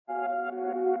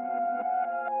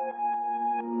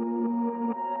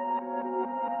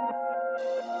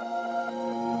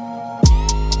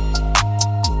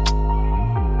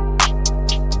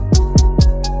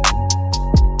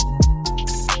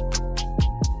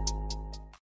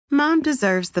Mom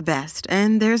deserves the best,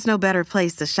 and there's no better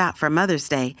place to shop for Mother's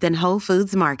Day than Whole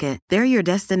Foods Market. They're your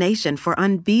destination for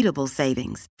unbeatable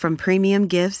savings, from premium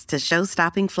gifts to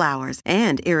show-stopping flowers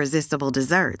and irresistible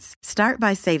desserts. Start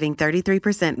by saving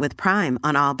 33% with Prime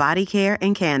on all body care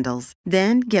and candles.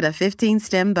 Then get a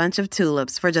 15-stem bunch of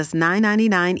tulips for just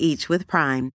 $9.99 each with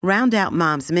Prime. Round out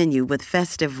Mom's menu with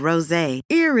festive rosé,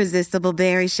 irresistible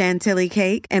berry chantilly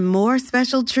cake, and more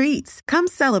special treats. Come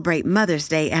celebrate Mother's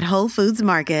Day at Whole Foods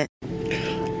Market.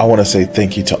 I want to say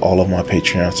thank you to all of my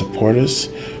Patreon supporters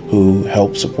who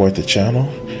help support the channel.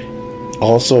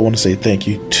 Also, I want to say thank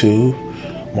you to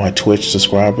my Twitch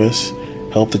subscribers.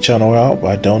 Help the channel out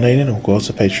by donating or go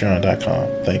to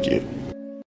patreon.com. Thank you.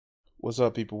 What's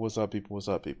up, people? What's up, people? What's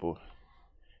up, people?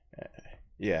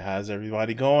 Yeah, how's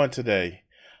everybody going today?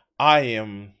 I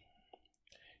am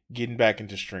getting back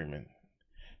into streaming.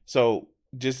 So,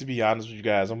 just to be honest with you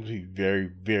guys, I'm going to be very,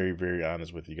 very, very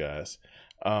honest with you guys.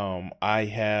 I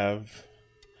haven't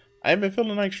been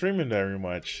feeling like streaming very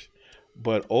much,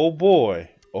 but oh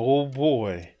boy,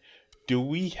 do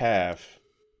we have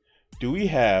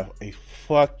a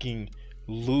fucking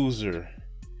loser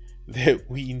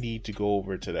that we need to go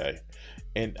over today.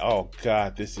 And oh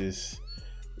god, this is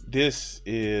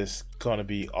gonna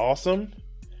be awesome,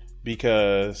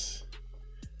 because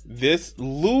this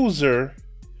loser,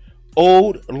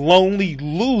 old lonely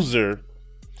loser,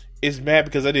 is mad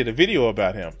because I did a video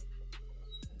about him.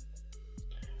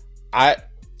 I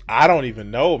don't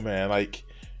even know, man. Like,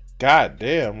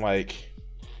 goddamn, like,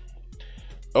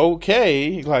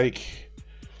 okay, like,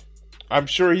 I'm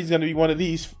sure he's gonna be one of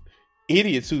these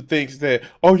idiots who thinks that,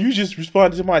 oh, you just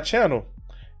responded to my channel,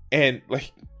 and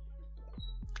like,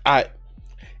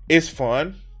 it's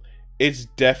fun. It's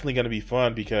definitely gonna be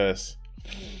fun because,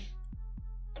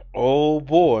 oh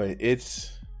boy,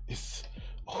 it's.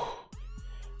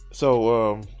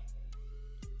 So,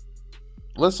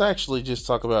 let's actually just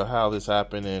talk about how this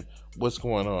happened and what's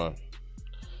going on.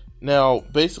 Now,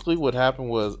 basically what happened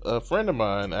was a friend of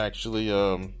mine actually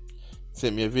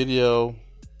sent me a video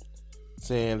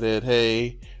saying that,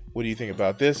 hey, what do you think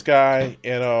about this guy?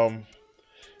 And,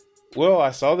 well, I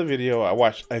saw the video. I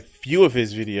watched a few of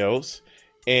his videos,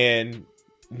 and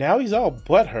now he's all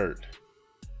butthurt.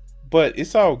 But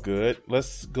it's all good.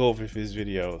 Let's go over his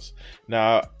videos.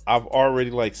 Now, I've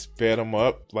already like sped them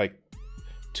up like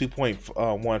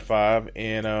 2.15,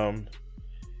 and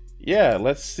yeah,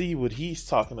 let's see what he's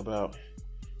talking about.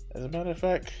 As a matter of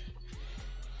fact,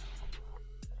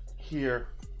 here.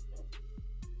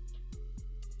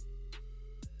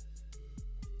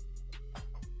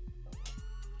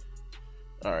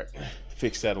 All right,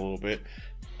 fix that a little bit.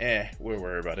 We'll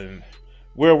worry about it.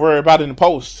 We'll worry about it in the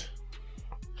post.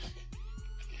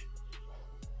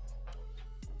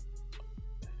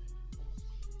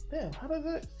 Damn, how does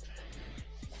it?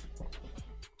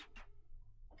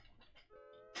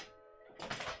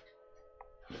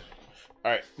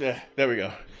 All right, there we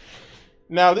go.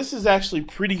 Now, this is actually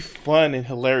pretty fun and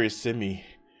hilarious to me.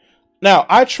 Now,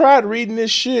 I tried reading this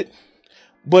shit,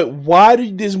 but why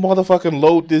did this motherfucker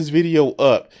load this video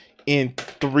up in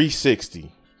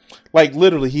 360? Like,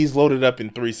 literally, he's loaded up in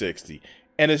 360.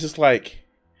 And it's just like,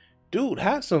 dude,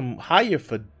 have some higher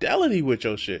fidelity with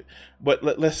your shit. But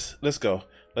let's go.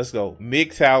 Let's go.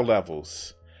 MGTOW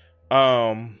levels.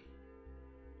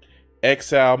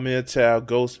 Exile MGTOW,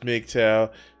 Ghost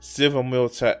MGTOW, Civil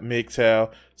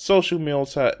MGTOW, Social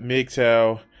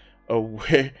MGTOW,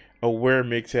 Aware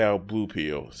MGTOW, Blue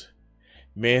Pills.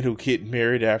 Man who get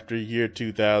married after year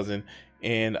 2000,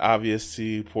 and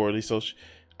obviously poorly social.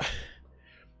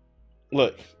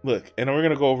 Look, and we're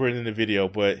gonna go over it in the video,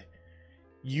 but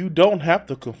you don't have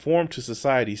to conform to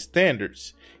society's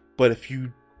standards. But if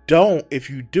you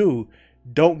do,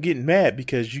 don't get mad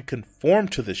because you conform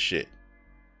to the shit.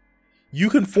 You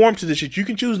conform to the shit. You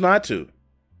can choose not to.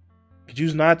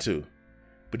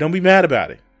 But don't be mad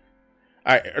about it.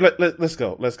 All right, let's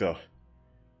go.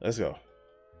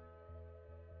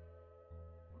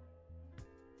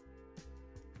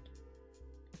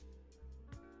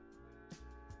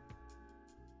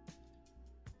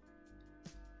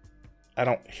 I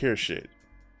don't hear shit.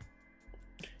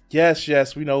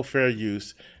 Yes, we know fair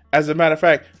use. As a matter of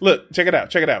fact, look, check it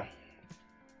out.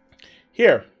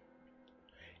 Here.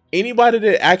 Anybody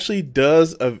that actually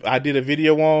I did a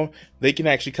video on, they can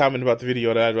actually comment about the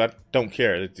video. That I don't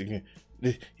care.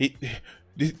 Does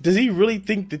he really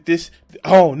think that this?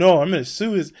 Oh no, I'm gonna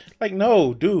sue his. Like,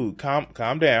 no, dude,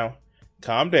 calm down.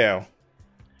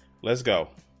 Let's go.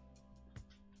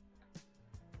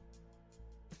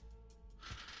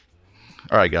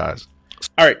 All right, guys.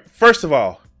 All right. First of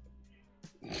all,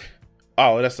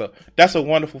 oh, that's a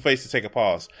wonderful face to take a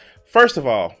pause. First of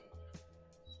all,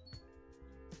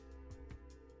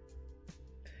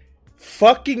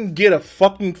 fucking get a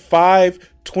fucking $20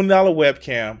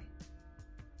 webcam.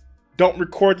 Don't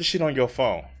record the shit on your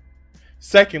phone.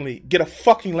 Secondly, get a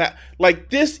fucking lap.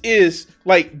 Like, this is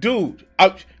like, dude,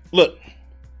 look,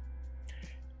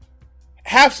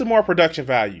 have some more production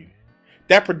value.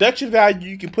 That production value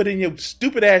you can put in your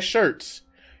stupid ass shirts,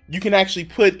 you can actually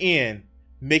put in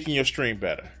making your stream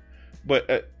better.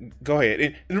 But go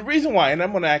ahead. And the reason why, and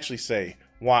I'm going to actually say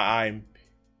why I'm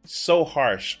so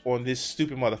harsh on this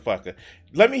stupid motherfucker.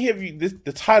 Let me give you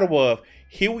the title of,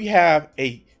 here we have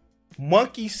a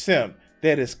monkey simp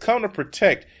that has come to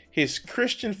protect his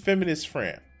Christian feminist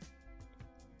friend.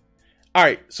 All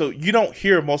right, so you don't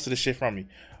hear most of the shit from me,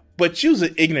 but you's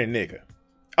an ignorant nigga.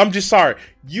 I'm just sorry.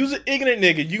 You's an ignorant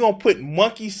nigga. You gonna put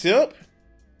monkey simp?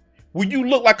 When you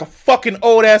look like a fucking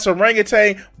old ass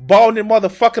orangutan, balding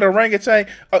motherfucking orangutan.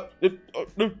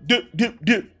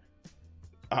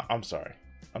 I'm sorry.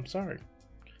 I'm sorry.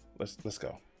 Let's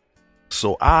go.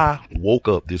 So I woke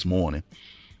up this morning.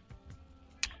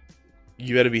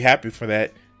 You better be happy for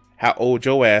that. How old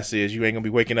your ass is. You ain't gonna be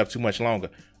waking up too much longer.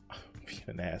 Being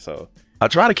an asshole. I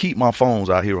try to keep my phones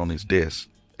out here on this desk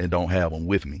and don't have them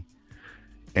with me.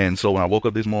 And so when I woke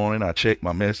up this morning, I checked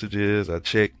my messages, I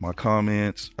checked my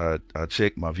comments, I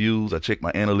checked my views, I checked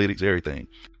my analytics, everything.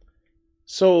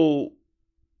 So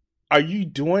are you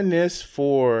doing this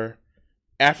for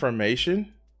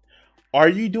affirmation? Are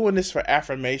you doing this for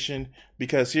affirmation?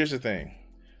 Because here's the thing.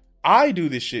 I do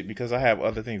this shit because I have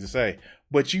other things to say,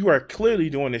 but you are clearly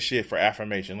doing this shit for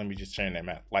affirmation. Let me just turn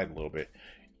that light a little bit.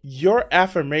 Your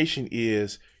affirmation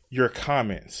is your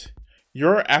comments.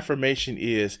 Your affirmation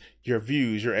is your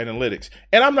views, your analytics.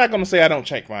 And I'm not going to say I don't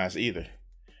check mine either,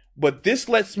 but this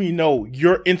lets me know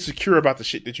you're insecure about the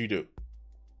shit that you do.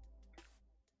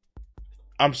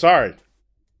 I'm sorry.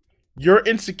 You're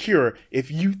insecure if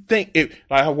you think it.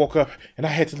 Like, I woke up and I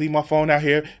had to leave my phone out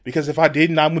here because if I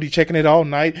didn't, I'm gonna be checking it all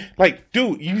night. Like,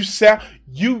 dude,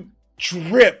 you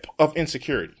drip of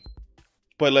insecurity.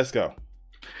 But let's go.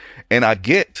 And I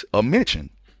get a mention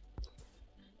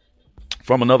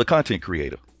from another content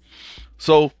creator.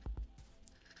 So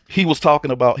he was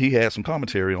talking about, he had some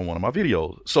commentary on one of my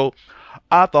videos. So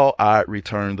I thought I'd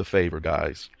return the favor,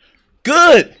 guys.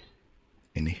 Good.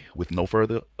 And with no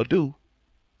further ado,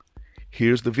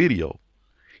 here's the video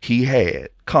he had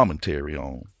commentary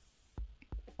on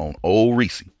old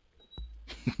Reese.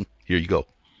 Here you go.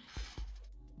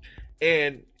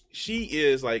 And she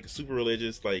is like super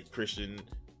religious, like Christian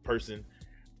person.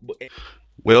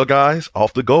 Well, guys,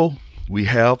 off the go, we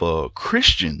have a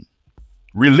Christian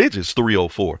religious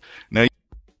 304. Now,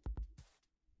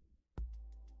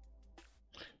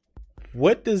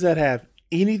 what does that have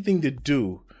anything to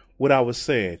do what I was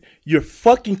saying? You're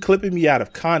fucking clipping me out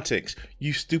of context,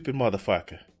 you stupid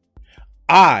motherfucker.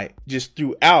 I just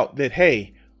threw out that,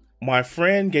 hey, my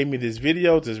friend gave me this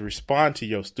video to respond to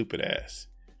your stupid ass.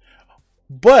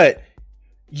 But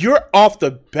you're off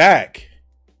the back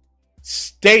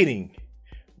stating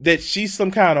that she's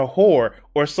some kind of whore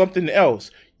or something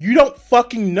else. You don't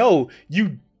fucking know,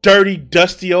 you dirty,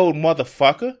 dusty old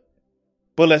motherfucker.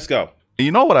 But let's go.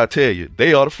 You know what I tell you?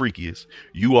 They are the freakiest.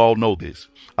 You all know this.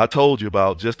 I told you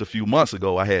about just a few months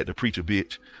ago, I had to preach a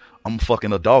bitch. I'm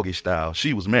fucking a doggy style.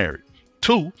 She was married.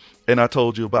 2, and I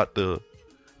told you about the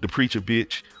preacher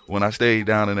bitch when I stayed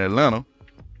down in Atlanta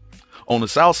on the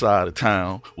south side of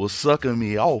town was sucking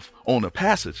me off on the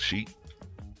passage sheet.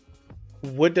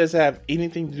 What does that have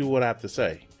anything to do with what I have to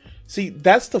say? See,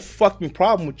 that's the fucking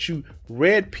problem with you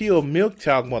red pill milk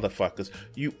talk motherfuckers.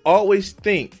 You always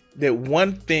think that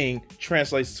one thing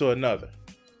translates to another.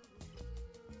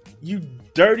 You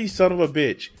dirty son of a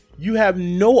bitch. You have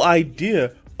no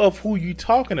idea of who you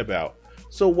talking about.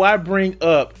 So why bring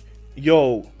up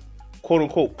your quote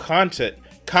unquote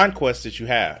conquest that you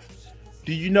have?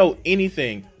 Do you know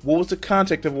anything? What was the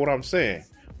context of what I'm saying?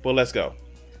 But let's go.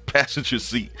 Passenger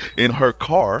seat in her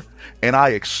car, and I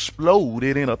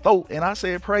exploded in her throat, and I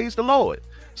said, praise the Lord.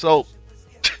 So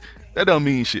that don't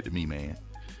mean shit to me, man.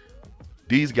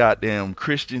 These goddamn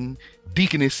Christian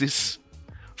deaconesses,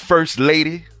 first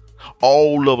lady,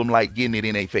 all of them like getting it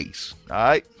in their face. All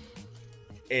right.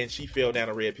 And she fell down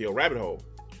a red pill rabbit hole,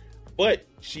 but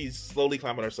she's slowly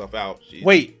climbing herself out.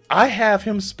 Wait, I have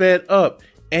him sped up,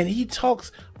 and he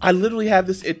talks. I literally have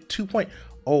this at 2 point.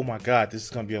 Oh my God, this is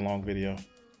gonna be a long video.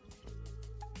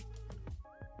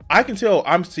 I can tell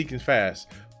I'm speaking fast,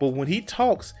 but when he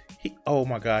talks, oh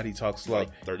my God, he talks slow.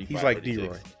 He's like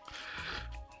D-Roy.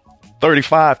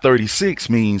 35, 36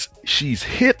 means she's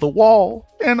hit the wall,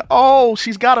 and oh,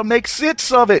 she's got to make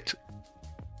sense of it.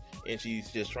 And she's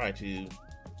just trying to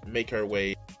make her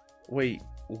way. Wait,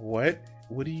 what?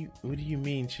 What do you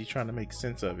mean she's trying to make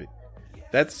sense of it?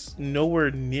 That's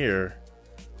nowhere near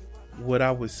what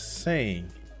I was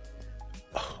saying.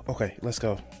 Okay, let's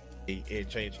go. And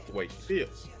change the way she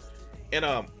feels. And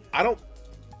I don't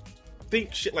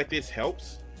think shit like this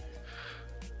helps.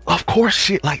 Of course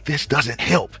shit like this doesn't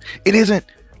help. It isn't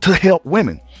to help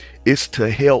women. It's to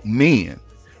help men.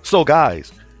 So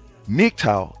guys,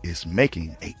 MGTOW is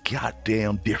making a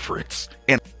goddamn difference.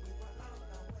 And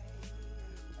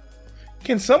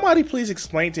can somebody please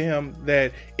explain to him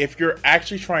that if you're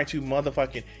actually trying to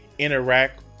motherfucking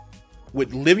interact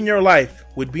with living your life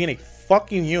with being a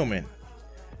fucking human,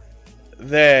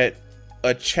 that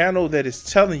a channel that is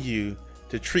telling you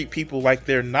to treat people like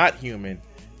they're not human,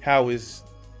 how is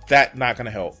that not going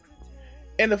to help?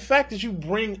 And the fact that you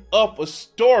bring up a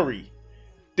story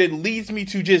that leads me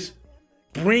to just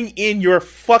bring in your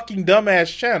fucking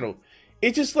dumbass channel,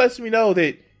 it just lets me know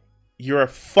that you're a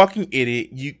fucking idiot.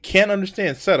 You can't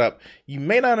understand setup. You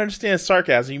may not understand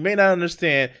sarcasm. You may not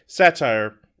understand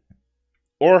satire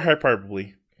or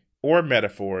hyperbole or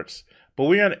metaphors. But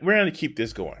we're gonna keep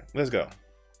this going. Let's go.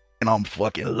 And I'm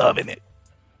fucking loving it.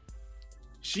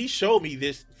 She showed me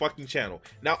this fucking channel.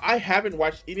 Now, I haven't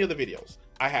watched any of the videos.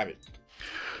 I haven't.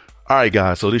 All right,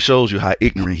 guys. So this shows you how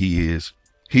ignorant he is.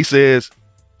 He says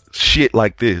shit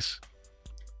like this.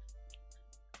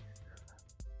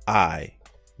 I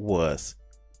was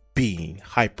being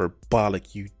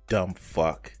hyperbolic, you dumb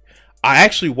fuck. I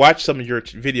actually watched some of your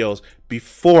videos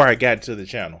before I got to the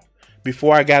channel.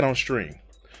 Before I got on stream.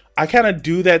 I kind of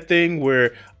do that thing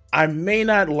where I may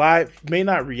not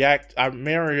react. I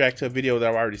may react to a video that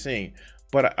I've already seen,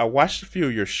 but I watched a few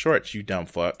of your shorts, you dumb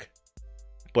fuck.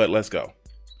 But let's go.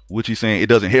 What you saying? It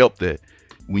doesn't help that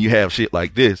when you have shit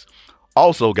like this.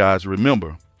 Also, guys,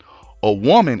 remember, a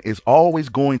woman is always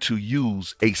going to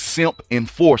use a simp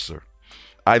enforcer,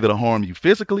 either to harm you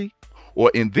physically,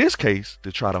 or in this case,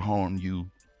 to try to harm you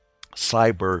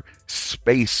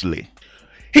cyberspacely.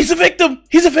 He's a victim.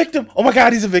 He's a victim. Oh my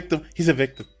God, he's a victim. He's a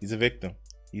victim. He's a victim.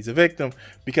 He's a victim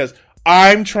because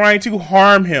I'm trying to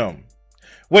harm him.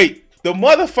 Wait, the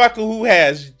motherfucker who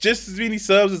has just as many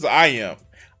subs as I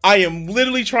am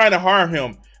literally trying to harm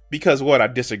him because what? I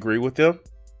disagree with him.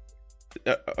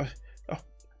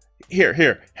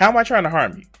 Here. How am I trying to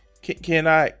harm you? Can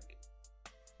I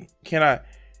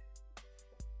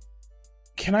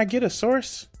get a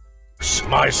source?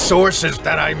 My source is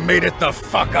that I made it the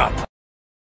fuck up.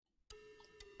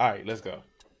 All right, let's go.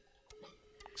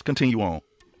 Let's continue on.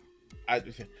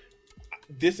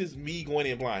 This is me going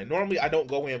in blind. Normally, I don't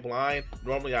go in blind.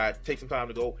 Normally, I take some time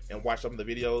to go and watch some of the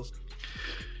videos.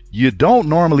 You don't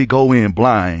normally go in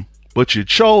blind, but you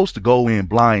chose to go in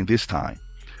blind this time.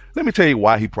 Let me tell you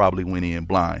why he probably went in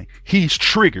blind. He's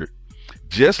triggered,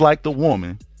 just like the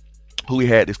woman who he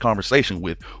had this conversation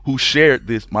with, who shared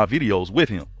my videos with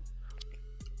him.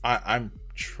 I'm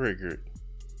triggered.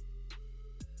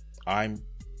 I'm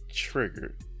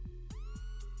triggered.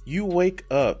 You wake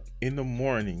up in the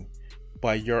morning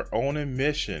by your own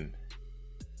admission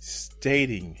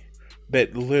stating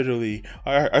that literally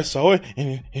I saw it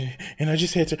and I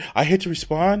just had to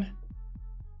respond.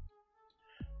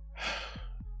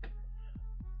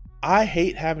 I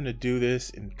hate having to do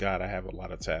this, and God, I have a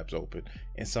lot of tabs open,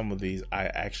 and some of these I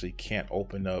actually can't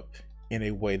open up in a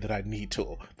way that I need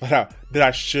to, that I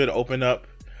should open up.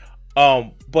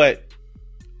 But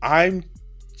I'm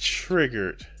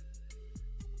triggered.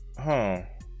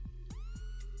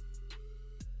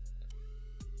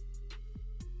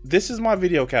 This is my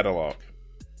video catalog,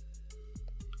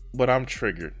 but I'm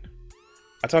triggered.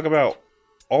 I talk about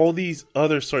all these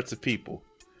other sorts of people,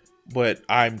 but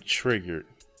I'm triggered.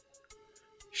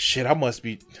 Shit, I must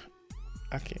be.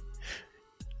 I can't.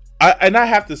 I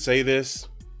have to say this.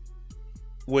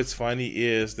 What's funny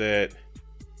is that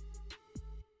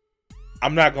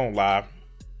I'm not gonna lie.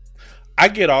 I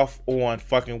get off on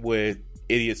fucking with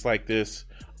idiots like this.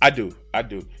 I do.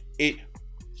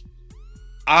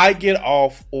 I get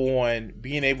off on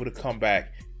being able to come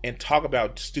back and talk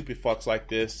about stupid fucks like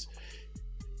this.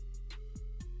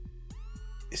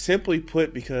 Simply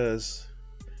put,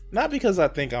 not because I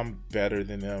think I'm better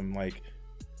than them, like,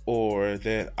 or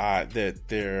that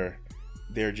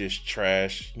they're just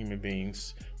trash human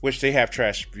beings, which they have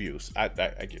trash views. I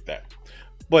get that,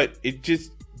 but it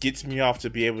just gets me off to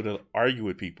be able to argue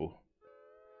with people.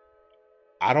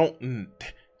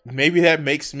 Maybe that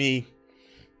makes me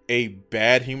a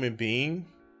bad human being,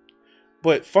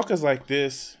 but fuckers like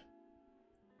this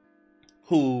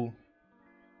who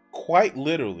quite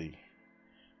literally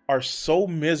are so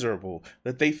miserable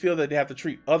that they feel that they have to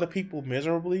treat other people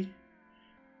miserably,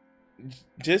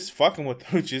 just fucking with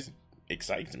them just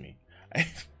excites me.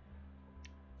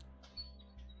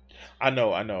 I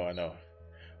know.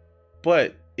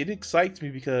 But it excites me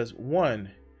because,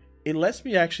 one, it lets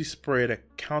me actually spread a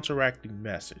counteracting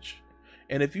message.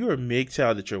 And if you're a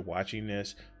MGTOW that you're watching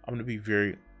this, I'm going to be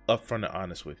very upfront and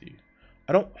honest with you.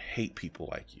 I don't hate people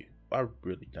like you. I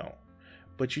really don't.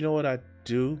 But you know what I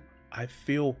do? I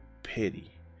feel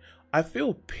pity. I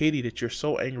feel pity that you're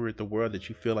so angry at the world that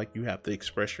you feel like you have to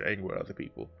express your anger with other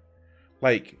people.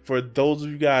 Like, for those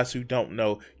of you guys who don't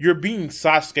know, you're being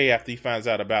Sasuke after he finds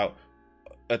out about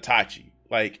Itachi.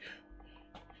 Like,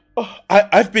 oh,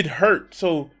 I've been hurt,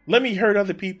 so let me hurt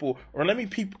other people, or let me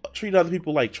treat other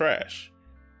people like trash.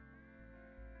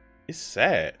 It's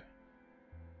sad.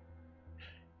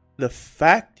 The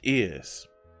fact is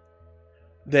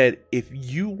that if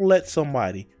you let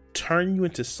somebody turn you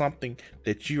into something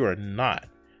that you are not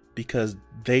because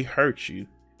they hurt you,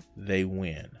 they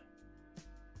win.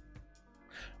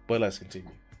 But let's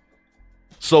continue.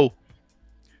 So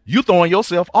you throwing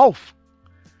yourself off.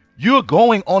 You're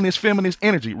going on this feminist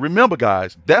energy. Remember,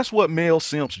 guys, that's what male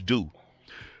simps do.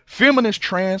 Feminists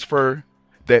transfer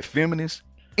that feminist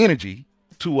energy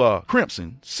to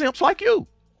crimson simps like you.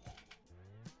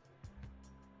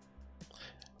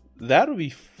 That would be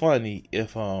funny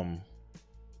if I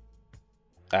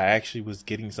actually was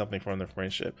getting something from the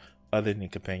friendship other than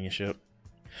companionship.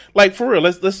 Like, for real,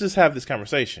 let's just have this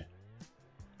conversation.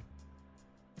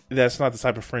 That's not the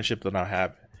type of friendship that I'm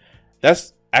having.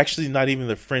 That's actually not even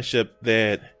the friendship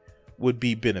that would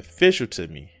be beneficial to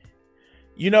me.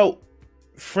 You know,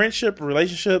 friendship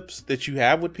relationships that you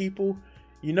have with people,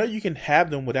 you know, you can have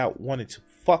them without wanting to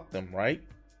fuck them, right?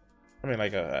 I mean,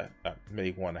 like, I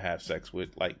may want to have sex with,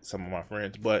 like, some of my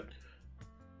friends, but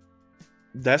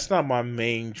that's not my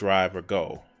main drive or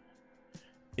goal.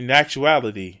 In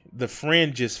actuality, the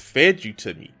friend just fed you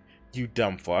to me, you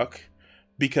dumb fuck,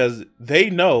 because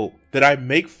they know that I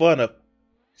make fun of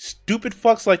stupid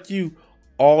fucks like you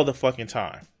all the fucking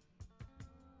time.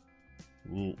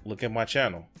 Look at my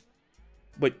channel.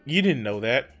 But you didn't know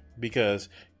that because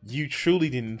you truly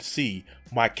didn't see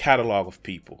my catalog of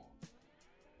people.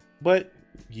 But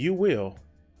you will.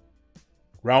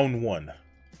 Round 1.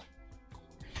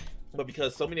 But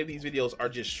because so many of these videos are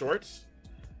just shorts,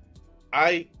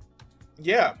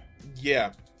 yeah.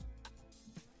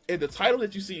 And the title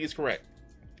that you see is correct.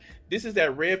 This is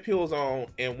that red pill zone,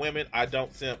 and women, I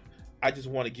don't simp. I just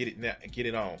want to get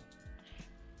it on.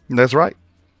 That's right.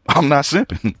 I'm not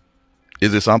simping.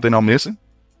 Is it something I'm missing?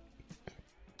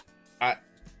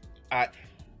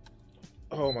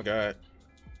 Oh my God.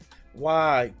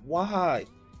 Why?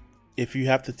 If you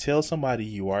have to tell somebody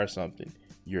you are something,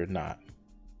 you're not.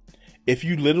 If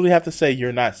you literally have to say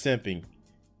you're not simping,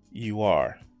 you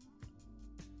are.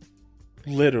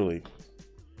 Literally.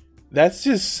 That's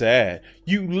just sad.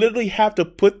 You literally have to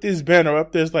put this banner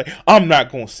up there. It's like, I'm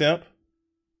not going to simp.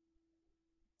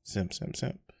 Simp.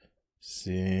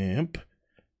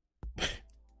 All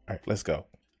right, let's go.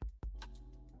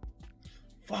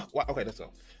 Fuck. Okay,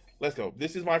 let's go.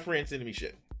 This is my friend sending me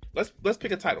shit. Let's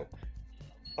pick a title.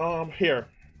 Here.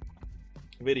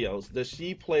 Videos. Does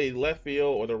she play left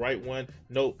field or the right one?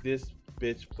 Nope, this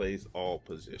bitch plays all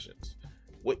positions.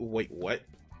 Wait, what?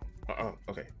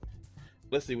 Okay.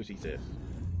 Let's see what she says.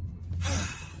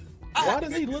 Why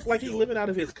does he look like he's living out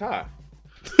of his car?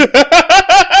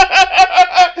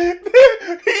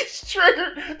 He's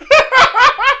triggered.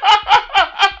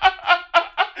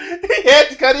 He had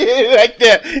to cut it in like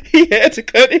that. He had to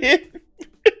cut it in.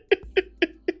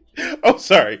 I'm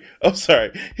sorry.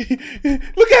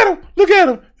 Look at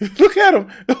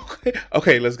him.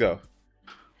 Okay, let's go.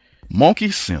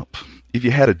 Monkey simp. If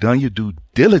you had done your due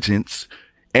diligence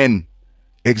and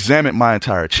examined my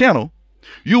entire channel,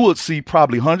 you would see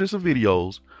probably hundreds of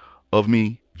videos of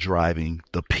me driving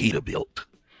the Peterbilt.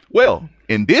 Well,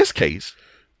 in this case,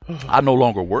 I no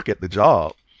longer work at the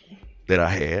job that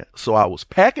I had, so I was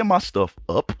packing my stuff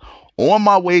up on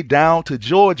my way down to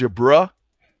Georgia, bruh,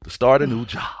 to start a new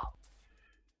job.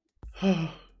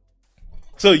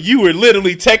 So you were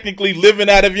literally technically living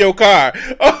out of your car.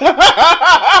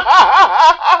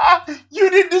 You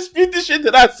didn't dispute the shit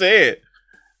that I said.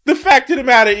 The fact of the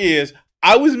matter is,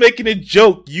 I was making a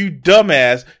joke, you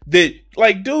dumbass, that,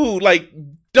 like, dude, like,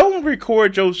 don't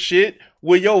record your shit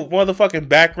where your motherfucking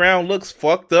background looks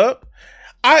fucked up.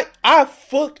 I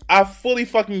fully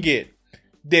fucking get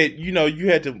that, you know,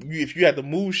 if you had to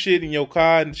move shit in your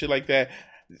car and shit like that,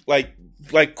 like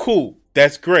cool,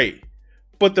 that's great.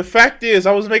 But the fact is,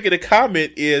 I was making a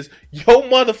comment is, your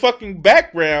motherfucking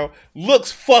background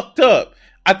looks fucked up.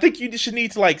 I think you should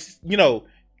need to, like, you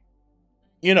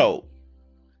know,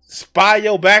 spy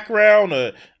your background,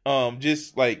 or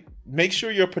just like make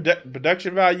sure your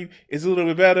production value is a little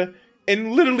bit better.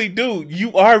 And literally, dude,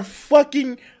 you are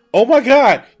fucking Oh my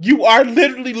God, you are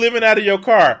literally living out of your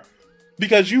car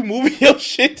because you moving your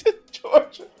shit to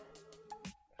Georgia.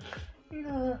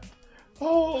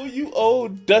 Oh, you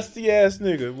old dusty ass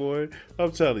nigga, boy.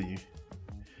 I'm telling you.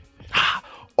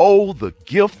 Oh, the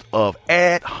gift of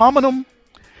ad hominem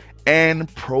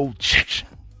and projection.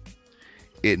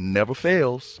 It never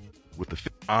fails with the...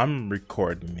 I'm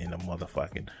recording in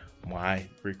my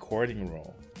recording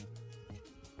room.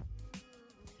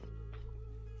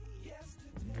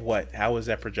 What? How is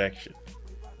that projection?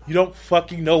 You don't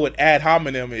fucking know what ad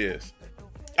hominem is.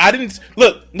 I didn't...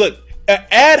 Look.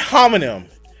 Ad hominem,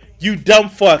 you dumb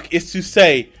fuck, is to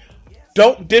say,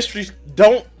 don't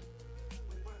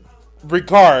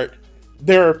regard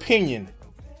their opinion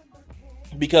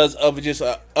because of just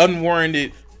an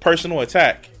unwarranted personal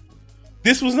attack.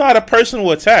 This was not a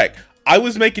personal attack. I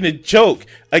was making a joke.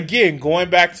 Again, going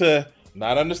back to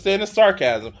not understanding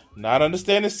sarcasm, not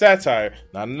understanding satire,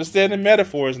 not understanding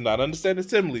metaphors, not understanding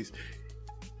similes.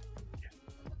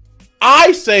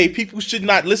 I say people should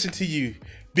not listen to you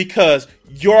because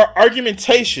your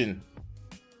argumentation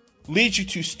leads you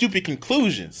to stupid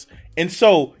conclusions. And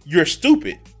so you're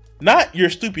stupid. Not you're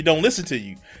stupid, don't listen to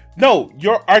you. No,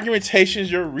 your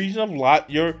argumentations, your reason of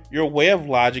your way of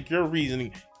logic, your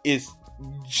reasoning is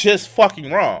just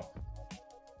fucking wrong.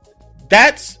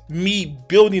 That's me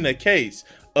building a case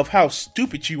of how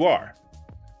stupid you are.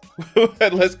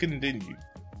 Let's continue.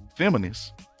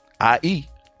 Feminists, i.e.,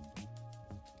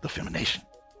 the femination.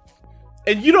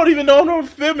 And you don't even know I'm a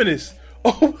feminist.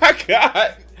 Oh my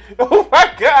God. Oh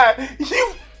my God.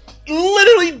 You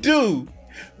literally do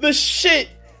the shit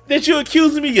that you're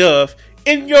accusing me of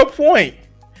in your point.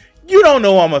 You don't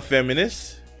know I'm a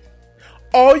feminist.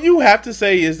 All you have to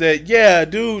say is that, yeah,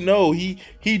 dude, no, he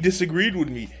disagreed with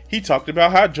me. He talked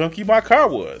about how junky my car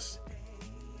was.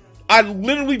 I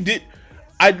literally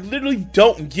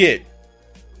don't get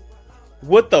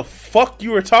what the fuck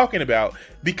you were talking about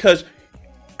because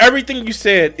everything you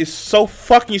said is so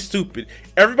fucking stupid.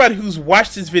 Everybody who's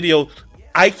watched this video,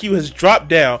 IQ has dropped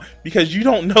down because you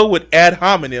don't know what ad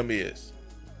hominem is.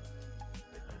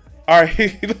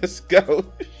 Alright, let's go.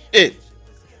 Shit.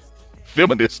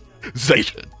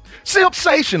 Feministization.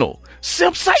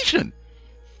 Simpsation.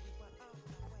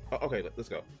 Okay, let's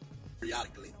go.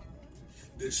 Periodically,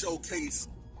 to showcase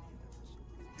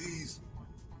these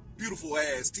beautiful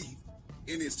ass teeth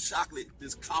in this chocolate,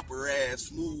 this copper ass,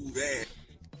 smooth ass.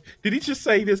 Did he just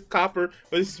say this copper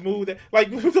or this smooth?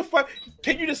 Like, what the fuck?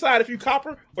 Can you decide if you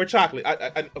copper or chocolate?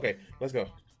 Okay, let's go.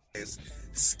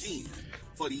 Skin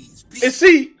for these beats. And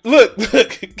see, look.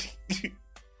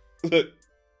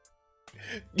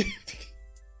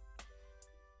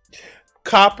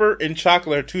 Copper and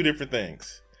chocolate are two different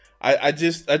things. I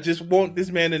just want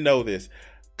this man to know this.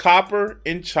 Copper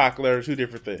and chocolate are two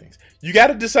different things. You got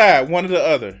to decide one or the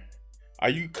other. Are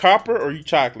you copper or you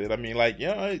chocolate? I mean, like, you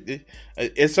know,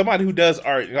 as somebody who does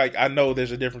art, like, I know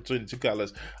there's a difference between the two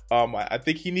colors. I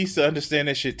think he needs to understand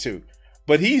that shit too.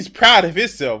 But he's proud of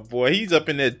himself, boy. He's up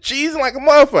in there cheesing like a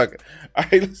motherfucker. All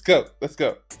right, let's go.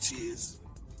 Cheers.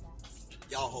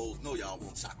 Y'all hoes know y'all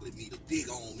want chocolate meat to dig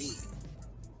on me.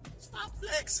 Stop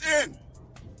flexing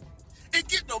and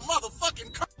get the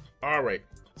motherfucking car. All right.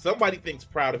 Somebody thinks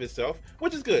proud of himself,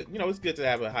 which is good. You know, it's good to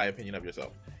have a high opinion of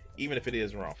yourself, even if it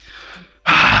is wrong.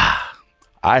 I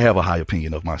have a high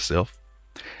opinion of myself.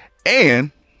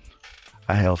 And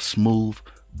I have smooth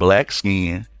black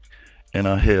skin and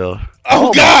a hair.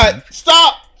 Oh, God!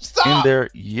 Stop! And they're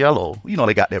yellow. You know,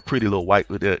 they got that pretty little white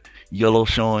with that yellow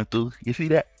showing through. You see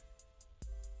that?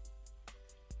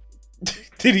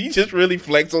 Did he just really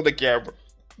flex on the camera?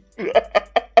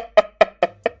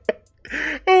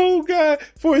 Oh, God.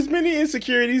 For as many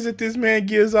insecurities that this man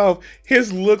gives off,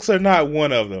 his looks are not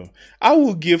one of them. I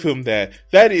will give him that.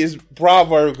 That is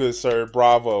bravo, good sir.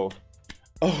 Bravo.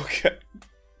 Okay.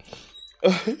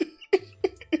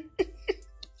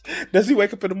 Does he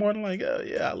wake up in the morning like, oh,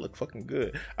 yeah, I look fucking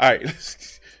good. All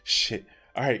right. Shit.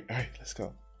 All right. Let's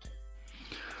go.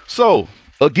 So,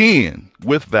 again,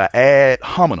 with the ad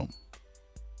hominem.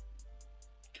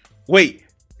 Wait.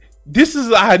 This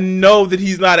is, I know that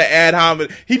he's not an ad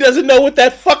hominem. He doesn't know what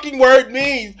that fucking word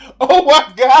means. Oh my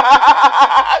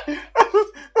God.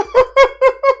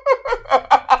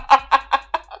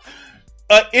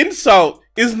 An insult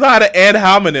is not an ad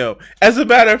hominem. As a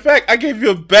matter of fact, I gave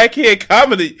you a backhand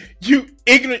comedy, you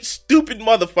ignorant, stupid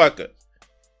motherfucker.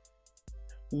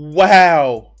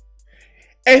 Wow.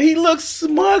 And he looks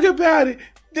smug about it.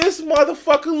 This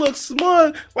motherfucker looks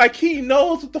smug like he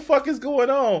knows what the fuck is going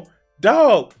on.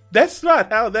 Dog, that's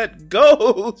not how that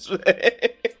goes, man.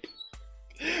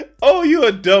 Oh, you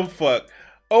a dumb fuck.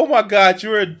 Oh my God,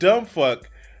 you're a dumb fuck.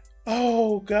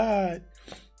 Oh God.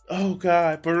 Oh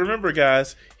God. But remember,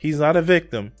 guys, he's not a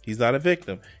victim. He's not a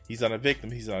victim. He's not a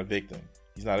victim. He's not a victim.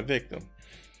 He's not a victim.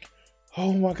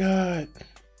 Oh my God.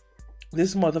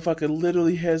 This motherfucker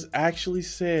literally has actually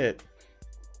said,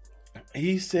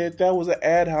 he said that was an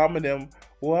ad hominem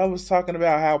while I was talking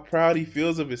about how proud he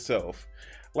feels of himself.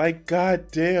 Like,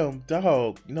 goddamn,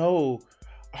 dog. No.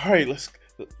 All right, let's.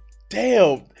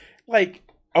 Damn. Like,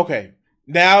 okay.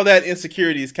 Now that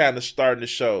insecurity is kind of starting to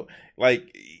show.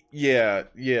 Like, yeah.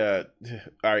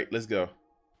 All right, let's go.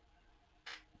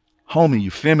 Homie,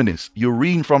 you feminist. You're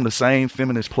reading from the same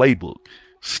feminist playbook.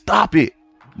 Stop it,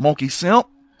 monkey simp.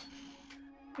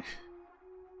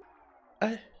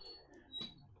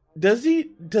 Does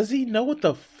he know what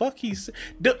the fuck he's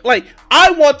like?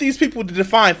 I want these people to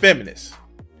define feminists.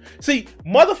 See,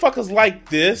 motherfuckers like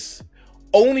this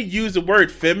only use the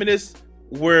word feminist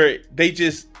where they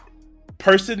just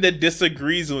person that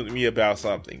disagrees with me about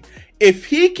something. If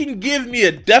he can give me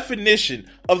a definition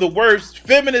of the word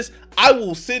feminist, I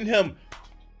will send him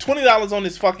 $20 on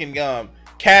his fucking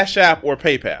Cash App or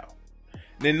PayPal.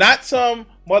 Then not some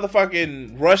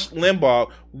motherfucking Rush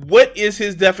Limbaugh. What is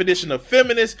his definition of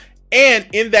feminist? And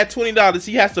in that $20,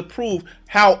 he has to prove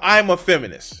how I'm a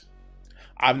feminist.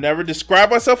 I've never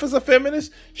described myself as a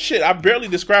feminist. Shit, I barely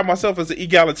describe myself as an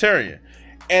egalitarian.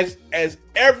 As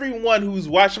everyone who's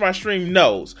watching my stream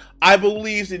knows, I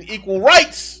believe in equal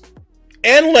rights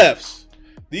and lefts.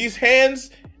 These hands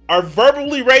are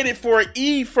verbally rated for an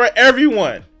E for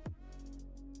everyone.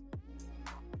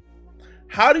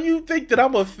 How do you think that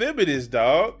I'm a feminist,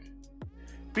 dog?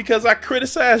 Because I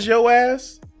criticize your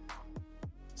ass?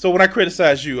 So when I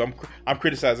criticize you, I'm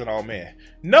criticizing all men.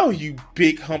 No, you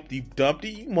big Humpty Dumpty,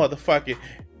 you motherfucking.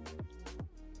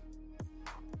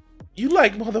 You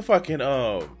like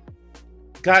motherfucking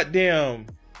goddamn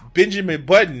Benjamin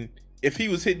Button if he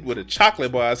was hit with a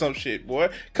chocolate bar or some shit, boy.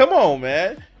 Come on,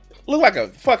 man. Look like a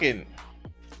fucking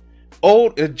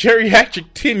old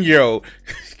geriatric 10-year-old.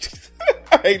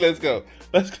 Hey, let's go.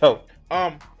 Let's go.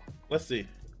 Let's see.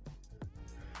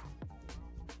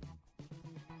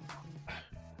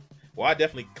 Well, I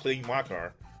definitely cleaned my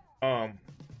car.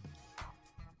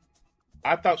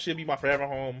 I thought she'd be my forever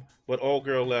home, but old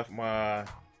girl left my.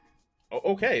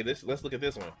 Oh, okay, let's look at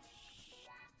this one.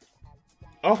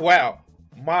 Oh wow,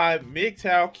 my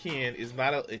MGTOW Ken is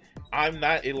not a. I'm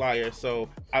not a liar, so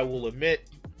I will admit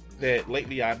that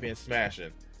lately I've been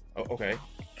smashing. Oh, okay.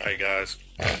 All right, guys.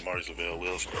 Marty Lavelle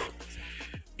Wilson,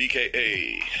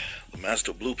 BKA, the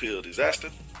Master Blue Pill Disaster.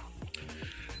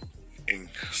 And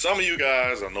some of you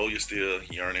guys, I know you're still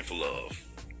yearning for love.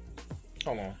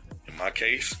 Hold on. In my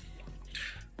case,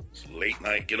 it's late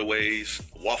night getaways,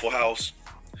 Waffle House,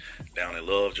 down in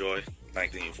Lovejoy,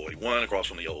 1941, across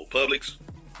from the old Publix.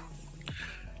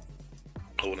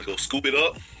 I want to go scoop it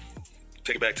up,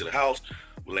 take it back to the house.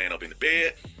 We're laying up in the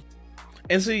bed.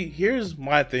 And see, here's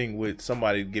my thing with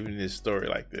somebody giving this story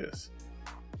like this.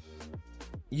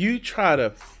 You try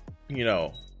to,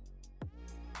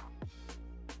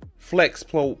 flex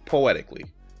poetically.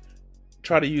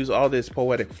 Try to use all this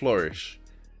poetic flourish.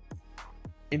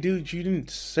 And dude, you didn't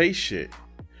say shit.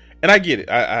 And I get it.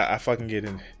 I fucking get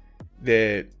it.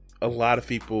 That a lot of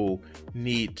people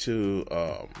need to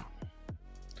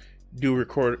do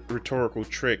rhetorical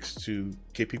tricks to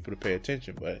get people to pay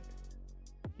attention. But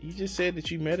you just said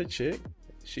that you met a chick.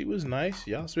 She was nice.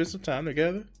 Y'all spent some time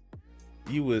together.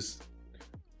 You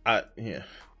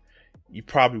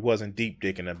probably wasn't deep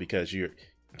dicking her because you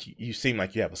seem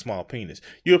like you have a small penis.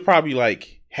 You're probably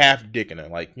like half dicking her,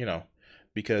 like,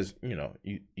 because,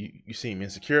 you seem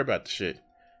insecure about the shit.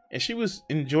 And she was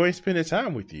enjoying spending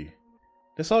time with you.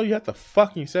 That's all you have to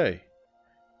fucking say.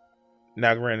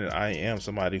 Now, granted, I am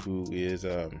somebody who is,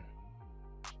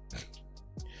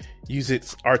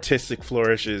 uses artistic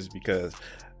flourishes because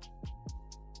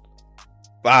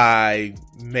I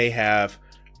may have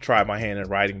tried my hand at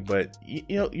writing, but,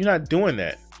 you're not doing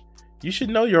that. You should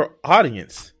know your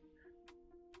audience.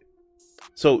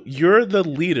 So you're the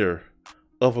leader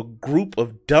of a group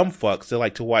of dumb fucks that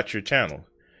like to watch your channel.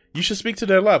 You should speak to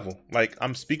their level. Like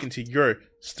I'm speaking to your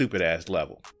stupid ass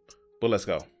level. But let's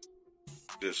go.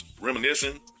 Just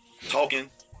reminiscing,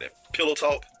 talking, that pillow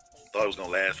talk. Thought it was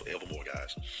gonna last forevermore,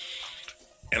 guys.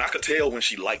 And I could tell when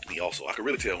she liked me also. I could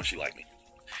really tell when she liked me.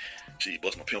 She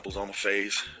bust my pimples on my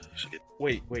face.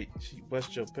 Wait. She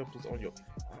bust your pimples on your...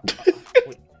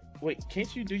 Wait,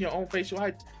 can't you do your own facial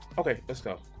height? Okay, let's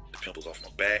go. The pimples off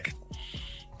my back.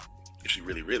 If she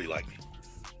really, really liked me,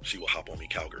 she will hop on me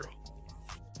cowgirl.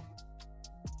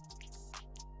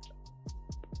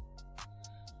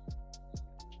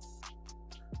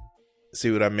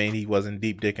 See what I mean? He wasn't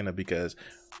deep dicking her because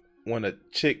when a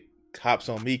chick cops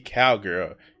on me,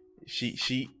 cowgirl.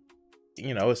 She,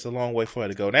 you know, it's a long way for her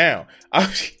to go down.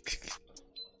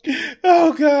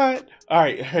 Oh God! All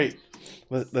right, hey,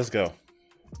 let's go.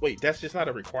 Wait, that's just not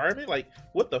a requirement. Like,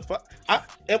 what the fuck?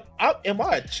 Am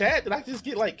I a chat? Did I just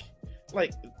get like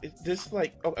this?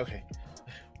 Like, oh, okay.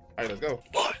 All right, let's go.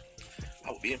 Boy,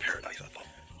 I would be in paradise, I thought.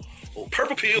 Oh,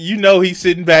 purple pill. You know he's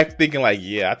sitting back thinking like,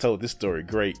 yeah, I told this story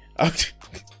great.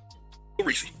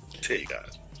 Reese, tell you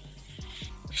guys.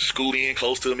 Scoot in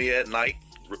close to me at night,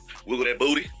 wiggle that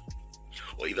booty,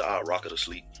 or either I'll rock her to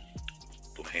sleep.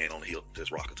 Put my hand on the hip,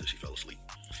 just rock her till she fell asleep.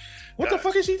 What Guys, the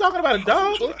fuck is she talking about? A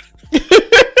dog?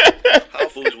 How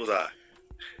foolish was I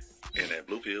in that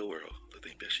blue pill world to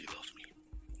think that she loves me?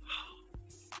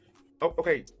 Oh,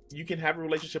 okay, you can have a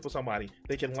relationship with somebody.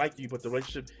 They can like you, but the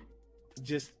relationship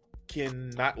just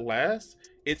cannot last.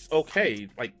 It's okay.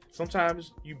 Like,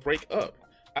 sometimes you break up.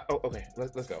 Okay,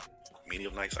 let's go. Many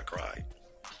of nights I cried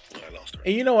when I lost her.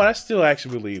 And you know what? I still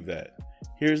actually believe that.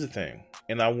 Here's the thing,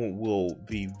 and I will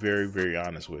be very, very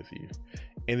honest with you.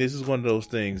 And this is one of those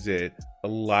things that a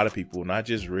lot of people, not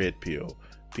just red pill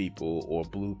people or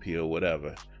blue pill,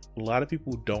 whatever, a lot of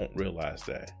people don't realize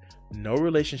that no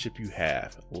relationship you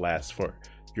have lasts for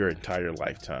your entire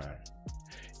lifetime.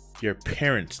 Your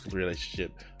parents'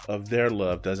 relationship of their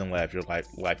love doesn't last your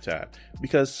lifetime,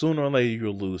 because sooner or later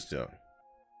you'll lose them.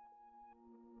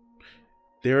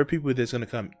 There are people that's going to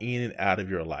come in and out of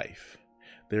your life.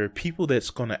 There are people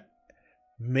that's going to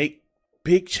make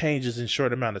big changes in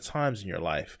short amount of times in your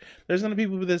life. There's going to be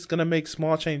people that's going to make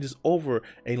small changes over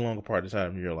a longer part of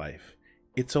time in your life.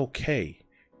 It's okay.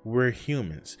 We're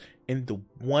humans. And the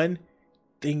one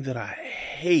thing that I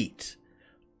hate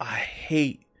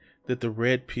that the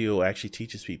red pill actually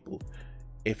teaches people: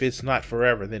 if it's not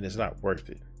forever, then it's not worth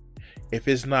it. If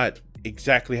it's not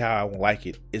exactly how I like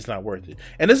it, it's not worth it.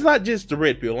 And it's not just the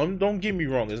red pill. Don't get me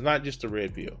wrong. It's not just the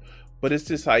red pill. But it's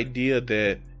this idea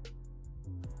that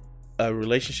a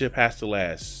relationship has to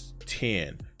last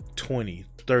 10, 20,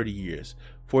 30 years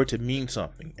for it to mean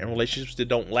something. And relationships that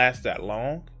don't last that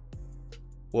long,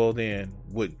 well then,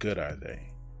 what good are they?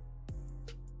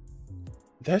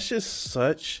 That's just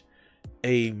such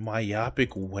a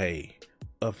myopic way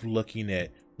of looking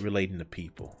at relating to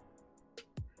people.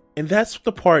 And that's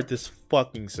the part that's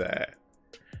fucking sad.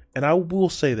 And I will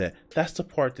say that's the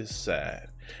part that's sad.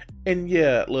 And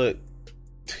yeah, look,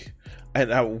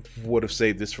 and I would have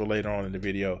saved this for later on in the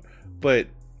video, but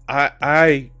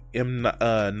I am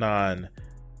a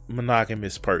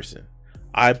non-monogamous person.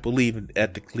 I believe in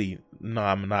ethically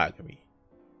non-monogamy.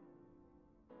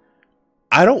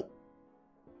 I don't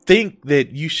think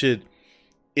that you should,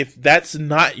 if that's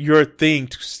not your thing,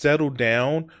 to settle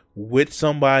down with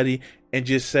somebody and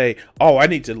just say, oh, I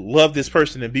need to love this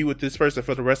person and be with this person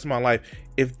for the rest of my life.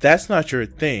 If that's not your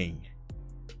thing,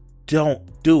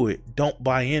 don't do it. Don't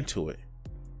buy into it.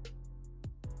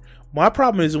 My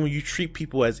problem is when you treat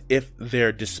people as if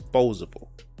they're disposable.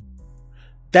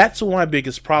 That's what my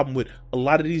biggest problem with a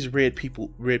lot of these red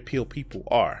pill people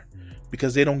are,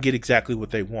 because they don't get exactly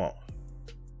what they want.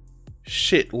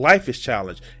 Shit, life is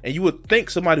challenged. And you would think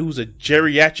somebody who's a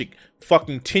geriatric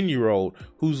fucking 10-year-old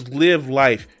who's lived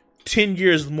life 10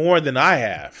 years more than I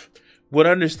have would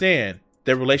understand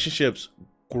that relationships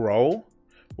grow,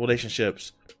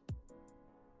 relationships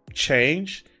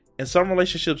change, and some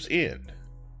relationships end.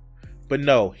 But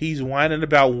no, he's whining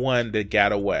about one that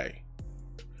got away.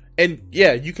 And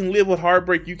yeah, you can live with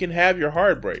heartbreak, you can have your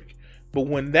heartbreak. But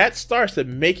when that starts to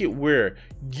make it where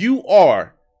you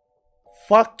are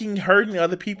fucking hurting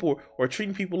other people or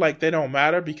treating people like they don't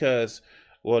matter because,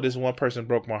 well, this one person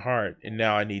broke my heart and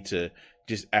now I need to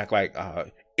just act like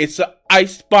it's an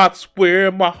icebox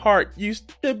where my heart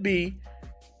used to be,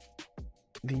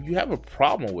 then you have a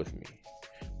problem with me.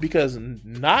 Because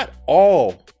not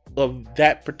all of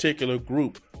that particular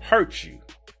group hurt you.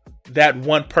 That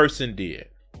one person did.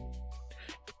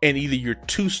 And either you're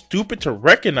too stupid to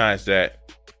recognize that,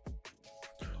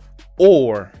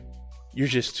 or you're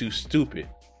just too stupid.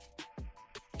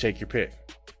 Take your pick.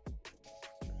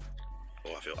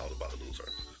 Oh, I felt I was about to lose her.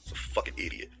 I was a fucking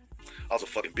idiot. I was a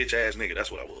fucking bitch ass nigga.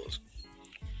 That's what I was.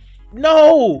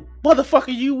 No,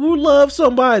 motherfucker, you love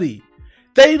somebody.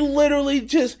 They literally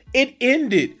just, it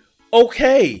ended.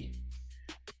 Okay.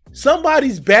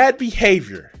 Somebody's bad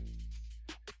behavior,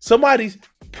 somebody's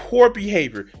poor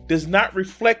behavior does not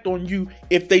reflect on you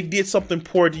if they did something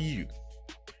poor to you.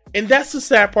 And that's the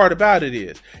sad part about it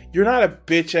is, you're not a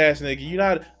bitch ass nigga. You're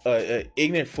not a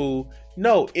ignorant fool.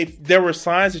 No, if there were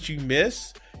signs that you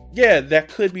missed, yeah, that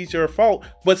could be your fault.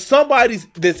 But somebody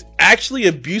that's actually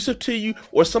abusive to you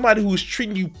or somebody who's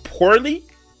treating you poorly,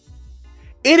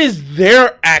 It is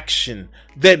their action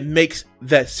that makes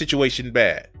that situation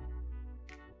bad.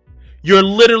 You're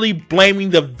literally blaming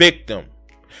the victim.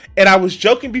 And I was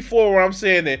joking before where I'm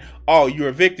saying that, oh, you're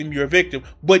a victim.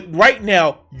 But right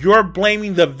now, you're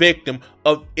blaming the victim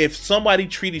of if somebody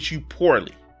treated you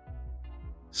poorly.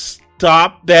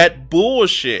 Stop that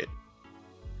bullshit.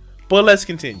 But let's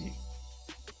continue.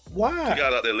 Why? You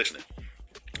guys out there listening,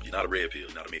 you're not a red pill,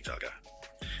 you're not a MGTOW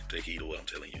guy. Take heed of what I'm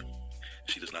telling you.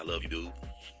 She does not love you, dude.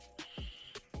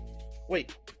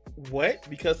 Wait, what?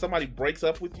 Because somebody breaks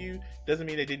up with you doesn't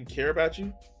mean they didn't care about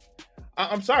you?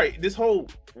 I'm sorry, this whole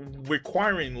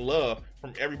requiring love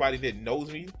from everybody that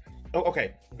knows me. Oh,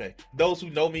 okay. Those who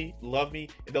know me love me,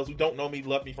 and those who don't know me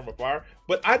love me from afar.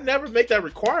 But I never make that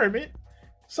requirement.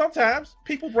 Sometimes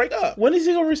people break up. When is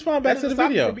he gonna respond back to the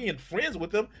video? You from being friends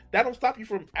with them. That don't stop you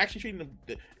from actually treating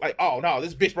them like, oh no,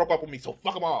 this bitch broke up with me, so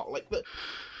fuck them all. Like,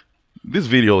 this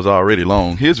video is already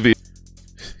long. His video.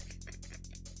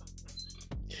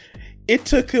 It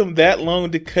took him that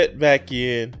long to cut back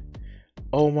in.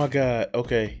 Oh my god.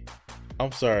 Okay,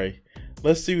 I'm sorry.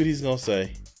 Let's see what he's gonna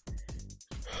say.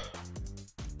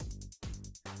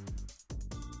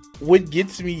 What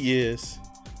gets me is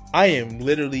I am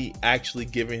literally actually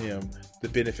giving him the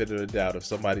benefit of the doubt if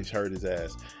somebody's hurt his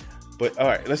ass. But all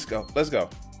right, let's go.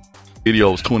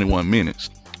 Video is 21 minutes,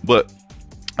 but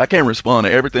I can't respond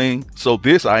to everything. So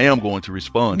this I am going to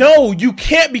respond. No, you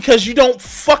can't because you don't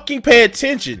fucking pay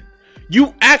attention.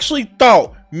 You actually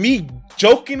thought me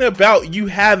joking about you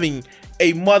having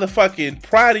a motherfucking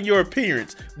pride in your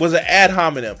appearance was an ad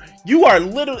hominem.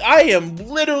 I am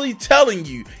literally telling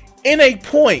you in a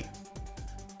point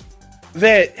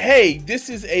that, hey, just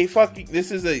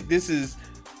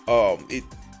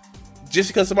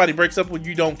because somebody breaks up with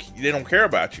you, they don't care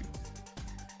about you.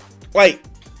 Like,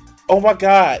 oh my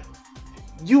god,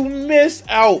 you miss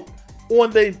out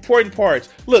on the important parts.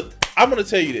 Look, I'm gonna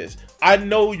tell you this. I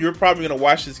know you're probably gonna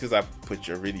watch this because I put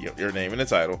your name in the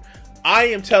title. I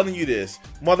am telling you this,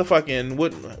 motherfucking.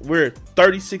 We're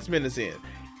 36 minutes in.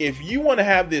 If you want to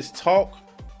have this talk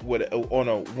on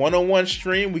a one-on-one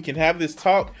stream, we can have this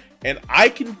talk. And I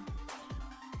can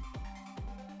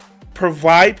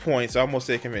provide points. I almost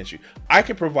say convince you. I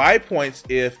can provide points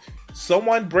if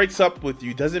someone breaks up with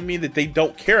you. Doesn't mean that they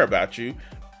don't care about you.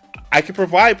 I can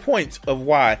provide points of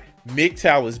why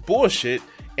MGTOW is bullshit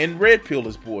and Red Pill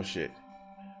is bullshit.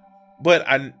 But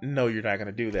I know you're not going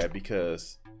to do that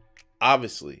because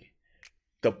obviously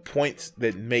the points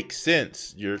that make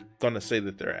sense, you're going to say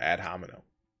that they're ad hominem.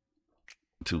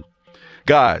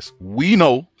 Guys, we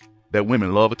know that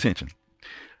women love attention.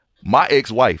 My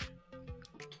ex-wife.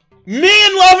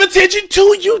 Men love attention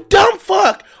too, you dumb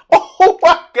fuck. Oh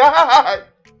my god.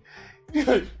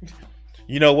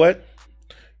 You know what?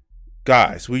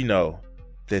 Guys, we know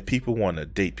that people want to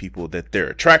date people that they're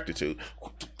attracted to.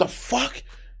 What the fuck?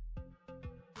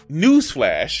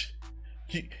 Newsflash.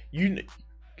 You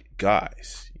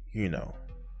guys, you know,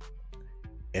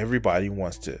 everybody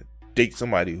wants to date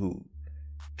somebody who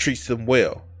treats them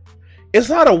well. It's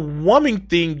not a woman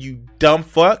thing, you dumb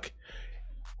fuck.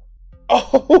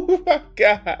 Oh my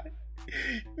god.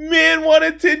 Men want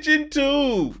attention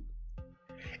too.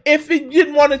 If it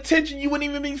didn't want attention, you wouldn't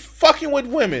even be fucking with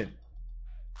women.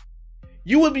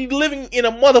 You would be living in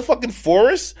a motherfucking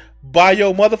forest by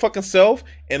your motherfucking self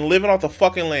and living off the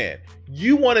fucking land.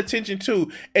 You want attention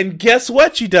too. And guess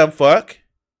what, you dumb fuck?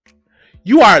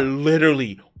 You are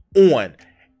literally on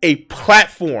a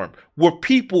platform where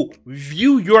people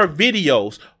view your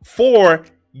videos for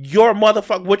your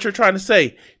motherfucker, what you're trying to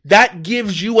say. That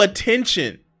gives you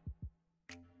attention.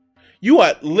 You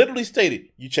are literally stated.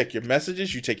 You check your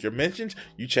messages, you check your mentions,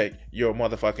 you check your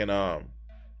motherfucking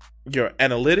your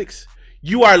analytics.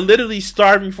 You are literally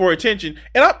starving for attention.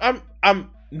 And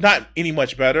I'm not any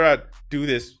much better. I do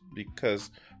this because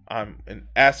I'm an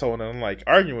asshole and I don't like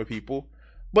arguing with people.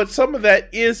 But some of that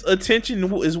is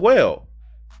attention as well.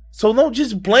 So don't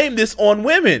just blame this on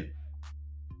women.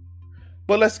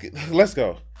 But let's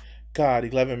go. God,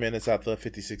 11 minutes after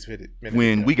 56 minutes.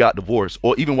 When we got divorced,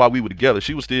 or even while we were together,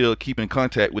 she was still keeping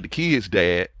contact with the kids'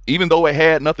 dad, even though it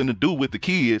had nothing to do with the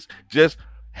kids, just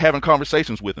having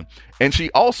conversations with him. And she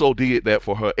also did that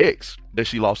for her ex that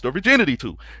she lost her virginity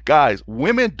to. Guys,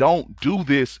 women don't do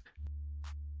this.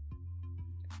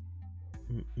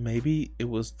 Maybe it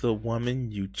was the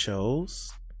woman you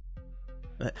chose.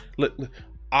 Look,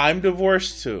 I'm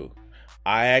divorced too.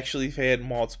 I actually have had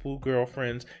multiple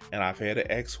girlfriends and I've had an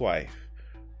ex-wife.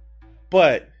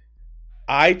 But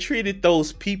I treated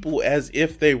those people as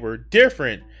if they were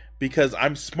different because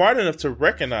I'm smart enough to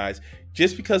recognize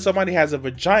just because somebody has a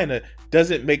vagina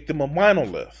doesn't make them a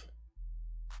monolith.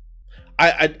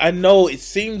 I know it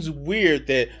seems weird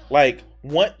that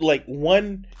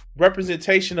one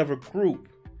representation of a group,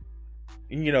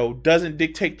 doesn't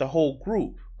dictate the whole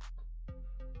group.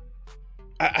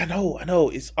 I know.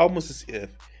 It's almost as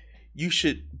if you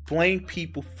should blame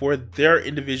people for their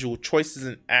individual choices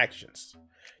and actions.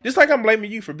 Just like I'm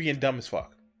blaming you for being dumb as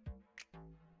fuck.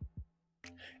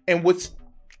 And what's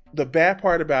the bad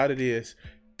part about it is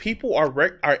people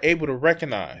are able to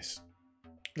recognize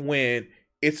when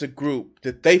it's a group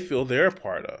that they feel they're a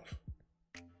part of.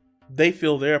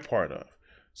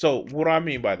 So what do I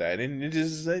mean by that? And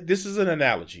this is an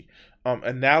analogy.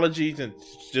 Analogies, and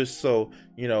just so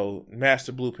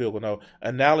Master Blue Pill will know,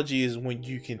 analogy is when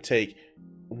you can take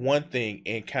one thing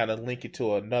and kind of link it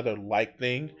to another like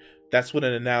thing. That's what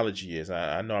an analogy is.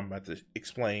 I know I'm about to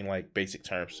explain like basic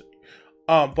terms,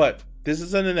 but this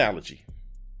is an analogy.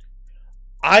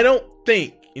 I don't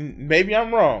think, and maybe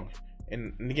I'm wrong,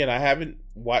 and again, I haven't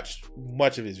watched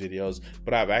much of his videos,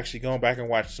 but I've actually gone back and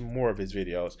watched some more of his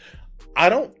videos. I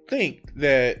don't think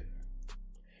that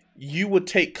you would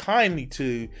take kindly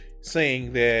to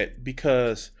saying that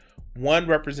because one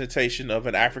representation of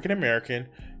an African American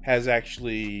has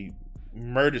actually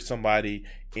murdered somebody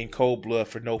in cold blood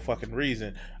for no fucking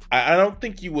reason. I don't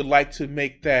think you would like to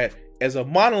make that as a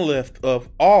monolith of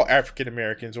all African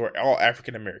Americans or all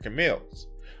African American males.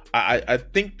 I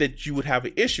think that you would have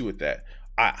an issue with that.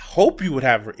 I hope you would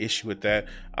have an issue with that.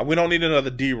 We don't need another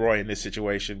D-Roy in this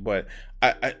situation, but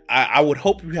I would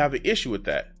hope you have an issue with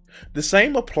that. The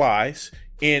same applies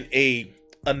in a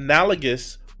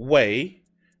analogous way.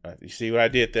 You see what I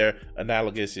did there?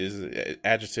 Analogous is an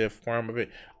adjective form of it.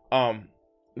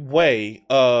 Way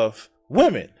of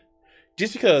women.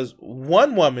 Just because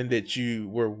one woman that you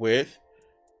were with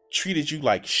treated you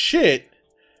like shit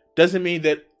doesn't mean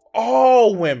that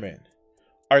all women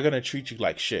are going to treat you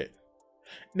like shit.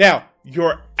 Now,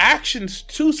 your actions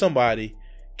to somebody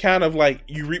kind of like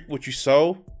you reap what you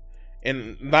sow,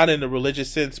 and not in the religious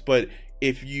sense, but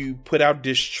if you put out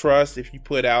distrust, if you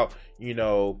put out,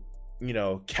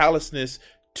 callousness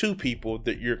to people,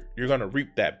 that you're going to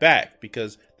reap that back,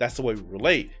 because that's the way we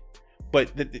relate.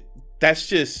 But that's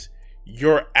just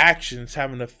your actions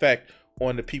have an effect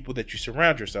on the people that you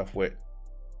surround yourself with.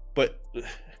 But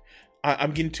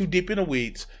I'm getting too deep in the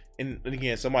weeds, and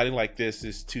again, somebody like this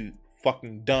is too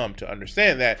fucking dumb to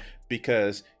understand that,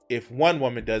 because if one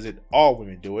woman does it, all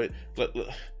women do it.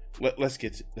 Let's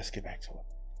get back to it.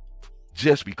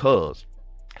 Just because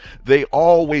they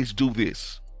always do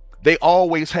this, they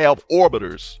always have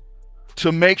orbiters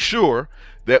to make sure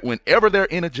that whenever they're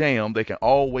in a jam, they can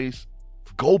always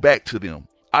go back to them,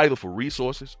 either for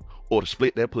resources or to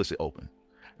split that pussy open.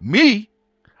 Me,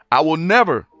 I will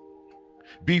never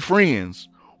be friends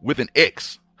with an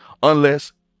ex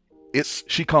unless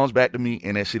she comes back to me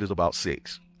and that shit is about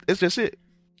sex. It's just it.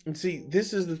 And see,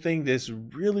 this is the thing that's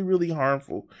really, really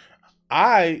harmful.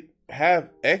 I have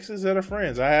exes that are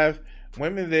friends. I have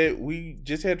women that we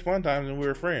just had fun times and we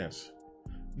were friends.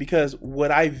 Because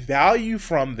what I value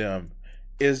from them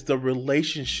is the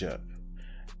relationship.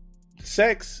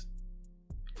 Sex,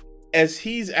 as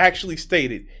he's actually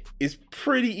stated, is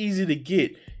pretty easy to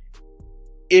get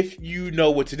if you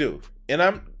know what to do.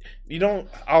 And you don't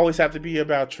always have to be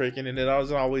about tricking, and it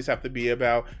doesn't always have to be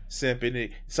about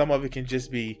simping. Some of it can just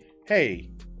be, hey,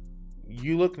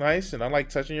 you look nice and I like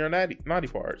touching your naughty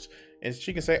parts. And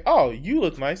she can say, oh, you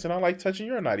look nice and I like touching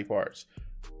your naughty parts.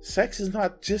 Sex is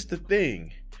not just a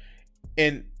thing.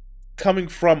 And coming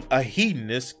from a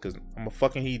hedonist, because I'm a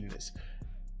fucking hedonist,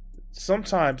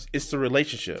 sometimes it's the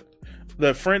relationship.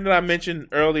 The friend that I mentioned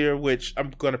earlier, which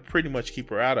I'm going to pretty much keep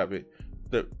her out of it,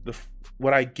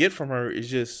 what I get from her is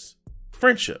just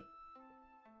friendship.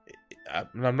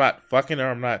 I'm not fucking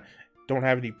her. Don't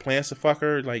have any plans to fuck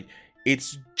her. Like,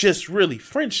 it's just really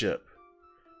friendship.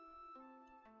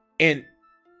 And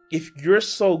if you're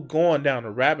so going down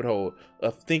a rabbit hole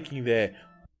of thinking that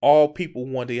all people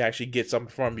want to actually get something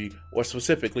from you, or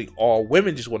specifically all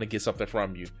women just want to get something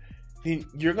from you, then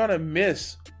you're going to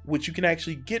miss what you can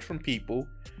actually get from people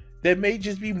that may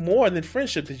just be more than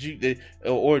friendship,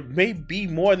 or may be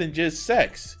more than just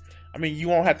sex. I mean, you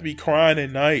won't have to be crying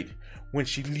at night when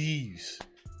she leaves.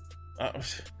 I'm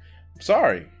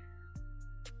sorry.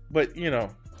 But,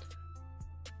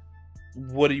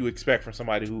 what do you expect from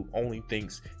somebody who only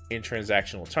thinks in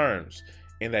transactional terms?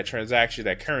 And that transaction,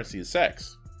 that currency is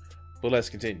sex. But let's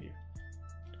continue.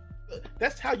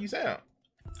 That's how you sound.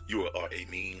 You are a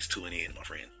means to an end, my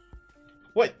friend.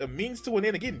 What? A means to an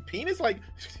end of getting penis? Like,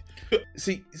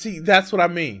 see, that's what I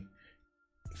mean.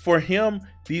 For him,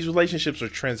 these relationships are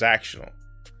transactional.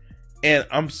 And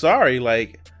I'm sorry,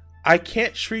 like, I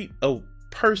can't treat a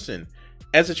person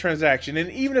as a transaction.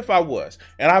 And even if I was,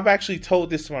 and I've actually told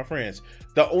this to my friends,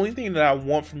 the only thing that I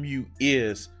want from you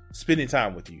is spending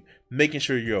time with you, making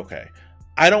sure you're okay.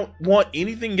 I don't want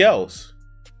anything else.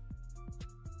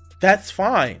 That's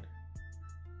fine.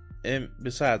 And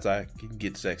besides, I can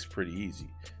get sex pretty easy.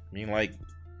 I mean, like,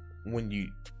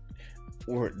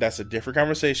 that's a different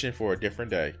conversation for a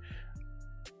different day.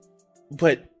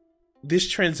 But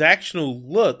this transactional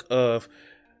look of,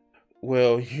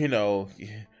 well, you know,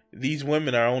 these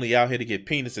women are only out here to get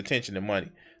penis attention and money.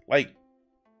 Like,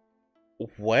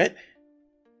 what?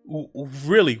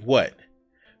 Really, what?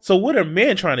 So what are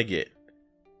men trying to get?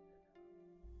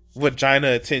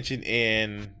 Vagina attention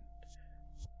and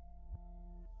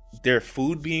their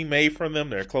food being made for them,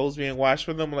 their clothes being washed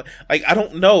for them. Like, I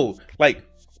don't know. Like,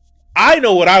 I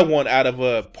know what I want out of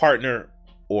a partner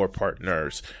or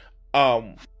partners.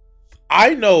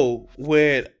 I know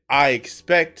what I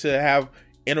expect to have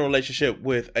in a relationship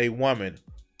with a woman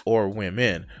or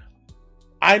women.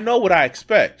 I know what I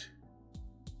expect.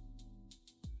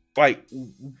 Like,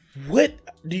 what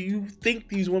do you think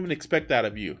these women expect out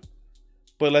of you?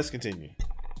 But let's continue.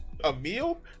 A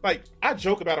meal? Like, I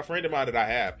joke about a friend of mine that I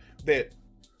have that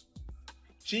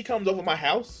she comes over my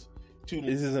house to.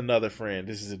 This is another friend.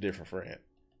 This is a different friend.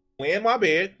 Lay in my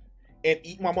bed and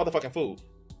eat my motherfucking food.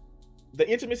 The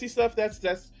intimacy stuff, that's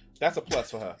a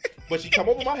plus for her. But she come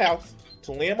over my house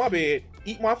to lay in my bed,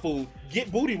 eat my food,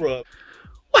 get booty rubbed.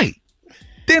 Wait,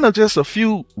 didn't just a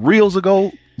few reels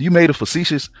ago you made a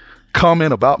facetious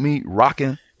comment about me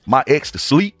rocking my ex to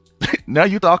sleep? Now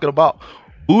you talking about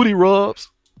booty rubs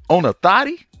on a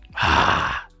thotty?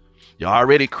 You're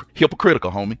already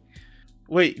hypocritical, homie.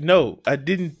 Wait, no, I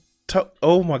didn't talk.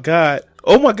 Oh my god.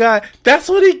 That's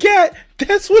what he got.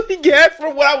 That's what he got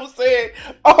from what I was saying.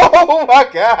 Oh my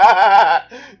god.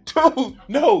 Dude,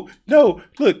 no.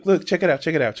 Look, check it out.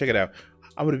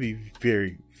 I'm going to be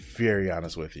very, very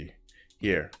honest with you.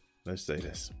 Here, let's say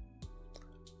this.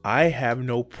 I have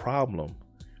no problem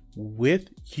with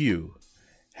you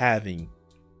having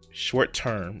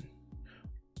short-term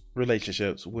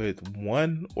relationships with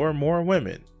one or more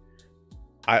women.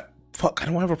 I don't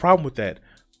have a problem with that.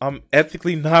 I'm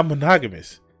ethically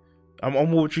non-monogamous.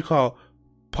 I'm what you call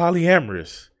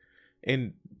polyamorous,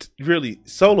 and really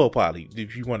solo poly,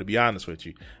 if you want to be honest with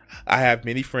you. I have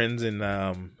many friends, and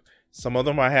some of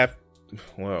them I have.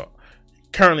 Well,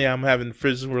 currently I'm having a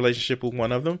physical relationship with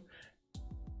one of them,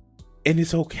 and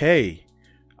it's okay.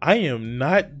 I am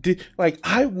not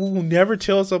I will never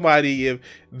tell somebody if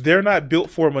they're not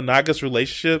built for a monogamous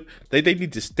relationship, they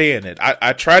need to stay in it.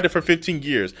 I tried it for 15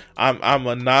 years. I'm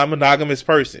a non-monogamous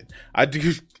person. I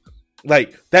do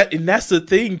like that, and that's the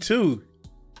thing too.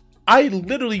 I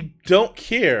literally don't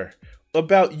care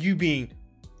about you being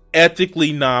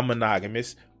ethically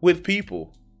non-monogamous with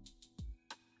people.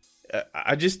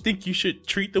 I just think you should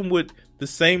treat them with the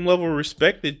same level of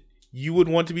respect that you would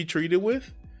want to be treated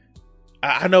with.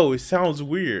 I know it sounds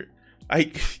weird.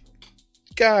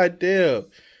 God damn.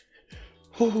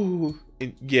 Ooh.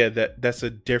 And yeah, that's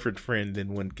a different friend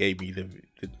than what gave me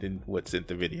than what sent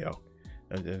the video.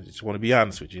 I just want to be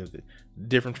honest with you.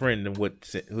 Different friend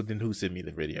than who sent me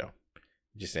the video.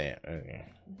 Just saying.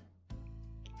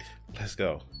 Let's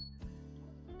go.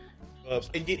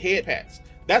 And get head pats.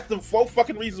 That's the 4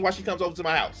 fucking reasons why she comes over to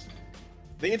my house.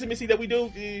 The intimacy that we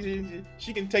do,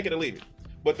 she can take it or leave it.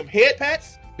 But them head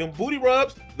pats, them booty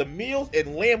rubs, the meals,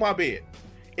 and lay in my bed.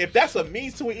 If that's a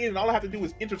means to an end and all I have to do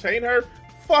is entertain her,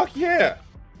 fuck yeah.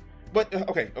 But,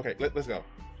 okay, let's go.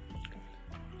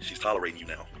 She's tolerating you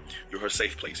now. You're her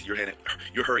safe place. You're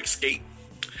her escape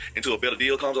until a better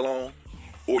deal comes along,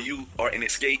 or you are an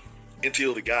escape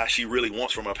until the guy she really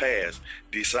wants from her past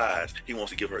decides he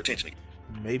wants to give her attention.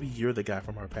 Maybe you're the guy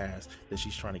from her past that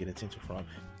she's trying to get attention from.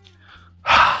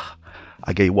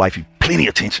 I gave wifey plenty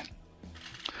of attention.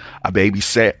 I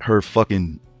babysat her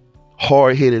fucking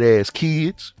hard-headed ass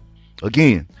kids.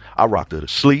 Again, I rocked her to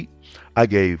sleep. I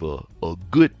gave her a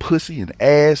good pussy and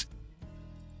ass.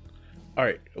 All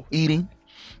right. Eating.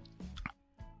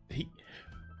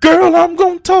 Girl, I'm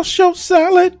gonna toss your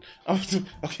salad.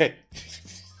 Okay.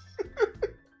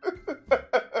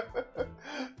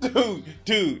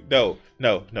 Dude, no.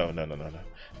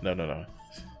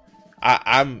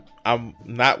 I'm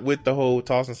not with the whole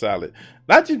tossing salad.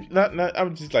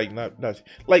 I'm just like not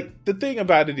like the thing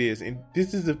about it is, and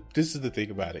this is the thing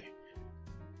about it.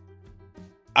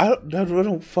 I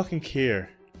don't fucking care.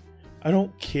 I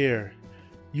don't care.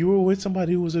 You were with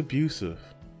somebody who was abusive,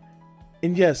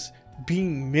 and yes,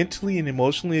 being mentally and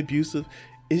emotionally abusive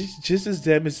is just as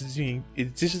damaging.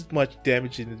 It's just as much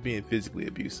damaging as being physically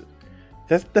abusive.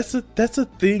 That's a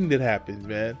thing that happens,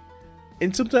 man.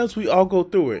 And sometimes we all go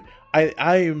through it.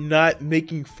 I am not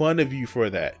making fun of you for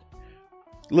that.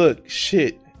 Look,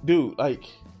 shit, dude, like,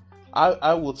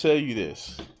 I will tell you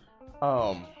this.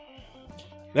 Now,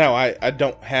 I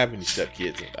don't have any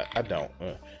stepkids. I don't.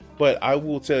 But I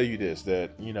will tell you this,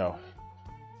 that, you know,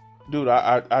 dude,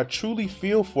 I truly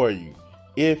feel for you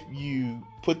if you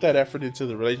put that effort into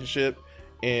the relationship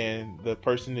and the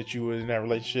person that you were in that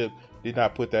relationship did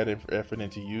not put that effort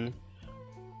into you.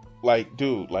 Like,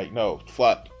 dude, like, no,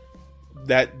 fuck.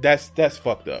 That's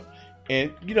fucked up.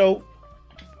 And, you know,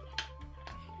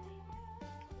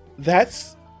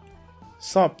 that's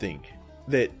something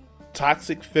that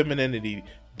toxic femininity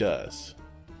does.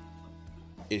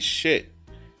 It's shit.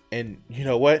 And you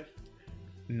know what?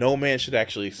 No man should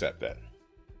actually accept that.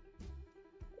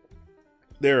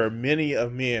 There are many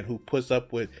of men who puts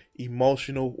up with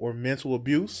emotional or mental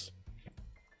abuse,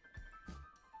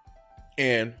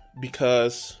 and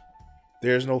because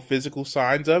there's no physical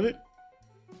signs of it,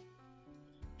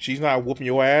 she's not whooping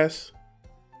your ass,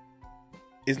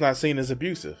 it's not seen as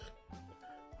abusive.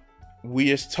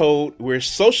 We're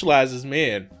socialized as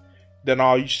men that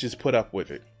all you should just put up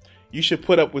with it. You should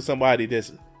put up with somebody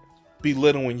that's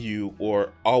belittling you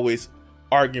or always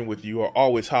arguing with you or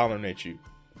always hollering at you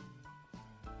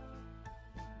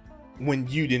when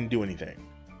you didn't do anything.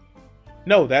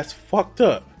 No, that's fucked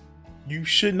up. You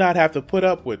should not have to put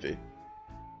up with it.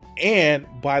 And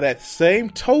by that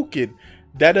same token,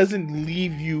 that doesn't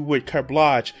leave you with carte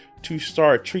blanche to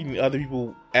start treating other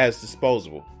people as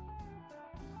disposable.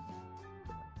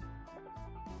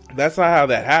 That's not how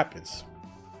that happens.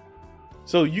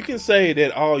 So you can say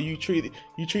that, oh, you treated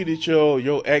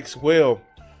your ex well.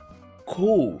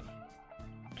 Cool.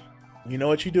 You know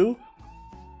what you do?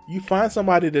 You find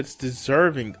somebody that's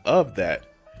deserving of that.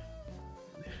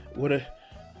 Oh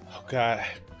God.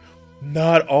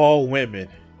 Not all women.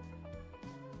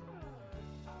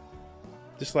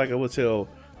 Just like I would tell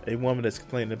a woman that's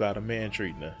complaining about a man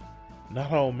treating her.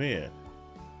 Not all men.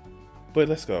 But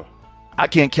let's go. I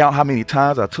can't count how many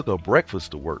times I took a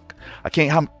breakfast to work. I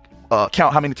can't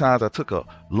count how many times I took a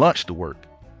lunch to work.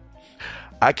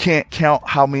 I can't count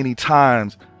how many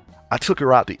times I took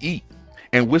her out to eat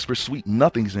and whispered sweet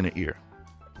nothings in her ear.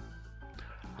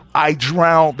 I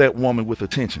drowned that woman with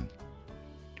attention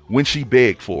when she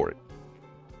begged for it.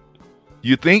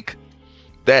 You think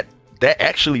that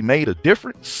actually made a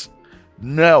difference?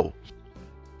 No.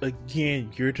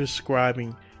 Again, you're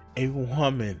describing a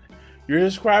woman. You're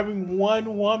describing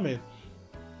one woman.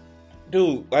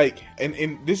 Dude, like,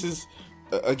 and this is,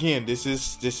 again, this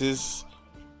is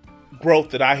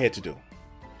growth that I had to do.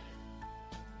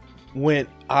 When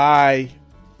I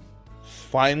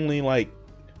finally, like,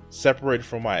 separated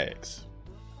from my ex,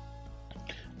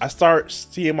 I start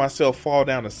seeing myself fall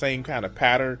down the same kind of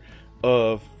pattern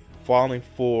of falling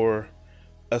for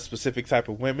a specific type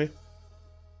of women.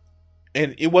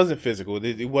 And it wasn't physical.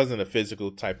 It wasn't a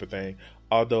physical type of thing,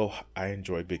 although I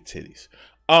enjoy big titties.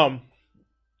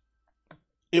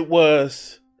 It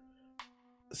was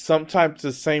sometimes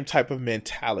the same type of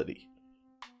mentality.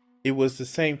 It was the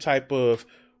same type of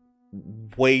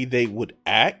way they would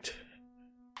act.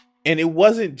 And it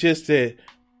wasn't just that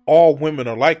all women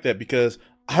are like that, because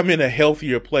I'm in a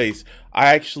healthier place.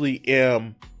 I actually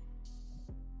am,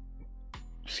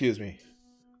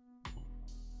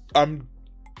 I'm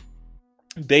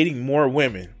dating more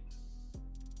women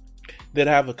that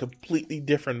have a completely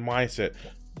different mindset,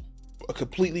 a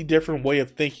completely different way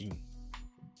of thinking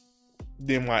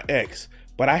than my ex.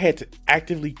 But I had to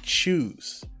actively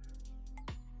choose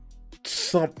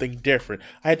something different.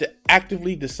 I had to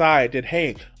actively decide that,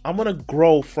 hey, I'm going to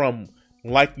grow from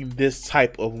liking this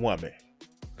type of woman.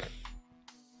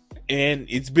 And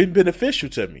it's been beneficial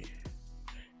to me.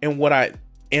 And what I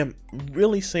am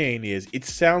really saying is, it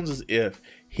sounds as if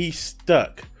he's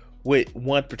stuck with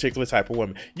one particular type of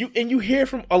woman. You hear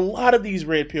from a lot of these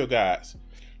red pill guys.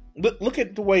 Look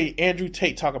at the way Andrew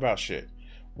Tate talk about shit,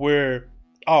 where,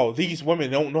 oh, these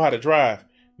women don't know how to drive.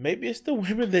 Maybe it's the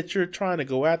women that you're trying to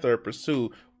go after or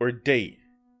pursue or date.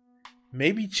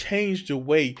 Maybe change the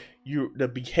way the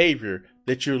behavior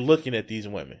that you're looking at these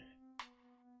women.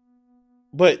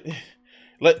 But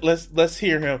let's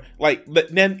hear him. Like,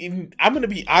 then I'm gonna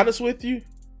be honest with you.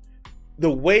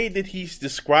 The way that he's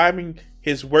describing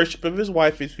his worship of his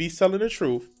wife, if he's telling the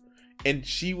truth, and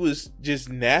she was just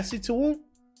nasty to him,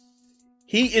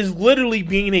 he is literally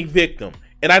being a victim.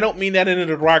 And I don't mean that in a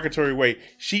derogatory way.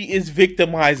 She is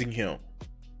victimizing him.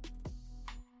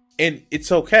 And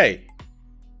it's okay.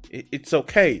 It's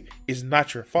okay. It's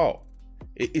not your fault.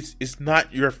 It's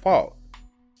not your fault.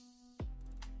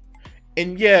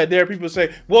 And yeah, there are people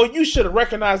say, well, you should have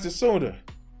recognized it sooner.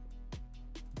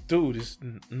 dude, it's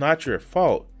not your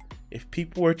fault if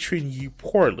people are treating you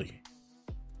poorly.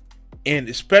 And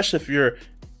especially if you're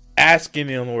asking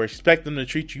them or expecting them to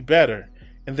treat you better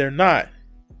and they're not.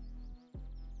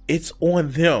 It's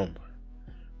on them.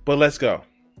 But let's go.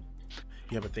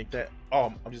 You ever think that?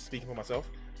 Oh, I'm just speaking for myself.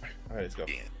 All right, let's go.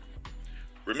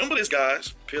 Remember this,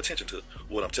 guys. Pay attention to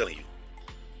what I'm telling you.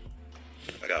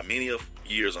 I got many of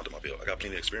years under my belt. I got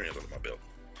plenty of experience under my belt.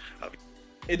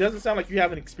 It doesn't sound like you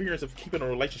have an experience of keeping a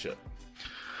relationship.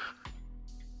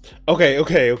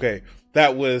 Okay.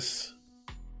 That was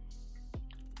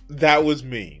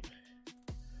mean.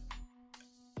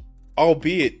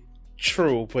 Albeit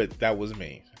true, but that was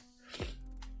mean.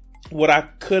 What I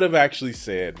could have actually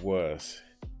said was,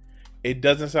 it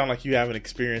doesn't sound like you have an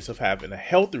experience of having a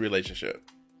healthy relationship.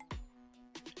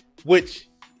 Which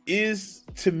is,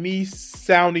 to me,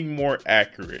 sounding more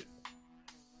accurate.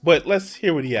 But let's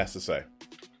hear what he has to say.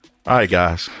 All right,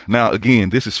 guys. Now,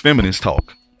 again, this is feminist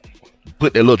talk.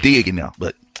 Put that little dig in there,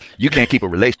 but you can't keep a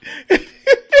relationship.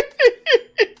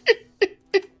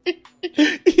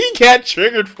 He got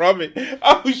triggered from it.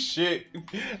 Oh, shit.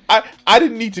 I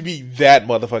didn't need to be that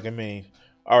motherfucking mean.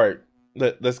 All right,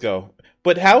 let's go.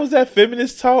 But how is that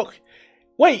feminist talk?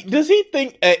 Wait, does he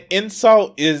think an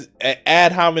insult is an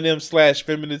ad hominem /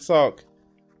 feminist talk?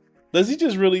 Does he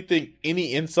just really think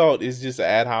any insult is just an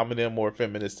ad hominem or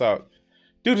feminist talk?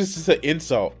 Dude, this is an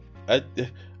insult. All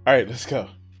right, let's go.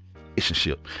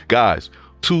 Relationship. Guys,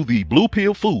 to the blue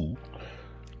pill fool,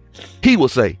 he will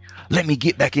say, let me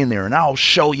get back in there and I'll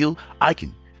show you I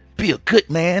can be a good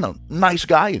man, a nice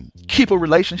guy, and keep a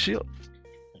relationship.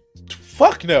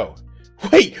 Fuck no.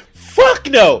 Wait, fuck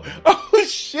no. Oh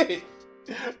shit.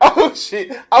 I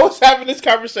was having this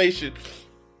conversation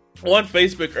on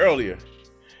Facebook earlier.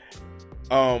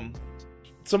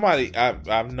 Somebody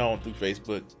I've known through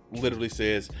Facebook literally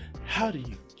says, how do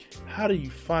you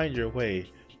find your way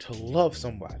to love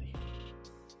somebody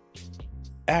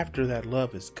after that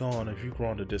love is gone if you've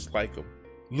grown to dislike them?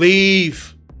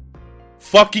 Leave.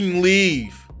 Fucking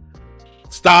leave.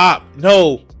 Stop.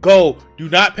 No. Go. Do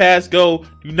not pass go.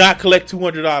 Do not collect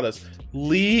 $200.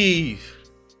 Leave.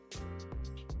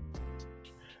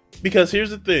 Because here's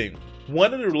the thing.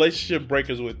 One of the relationship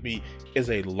breakers with me is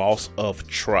a loss of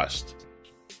trust.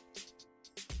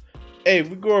 Hey,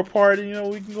 we go apart, we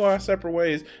can go our separate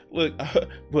ways. Look,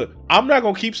 but I'm not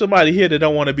going to keep somebody here that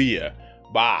don't want to be here.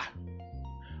 Bye.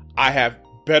 I have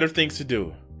better things to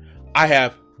do. I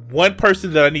have one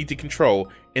person that I need to control,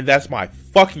 and that's my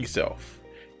fucking self.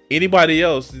 Anybody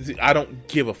else, I don't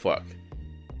give a fuck.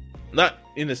 Not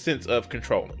in the sense of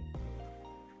controlling.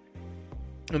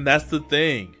 And that's the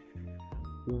thing.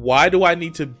 Why do I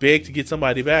need to beg to get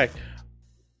somebody back?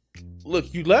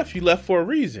 Look, you left for a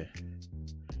reason.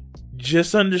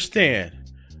 Just understand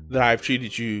that I've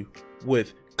treated you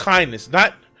with kindness.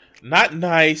 Not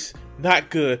nice, not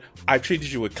good. I've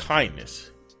treated you with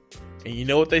kindness. And you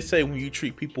know what they say when you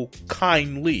treat people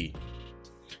kindly?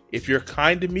 If you're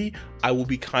kind to me, I will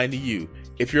be kind to you.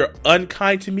 If you're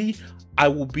unkind to me, I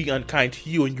will be unkind to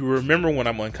you. And you remember when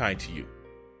I'm unkind to you.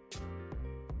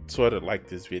 Sort of like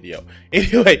this video.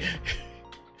 Anyway.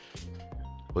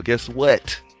 But guess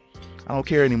what? I don't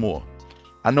care anymore.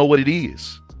 I know what it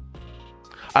is.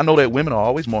 I know that women are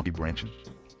always monkey branching.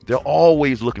 They're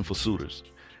always looking for suitors.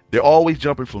 They're always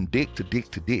jumping from dick to dick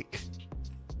to dick.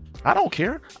 I don't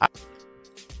care.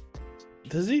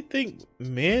 Does he think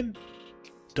men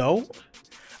don't?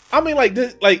 I mean, like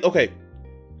this. Like, okay,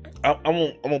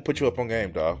 I'm gonna put you up on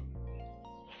game, dog.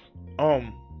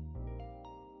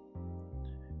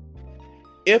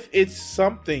 If it's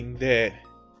something that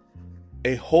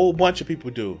a whole bunch of people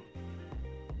do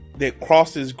that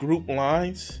crosses group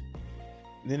lines,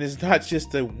 then it's not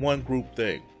just a one group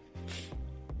thing.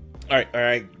 All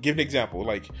right. Give an example.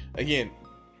 Like, again,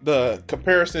 the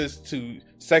comparisons to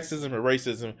sexism and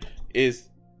racism is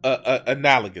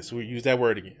analogous. We use that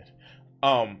word again.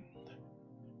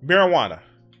 Marijuana.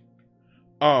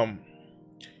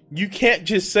 You can't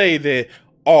just say that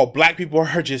all black people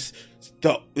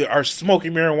are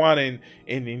smoking marijuana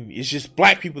and it's just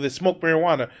black people that smoke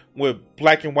marijuana, where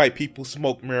black and white people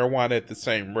smoke marijuana at the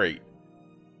same rate.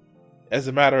 As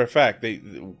a matter of fact,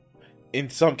 in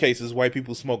some cases, white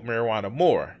people smoke marijuana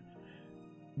more.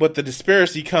 But the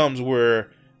disparity comes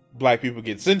where black people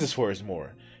get sentenced for it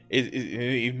more.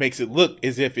 It makes it look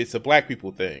as if it's a black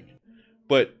people thing.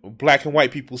 But black and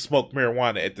white people smoke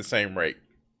marijuana at the same rate.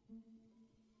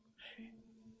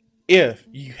 If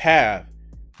you have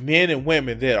men and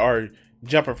women that are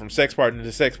jumping from sex partner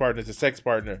to sex partner to sex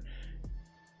partner,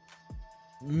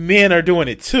 men are doing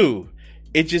it too.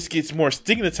 It just gets more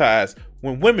stigmatized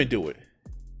when women do it.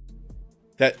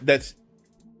 That's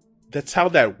That's how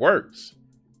that works.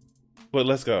 But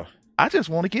let's go. I just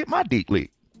want to get my dick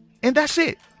licked. And that's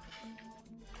it.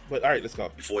 But all right, let's go.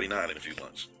 Be 49 in a few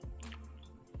months.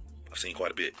 I've seen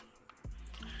quite a bit.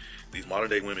 These modern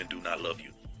day women do not love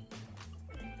you.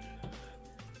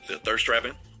 They're thirst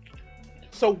trapping.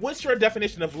 So what's your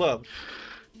definition of love?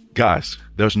 Guys,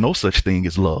 there's no such thing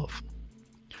as love.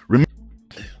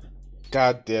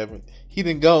 God damn it. He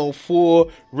done gone full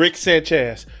Rick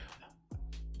Sanchez.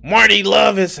 Marty,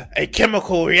 love is a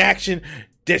chemical reaction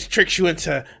that tricks you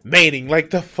into mating. Like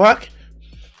the fuck?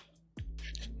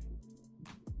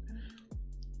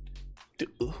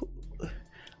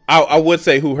 I would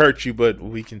say who hurt you, but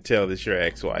we can tell that's your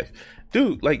ex-wife.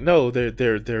 Dude, like, no,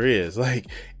 there is. Like,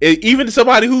 even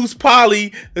somebody who's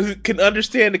poly can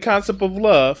understand the concept of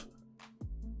love.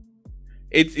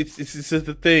 It's just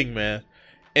the thing, man.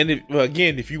 And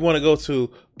if you want to go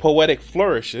to poetic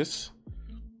flourishes,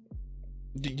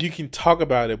 you can talk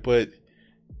about it, but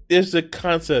there's a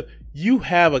concept. You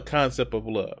have a concept of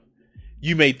love.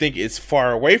 You may think it's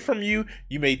far away from you.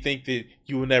 You may think that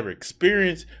you will never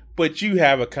experience, but you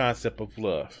have a concept of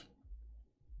love.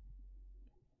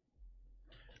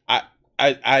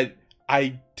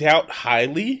 I doubt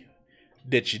highly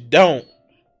that you don't.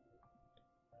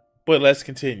 But let's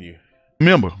continue.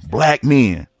 Remember, black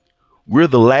men, we're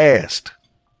the last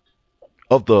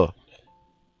of the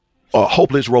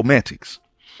hopeless romantics.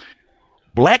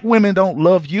 Black women don't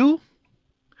love you.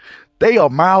 They are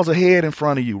miles ahead in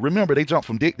front of you. Remember, they jump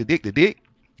from dick to dick to dick.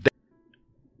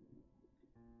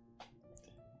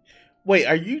 Wait,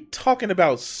 are you talking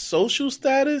about social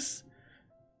status?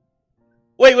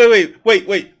 Wait.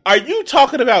 Are you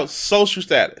talking about social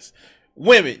status?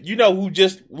 Women, you know, who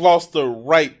just lost the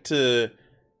right to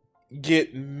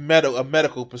get a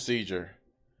medical procedure.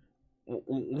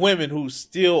 Women who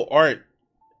still aren't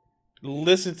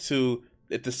listened to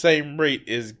at the same rate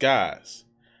as guys.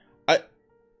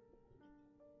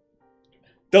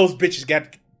 Those bitches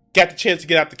got the chance to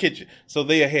get out the kitchen, so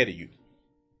they ahead of you.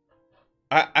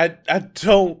 I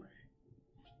don't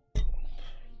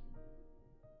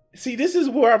see. This is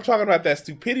where I'm talking about that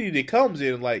stupidity that comes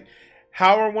in. Like,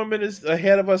 how are women is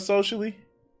ahead of us socially?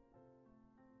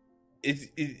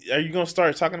 Are you gonna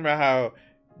start talking about how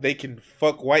they can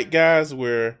fuck white guys,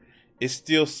 where it's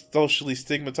still socially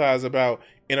stigmatized about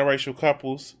interracial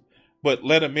couples, but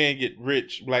let a man get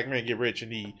rich, black man get rich,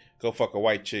 and he go fuck a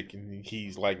white chick, and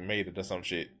he's like made it or some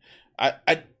shit?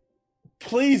 I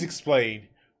please explain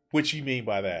what you mean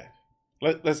by that.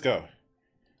 Let's go.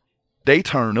 They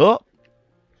turn up.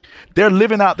 They're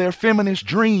living out their feminist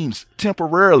dreams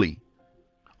temporarily.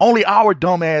 Only our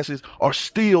dumbasses are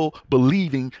still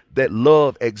believing that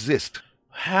love exists.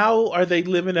 How are they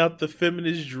living out the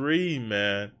feminist dream,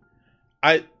 man?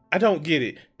 I don't get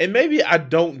it. And maybe I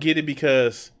don't get it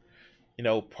because, you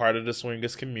know, part of the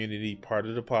swingers community, part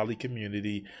of the poly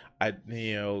community,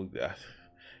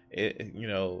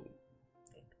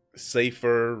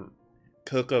 safer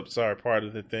hookups are part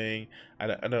of the thing. I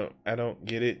don't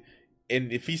get it.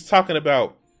 And if he's talking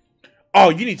about, oh,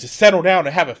 you need to settle down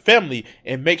and have a family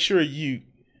and make sure you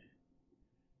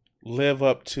live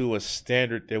up to a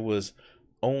standard that was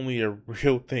only a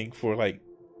real thing for like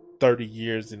 30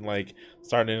 years and like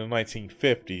starting in the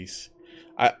 1950s.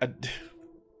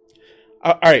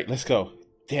 All right, let's go.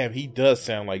 Damn, he does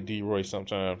sound like D-Roy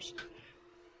sometimes.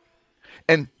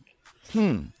 And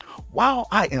while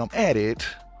I am at it,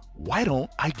 why don't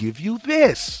I give you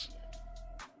this?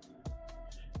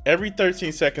 Every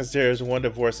 13 seconds, there is one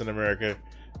divorce in America.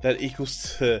 That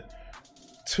equals to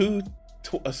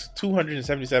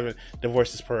 277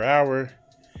 divorces per hour,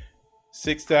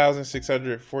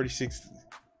 6,646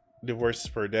 divorces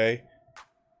per day.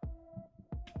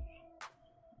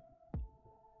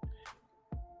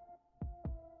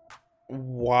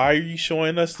 Why are you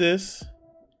showing us this?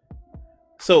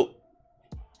 So,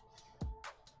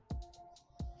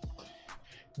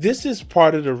 this is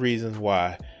part of the reasons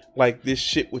why, like, this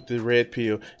shit with the red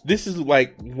pill. This is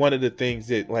like one of the things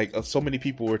that like so many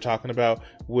people were talking about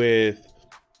with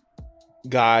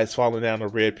guys falling down the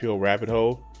red pill rabbit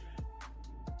hole.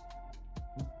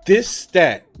 This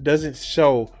stat doesn't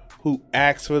show who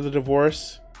asked for the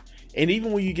divorce. And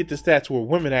even when you get the stats where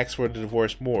women ask for the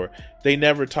divorce more, they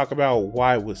never talk about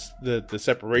why was the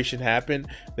separation happened.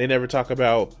 They never talk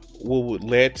about what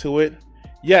led to it.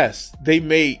 Yes, they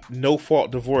made no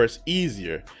fault divorce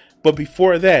easier. But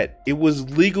before that, it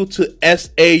was legal to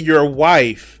SA your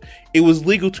wife. It was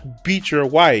legal to beat your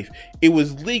wife. It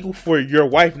was legal for your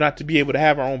wife not to be able to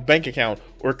have her own bank account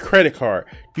or credit card.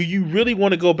 Do you really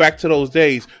want to go back to those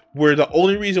days where the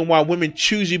only reason why women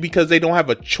choose you because they don't have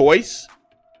a choice?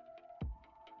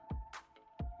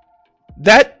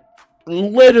 That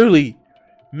literally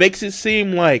makes it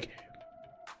seem like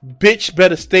bitch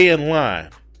better stay in line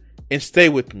and stay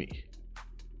with me.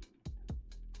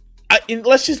 And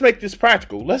let's just make this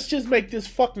practical. Let's just make this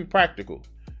fucking practical.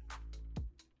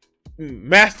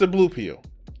 Master Blue Pill.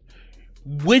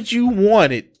 Would you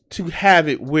want it to have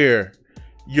it where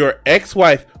your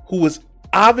ex-wife, who was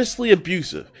obviously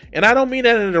abusive, and I don't mean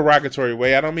that in a derogatory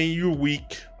way. I don't mean you're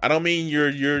weak. I don't mean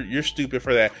you're stupid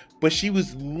for that. But she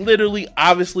was literally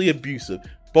obviously abusive.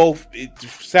 Both, it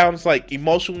sounds like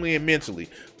emotionally and mentally.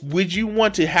 Would you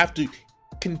want to have to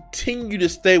continue to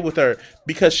stay with her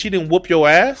because she didn't whoop your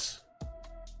ass?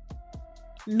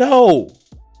 No.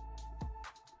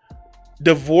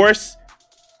 Divorce,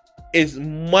 as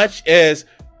much as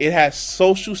it has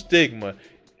social stigma,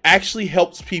 actually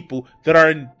helps people that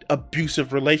are in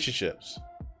abusive relationships.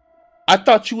 I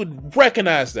thought you would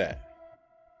recognize that.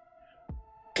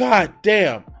 God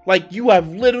damn. Like, you have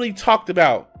literally talked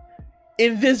about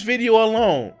in this video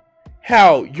alone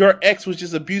how your ex was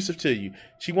just abusive to you.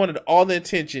 She wanted all the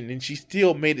attention and she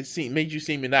still made you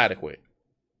seem inadequate.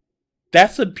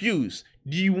 That's abuse.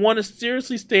 Do you want to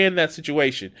seriously stay in that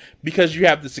situation because you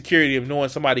have the security of knowing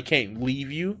somebody can't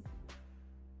leave you?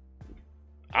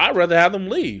 I'd rather have them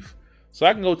leave so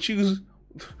I can go choose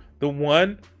the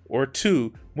one or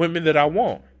two women that I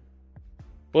want.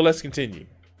 But let's continue.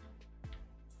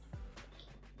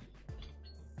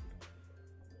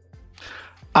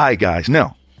 All right, guys.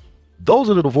 Now, those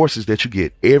are the divorces that you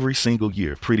get every single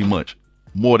year, pretty much.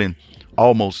 More than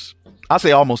almost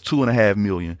 2.5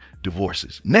 million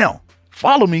divorces. Now,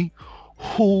 follow me.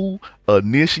 Who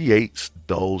initiates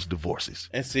those divorces?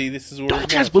 And see, this is where don't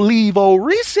just believe old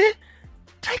Reese.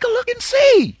 Take a look and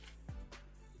see.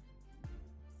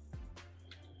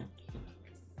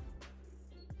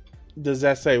 Does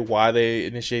that say why they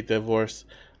initiate the divorce?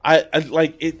 I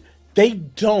like it. They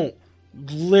don't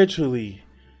literally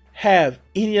have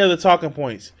any other talking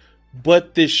points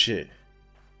but this shit.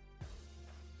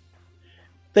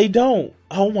 They don't.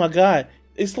 Oh my God.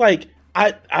 It's like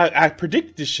I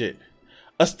predicted this shit.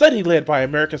 A study led by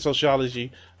American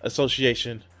Sociology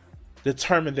Association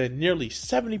determined that nearly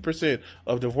 70%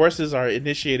 of divorces are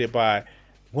initiated by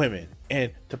women,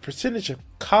 and the percentage of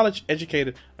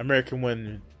college-educated American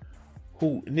women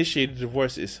who initiated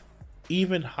divorce is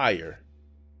even higher.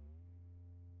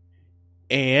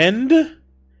 And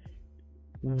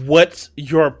what's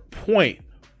your point?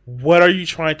 What are you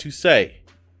trying to say?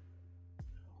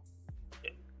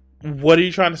 What are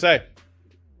you trying to say?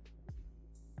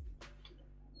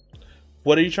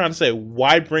 What are you trying to say?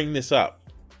 Why bring this up?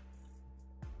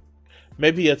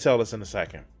 Maybe he'll tell us in a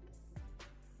second.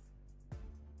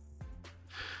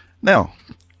 Now,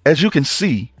 as you can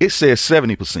see, it says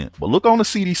 70%, but look on the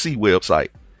CDC website.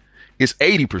 It's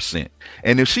 80%.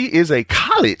 And if she is a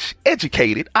college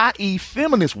educated, i.e.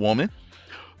 feminist woman.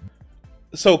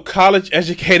 So college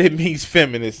educated means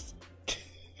feminist.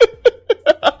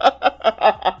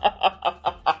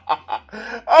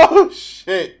 Oh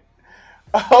shit.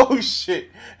 Oh shit.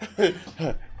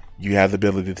 You have the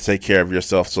ability to take care of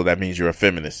yourself, so that means you're a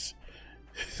feminist.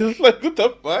 Like, what the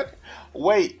fuck?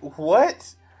 Wait,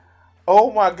 what?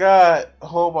 Oh my God.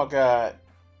 Oh my God.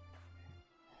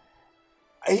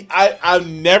 I've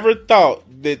never thought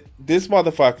that this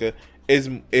motherfucker is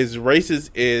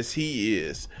racist as he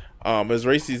is. As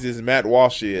racist as Matt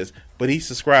Walsh is, but he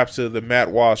subscribes to the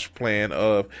Matt Walsh plan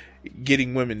of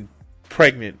getting women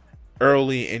pregnant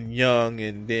early and young,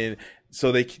 and then so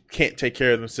they can't take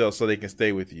care of themselves so they can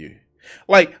stay with you.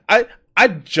 Like, I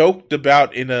joked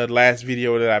about in a last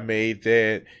video that I made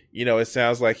that, you know, it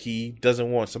sounds like he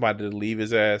doesn't want somebody to leave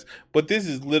his ass, but this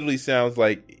is literally sounds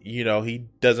like, you know, he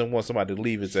doesn't want somebody to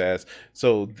leave his ass,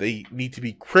 so they need to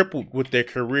be crippled with their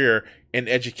career and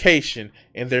education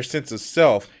and their sense of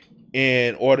self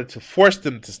in order to force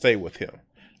them to stay with him.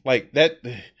 Like that,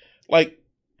 like,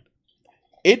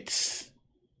 it's,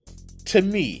 to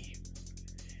me,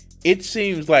 it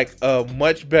seems like a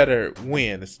much better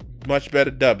win, it's much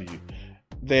better W,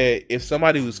 that if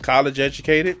somebody who's college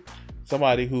educated,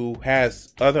 somebody who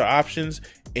has other options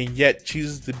and yet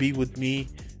chooses to be with me,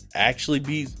 actually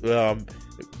be,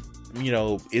 you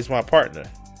know, is my partner.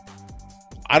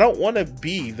 I don't want to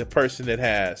be the person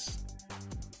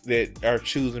that are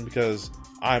choosing because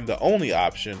I'm the only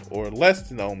option or less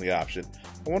than the only option.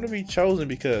 I want to be chosen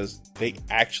because they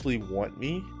actually want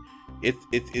me.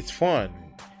 It's fun,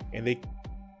 and they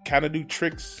kind of do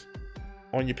tricks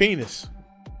on your penis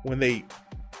when they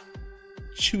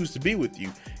choose to be with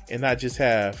you and not just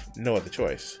have no other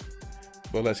choice.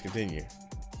 But let's continue.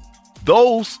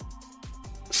 Those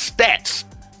stats,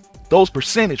 those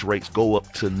percentage rates go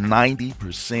up to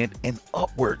 90% and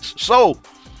upwards. So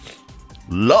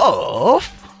Love?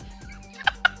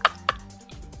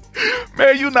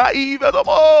 Man, you naive as a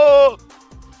mug.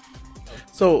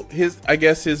 So his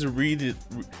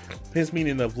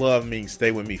meaning of love means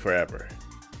stay with me forever.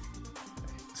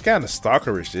 It's kind of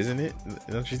stalkerish, isn't it?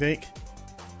 Don't you think?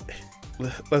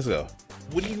 Let's go.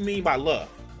 What do you mean by love?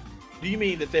 Do you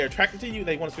mean that they're attracted to you?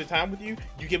 They want to spend time with you?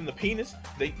 You give them the penis?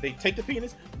 They take the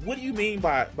penis? What do you mean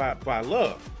by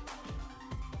love?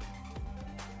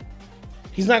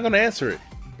 He's not going to answer it.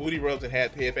 Booty rubs and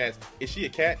head pats. Is she a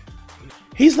cat?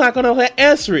 He's not going to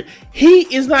answer it.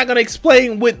 He is not going to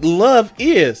explain what love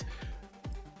is.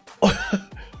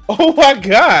 Oh my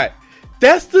God.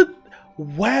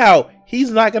 Wow.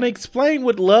 He's not going to explain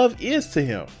what love is to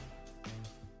him.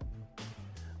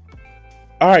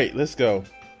 All right, let's go.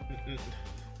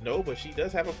 No, but she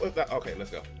does have a... Okay,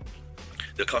 let's go.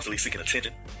 They're constantly seeking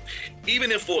attention.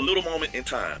 Even if for a little moment in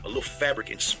time, a little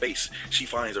fabric in space, she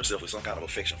finds herself with some kind of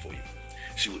affection for you,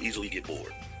 she will easily get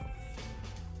bored.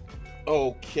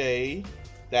 Okay,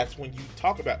 that's when you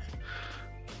talk about...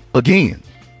 Again,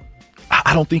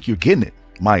 I don't think you're getting it,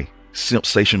 my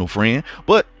sensational friend,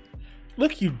 but...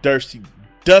 Look, you dusty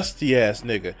ass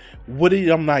nigga. What are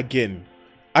you... I'm not getting...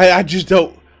 I just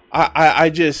don't... I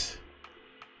just...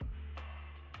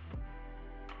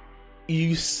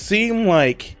 You seem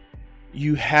like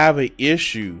you have an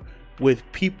issue with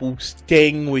people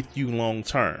staying with you long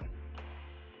term.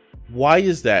 Why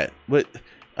is that? But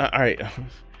all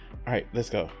right, let's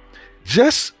go.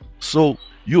 Just so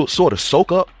you'll sort of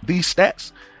soak up these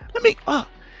stats, let me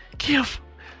give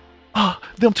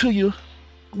them to you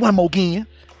one more again.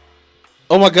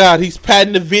 Oh my God, he's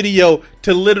padding the video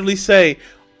to literally say,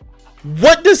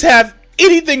 what does have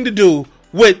anything to do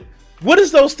with, what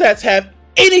does those stats have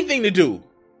anything to do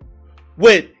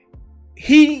with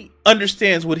he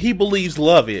understands what he believes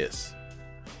love is?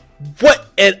 What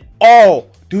at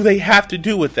all do they have to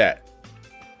do with that?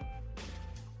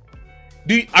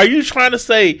 Are you trying to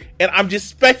say, and I'm just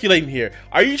speculating here,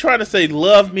 are you trying to say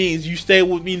love means you stay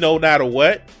with me no matter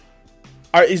what?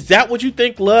 Or is that what you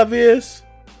think love is?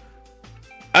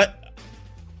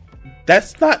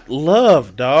 That's not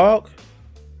love, dog.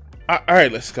 All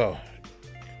right, let's go.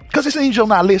 Because it seems you're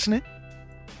not listening.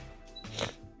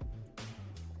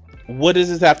 What does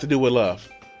this have to do with love?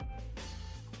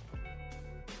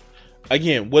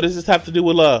 Again, what does this have to do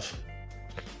with love?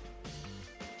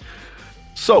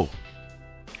 So,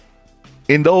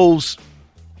 in those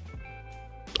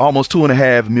almost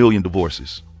 2.5 million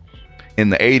divorces, in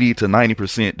the 80 to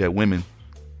 90% that women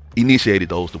initiated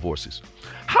those divorces,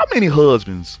 how many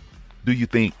husbands do you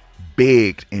think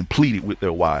begged and pleaded with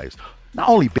their wives? Not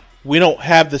only we don't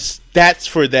have the stats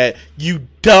for that, you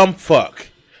dumb fuck.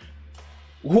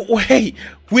 Wait,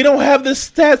 we don't have the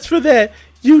stats for that,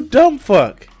 you dumb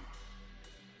fuck.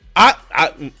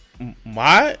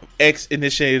 My ex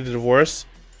initiated a divorce.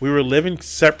 We were living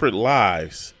separate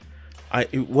lives.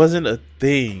 It wasn't a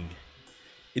thing.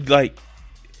 It like,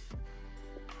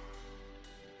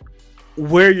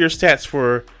 where are your stats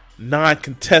for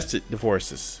non-contested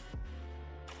divorces?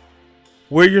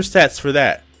 Where are your stats for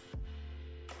that?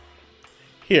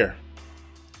 Here.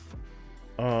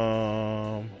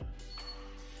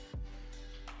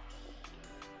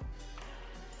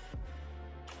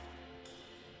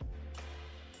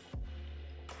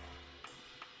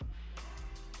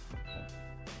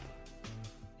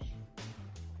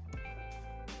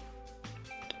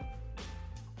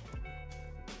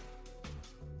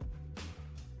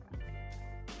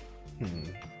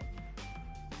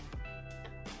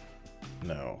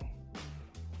 No.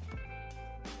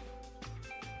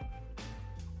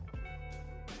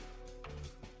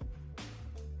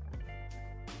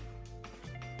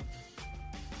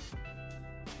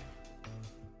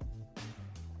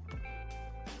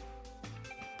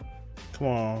 Come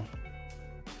on.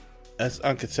 That's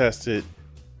uncontested.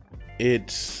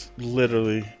 It's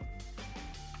literally...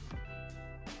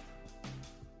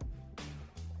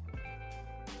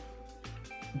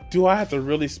 Do I have to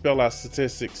really spell out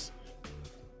statistics?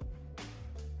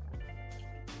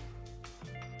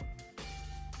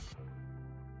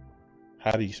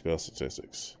 How do you spell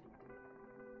statistics?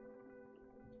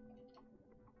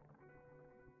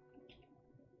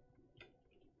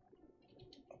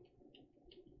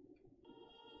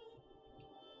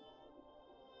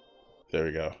 There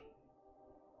we go.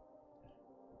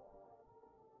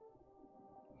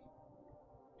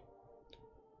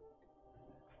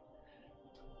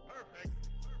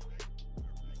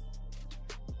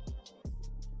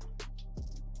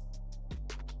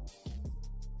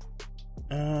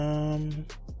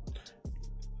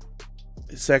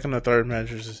 Second or third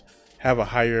marriages have a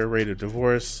higher rate of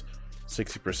divorce,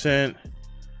 60%.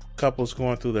 couples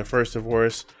going through their first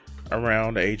divorce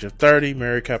around the age of 30.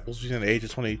 Married couples between the age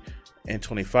of 20 and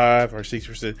 25 or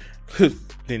 60%.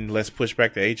 Then let's push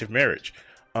back the age of marriage.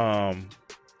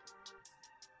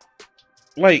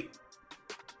 Like,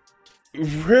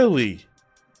 really?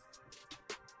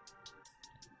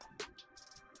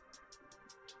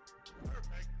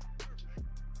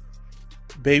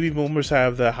 Baby boomers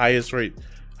have the highest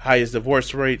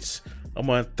divorce rates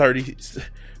among 30.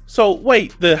 So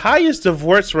wait, the highest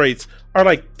divorce rates are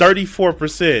like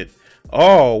 34%.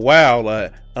 Oh wow,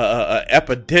 a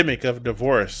epidemic of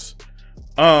divorce.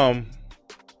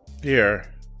 Here.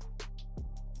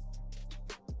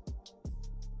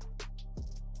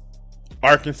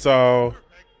 Arkansas,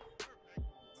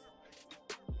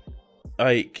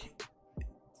 like,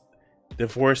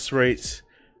 divorce rates,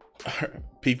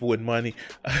 people with money.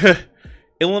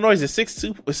 Illinois is at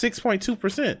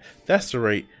 6.2%. That's the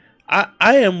rate. I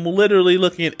am literally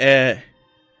looking at,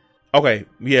 okay,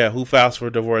 yeah, who files for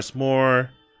divorce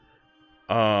more?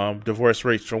 Divorce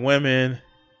rates for women.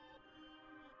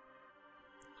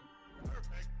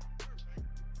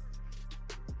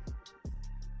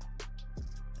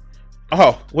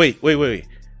 Oh, wait.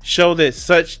 Show that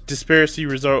such disparity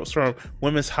results from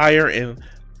women's higher and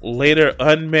later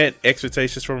unmet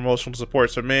expectations for emotional support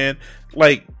for men.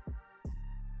 Like,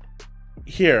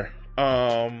 here,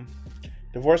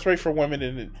 divorce rate for women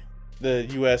in the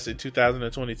U.S. in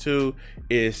 2022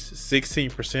 is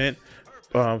 16%,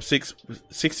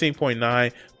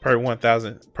 16.9 per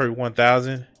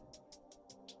 1,000,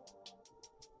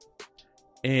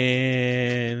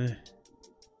 and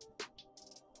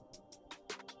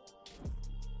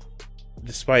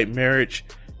despite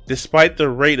the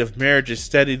rate of marriage is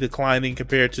steady declining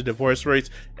compared to divorce rates,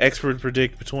 experts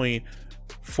predict between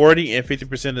 40 and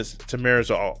 50% to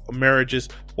marriages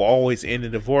will always end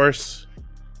in divorce.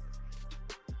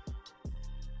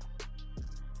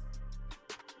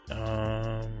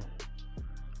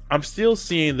 I'm still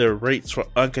seeing the rates for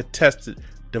uncontested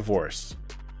divorce.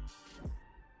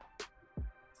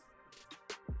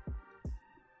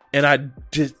 And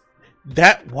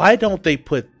why don't they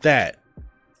put that?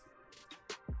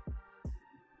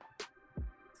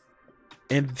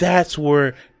 And that's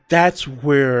where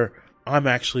I'm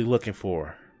actually looking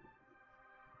for.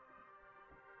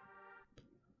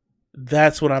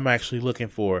 That's what I'm actually looking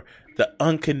for. The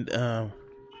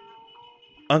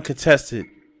uncontested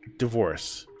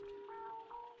divorce.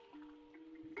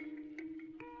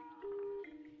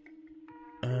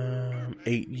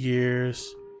 8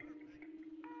 years.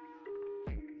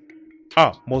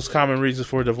 Most common reasons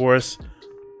for divorce: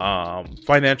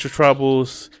 financial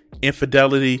troubles,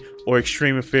 infidelity, or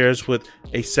extreme affairs, with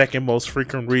a second most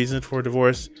frequent reason for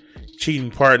divorce: cheating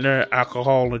partner,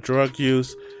 alcohol and drug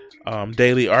use,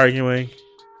 daily arguing.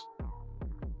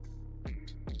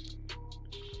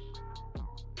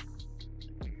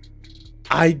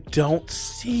 I don't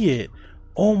see it.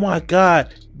 Oh my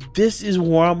God, this is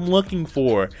what I'm looking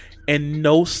for, and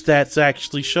no stats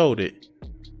actually showed it.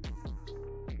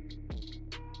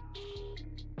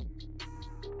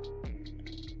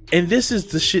 And this is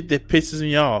the shit that pisses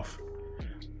me off.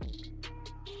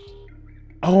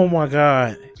 Oh my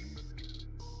God.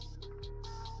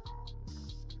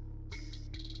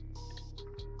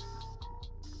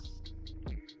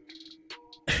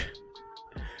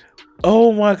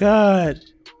 Oh my God.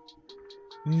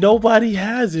 Nobody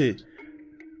has it.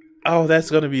 Oh, that's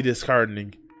going to be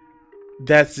disheartening.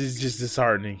 That's just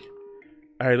disheartening.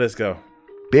 All right, let's go.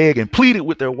 Begged and pleaded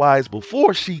with their wives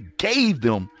before she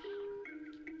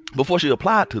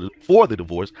applied for the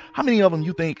divorce. How many of them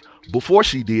you think before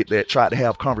she did that tried to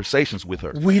have conversations with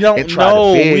her? We don't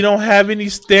know. We don't have any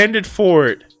standard for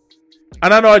it.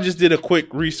 And I know I just did a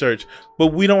quick research,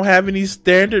 but we don't have any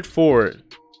standard for it.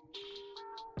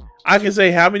 I can say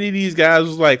how many of these guys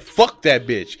was like, fuck that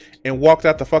bitch, and walked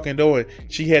out the fucking door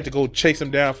and she had to go chase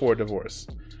him down for a divorce.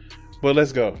 But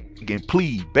let's go. Again,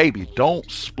 please, baby, don't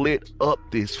split up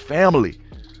this family.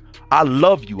 I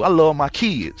love you. I love my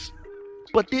kids.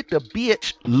 But did the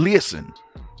bitch listen?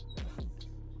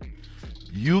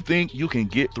 You think you can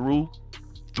get through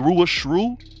a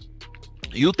shrew?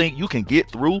 You think you can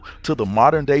get through to the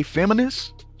modern day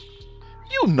feminists?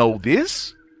 You know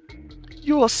this.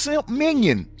 You're a simp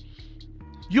minion.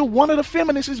 You're one of the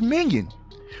feminists' minion.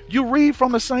 You read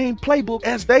from the same playbook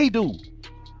as they do.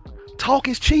 Talk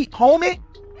is cheap, homie.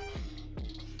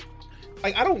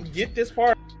 Like, I don't get this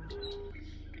part.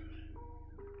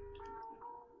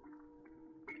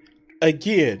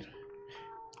 Again,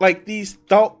 like these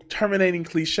thought terminating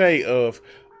cliche of,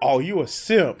 oh, you a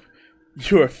simp,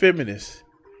 you're a feminist.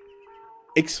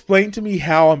 Explain to me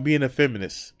how I'm being a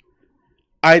feminist.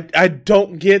 I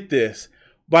don't get this.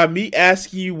 By me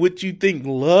asking you what you think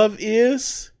love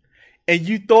is, and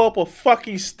you throw up a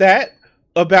fucking stat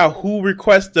about who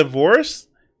requests divorce.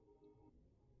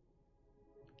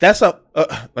 That's a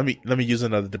let me use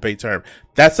another debate term.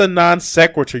 That's a non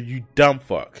sequitur, you dumb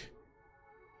fuck.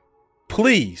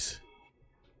 Please.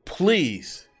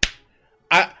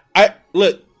 I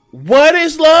look, what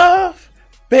is love?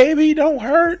 Baby, don't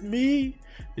hurt me.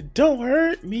 Don't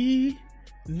hurt me.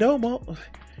 No more.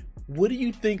 What do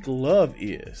you think love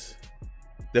is?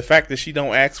 The fact that she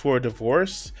don't ask for a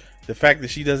divorce? The fact that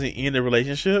she doesn't end a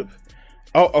relationship?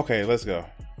 Oh, okay, let's go.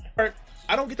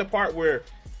 I don't get the part where,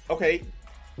 okay,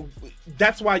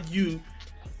 that's why you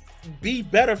be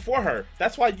better for her.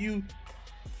 That's why you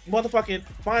motherfucking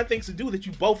find things to do that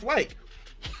you both like.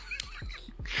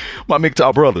 My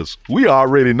MGTOW brothers, we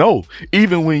already know.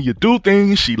 Even when you do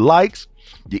things she likes,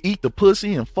 you eat the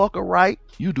pussy and fuck her right,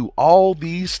 you do all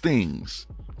these things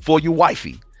for your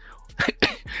wifey.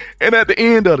 And at the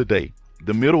end of the day,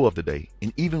 the middle of the day,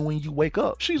 and even when you wake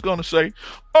up, she's gonna say,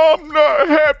 I'm not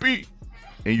happy.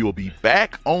 And you'll be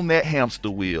back on that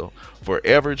hamster wheel,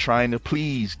 forever trying to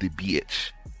please the bitch.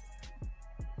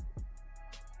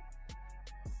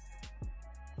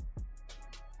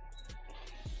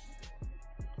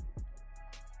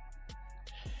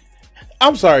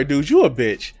 I'm sorry, dude. You a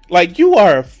bitch. Like, you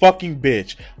are a fucking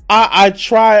bitch. I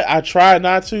try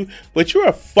not to, but you're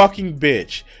a fucking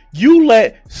bitch. You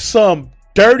let some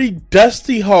dirty,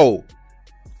 dusty hoe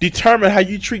determine how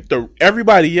you treat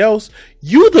everybody else.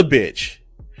 You the bitch.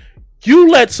 You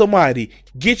let somebody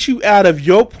get you out of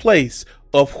your place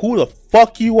of who the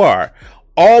fuck you are,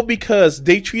 all because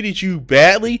they treated you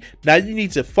badly. Now you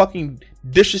need to fucking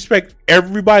disrespect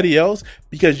everybody else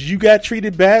because you got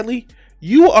treated badly.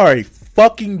 You are a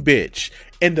fucking bitch.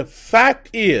 And the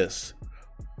fact is,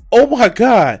 oh my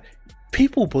God,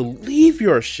 people believe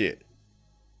your shit.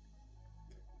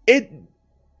 It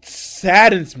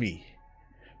saddens me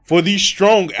for these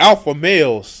strong alpha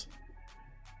males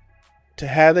to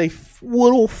have their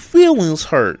little feelings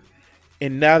hurt.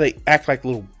 And now they act like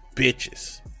little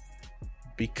bitches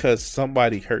because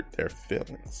somebody hurt their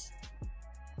feelings.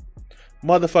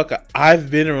 Motherfucker,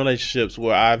 I've been in relationships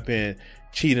where I've been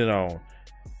cheated on.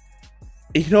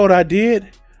 You know what I did?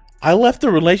 I left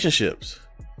the relationships,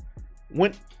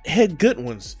 had good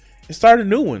ones, and started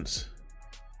new ones.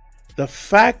 The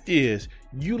fact is,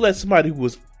 you let somebody who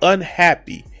was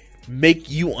unhappy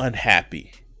make you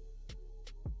unhappy.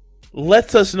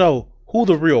 Lets us know who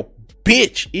the real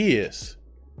bitch is.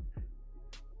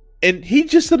 And he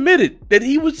just admitted that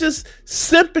he was just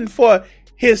simping for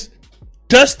his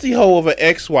dusty hoe of an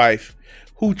ex-wife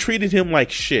who treated him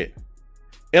like shit.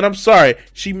 And I'm sorry,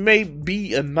 she may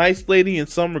be a nice lady in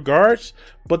some regards,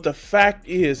 but the fact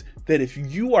is that if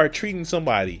you are treating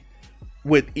somebody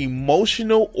with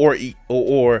emotional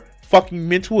or fucking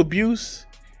mental abuse,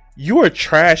 you're a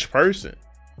trash person.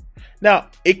 Now,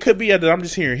 it could be that I'm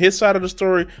just hearing his side of the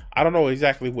story. I don't know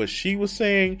exactly what she was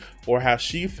saying or how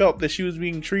she felt that she was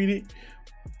being treated.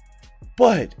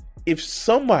 But if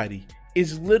somebody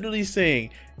is literally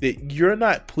saying that you're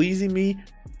not pleasing me,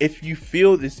 if you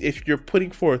feel this, if you're putting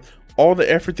forth all the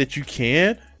effort that you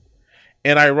can,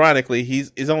 and ironically,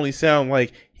 it only sound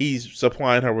like he's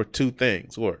supplying her with 2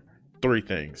 things or 3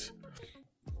 things: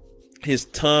 his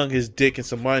tongue, his dick, and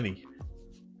some money.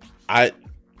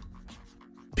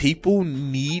 People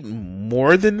need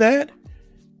more than that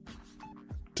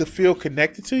to feel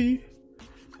connected to you.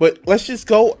 But let's just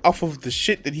go off of the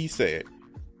shit that he said.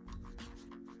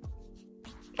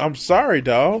 I'm sorry,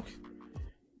 dog.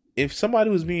 If somebody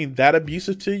was being that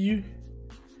abusive to you,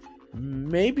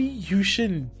 maybe you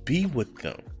shouldn't be with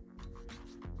them.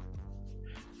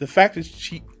 The fact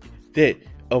that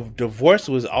a divorce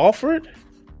was offered,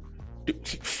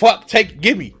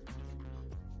 give me.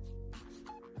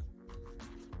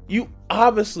 You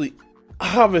obviously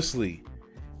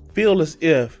feel as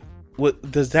if,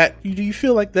 do you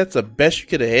feel like that's the best you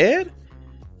could have had?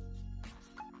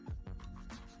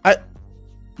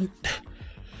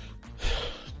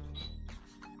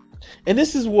 And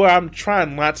this is where I'm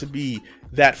trying not to be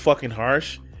that fucking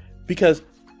harsh, because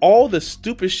all the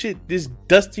stupid shit this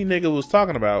dusty nigga was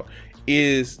talking about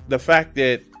is the fact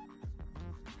that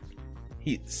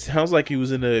he sounds like he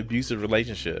was in an abusive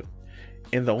relationship,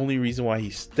 and the only reason why he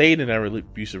stayed in that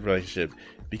abusive relationship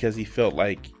because he felt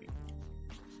like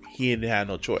he didn't have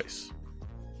no choice.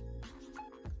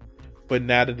 But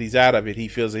now that he's out of it, he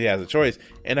feels that he has a choice,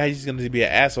 and now he's going to be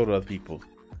an asshole to other people.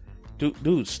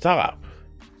 Dude, stop.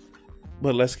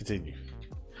 But let's continue.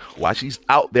 While she's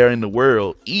out there in the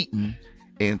world eating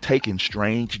and taking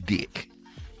strange dick.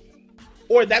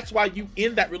 or that's why you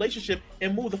end that relationship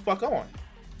and move the fuck on.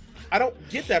 I don't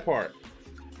get that part.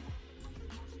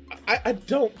 I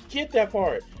don't get that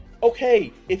part.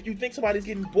 Okay, if you think somebody's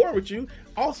getting bored with you,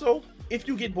 also, if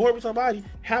you get bored with somebody,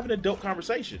 have an adult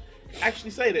conversation.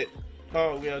 Actually say that,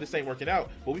 oh, well, this ain't working out,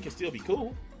 but we can still be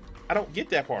cool. I don't get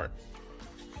that part.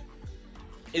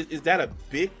 Is that a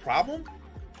big problem?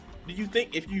 Do you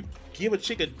think if you give a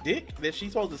chick a dick that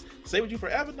she's supposed to stay with you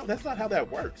forever? No, that's not how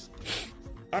that works.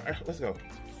 All right, let's go.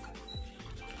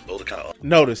 Those are kind of...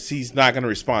 Notice he's not going to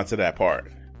respond to that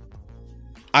part.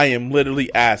 I am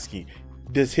literally asking,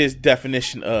 does his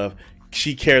definition of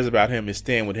she cares about him is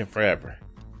staying with him forever?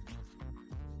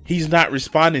 He's not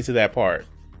responding to that part.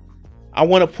 I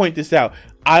want to point this out.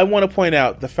 I want to point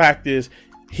out the fact is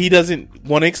he doesn't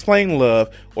want to explain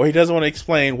love, or he doesn't want to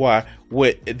explain why,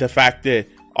 with the fact that,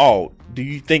 oh, do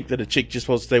you think that a chick just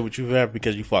supposed to stay with you forever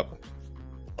because you fuck her?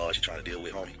 Odds you're trying to deal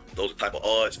with, homie. Those are the type of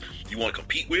odds you want to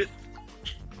compete with.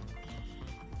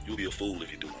 You'll be a fool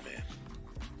if you do, my man.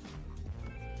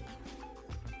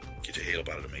 Get your head up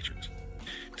out of the matrix.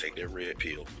 Take that red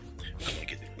pill. I'm gonna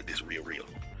get with this real.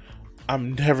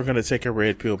 I'm never gonna take a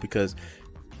red pill because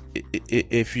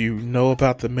if you know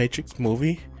about the Matrix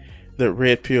movie, the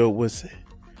red pill was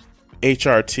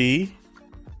HRT.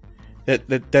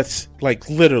 That's like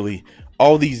literally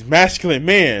all these masculine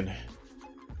men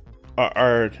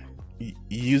are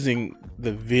using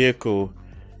the vehicle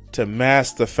to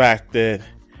mask the fact that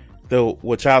the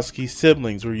Wachowski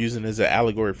siblings were using as an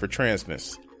allegory for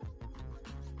transness.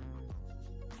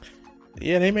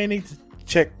 Yeah, they may need to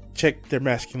check their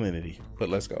masculinity, but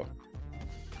let's go.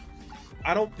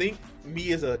 I don't think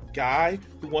me as a guy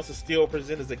who wants to still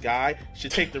present as a guy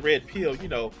should take the red pill, you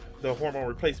know, the hormone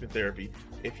replacement therapy,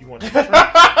 if you want to.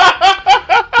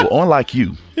 Well, unlike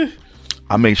you,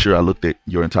 I made sure I looked at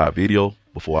your entire video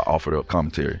before I offered up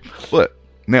commentary. But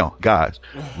now, guys,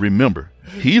 remember,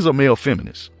 he's a male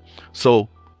feminist. So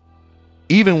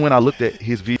even when I looked at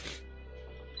his video,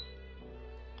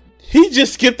 he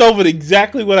just skipped over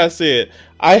exactly what I said.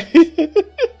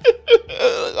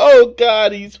 Oh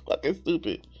God, he's fucking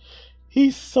stupid.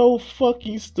 He's so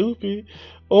fucking stupid.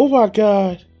 Oh my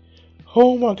God.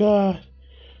 Oh my God.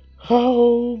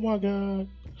 Oh my God.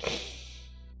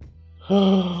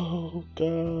 Oh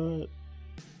God.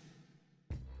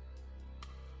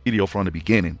 video from the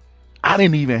beginning, I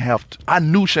didn't even have to, I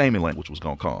knew shaming language was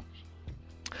gonna come.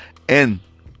 And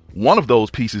one of those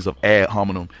pieces of ad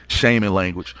hominem shaming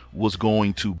language was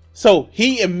going to. So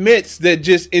he admits that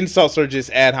just insults are just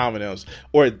ad hominems,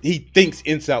 or he thinks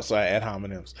insults are ad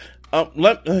hominems.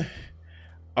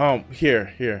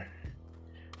 Here.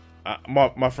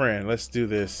 My friend, let's do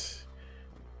this.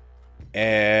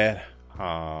 Ad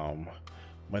hominem,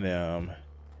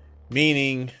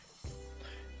 meaning,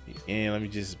 and let me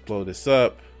just blow this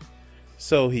up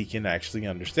so he can actually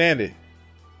understand it.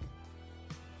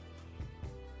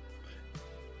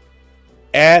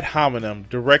 Ad hominem,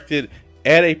 directed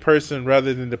at a person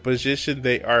rather than the position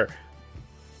they are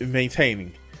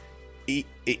maintaining.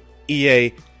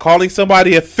 EA, calling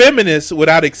somebody a feminist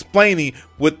without explaining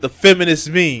what the feminist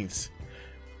means.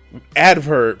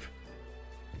 Adverb,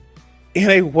 in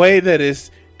a way that is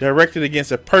directed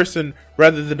against a person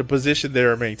rather than the position they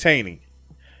are maintaining.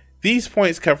 These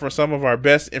points come from some of our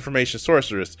best information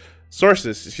sources,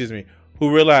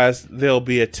 who realize they'll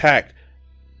be attacked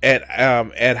at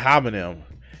ad hominem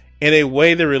in a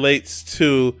way that relates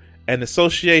to an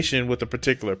association with a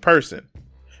particular person.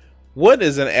 What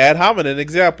is an ad hominem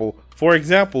example? For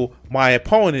example, my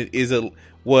opponent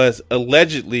was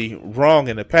allegedly wrong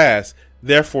in the past,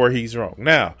 therefore he's wrong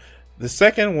now. The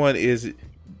second one is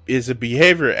a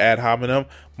behavior ad hominem.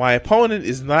 My opponent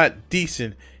is not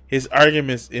decent. His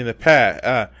arguments in the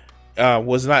past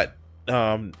was not.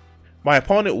 My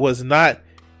opponent was not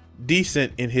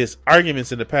decent in his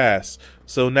arguments in the past,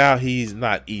 so now he's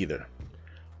not either.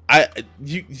 I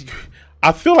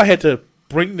feel I had to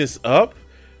bring this up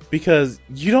because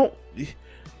you don't.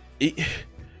 You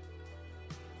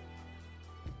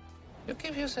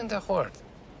keep using the word.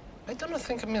 I don't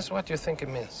think it means what you think it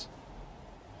means.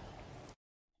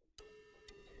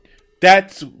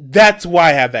 That's why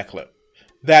I have that clip.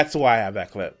 That's why I have that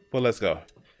clip. But let's go.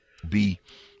 Be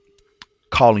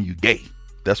calling you gay.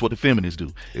 That's what the feminists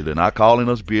do. They're not calling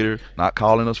us bitter, not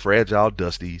calling us fragile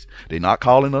dusties. They're not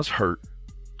calling us hurt.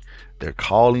 They're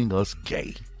calling us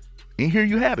gay. And here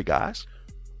you have it, guys.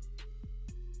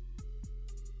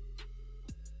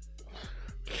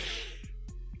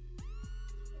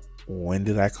 When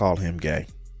did I call him gay?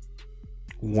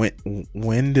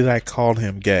 When did I call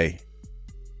him gay?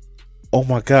 Oh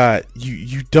my God,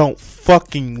 you don't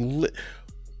fucking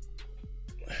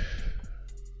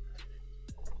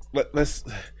let's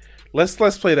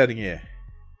play that again.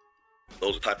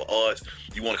 Those are the type of odds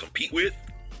you want to compete with.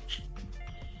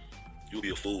 You'll be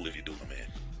a fool if you do, my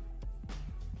man.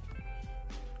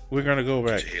 We're gonna go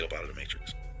back. Get your head up out of the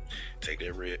matrix. Take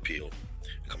that red pill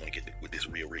and come on and get with this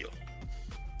real.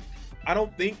 I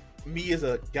don't think me as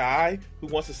a guy who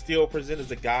wants to still present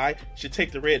as a guy should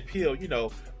take the red pill, you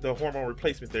know, the hormone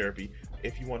replacement therapy,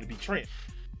 if you want to be trans.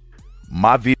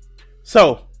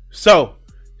 So,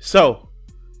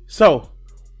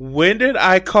 when did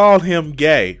I call him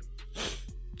gay?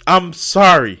 I'm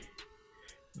sorry.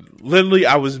 Literally,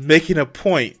 I was making a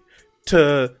point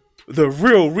to the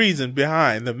real reason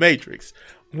behind the Matrix.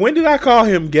 When did I call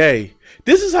him gay?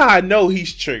 This is how I know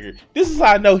he's triggered. This is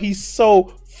how I know he's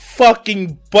so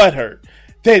fucking butthurt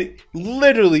that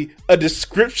literally a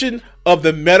description of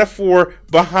the metaphor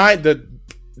behind the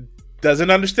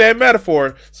doesn't understand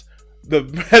metaphors. The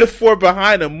metaphor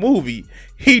behind a movie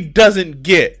he doesn't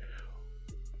get.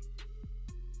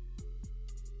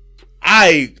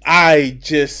 I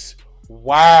just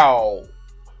wow.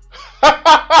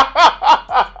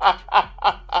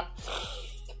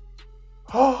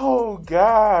 Oh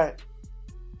God.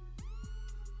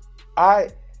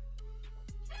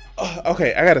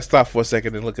 Okay, I gotta stop for a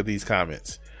second and look at these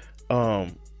comments.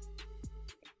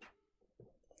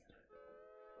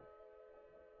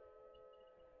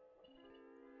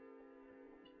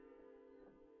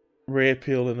 Red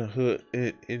pill in the hood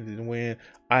in the wind.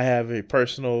 I have a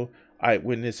personal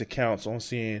eyewitness accounts on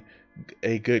seeing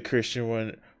a good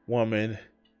Christian woman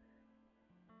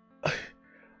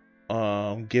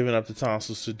giving up the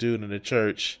tonsils to dude in the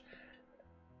church.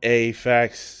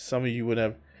 Facts, some of you would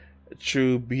have.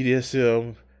 True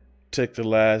BDSM took the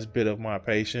last bit of my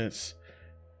patience.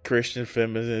 Christian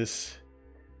feminists,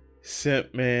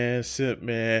 simp man.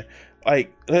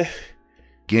 Like,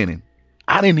 Beginning,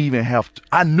 I didn't even have to.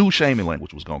 I knew shaming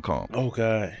language was gonna come. Oh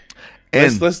God.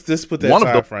 And let's put that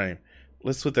time frame.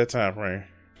 Let's put that time frame.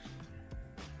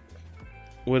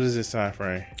 What is this time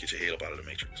frame? Get your head up out of the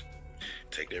matrix.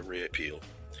 Take that red pill.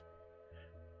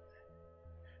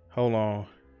 Hold on.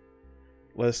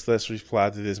 Let's reply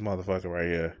to this motherfucker right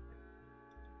here.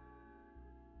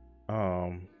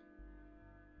 No,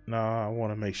 I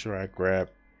want to make sure I grab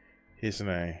his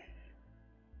name.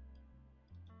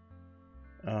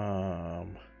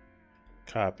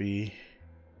 Copy.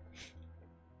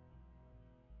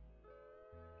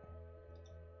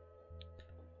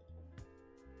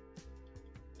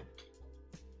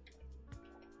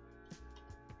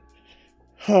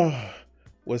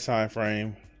 What time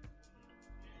frame?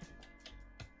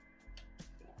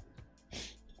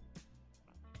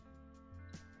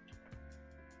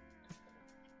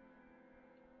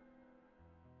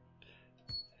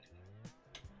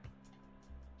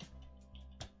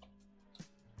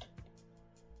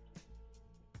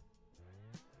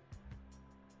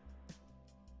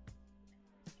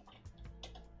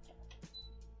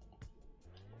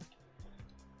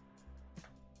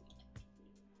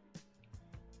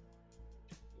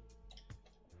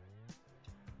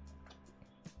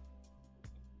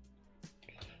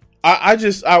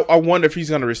 I wonder if he's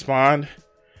gonna respond.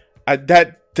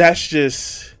 That's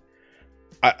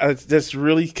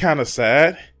really kind of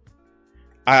sad.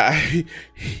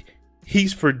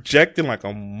 He's projecting like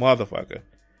a motherfucker.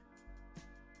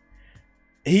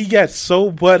 He got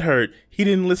so butthurt he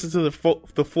didn't listen to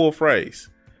the full phrase.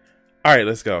 All right,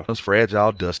 let's go. Us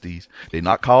fragile dusties. They're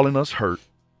not calling us hurt.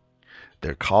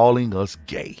 They're calling us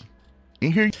gay.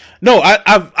 In here. No,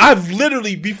 I've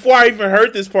literally, before I even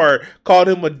heard this part, called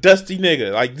him a dusty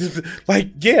nigga.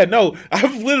 Yeah, no,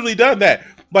 I've literally done that.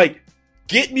 Like,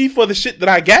 get me for the shit that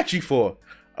I got you for.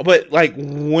 But like,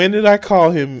 when did I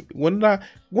call him? When did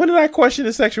I question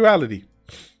his sexuality?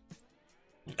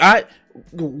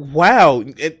 Wow.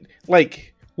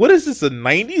 Like, what is this, the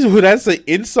 90s? Where that's an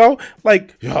insult?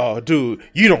 Like, oh, dude,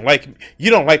 you don't like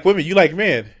women, you like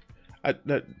men.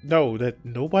 No, that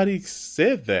nobody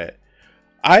said that.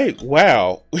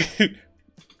 Wow.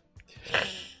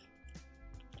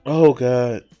 Oh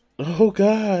God.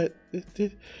 Okay.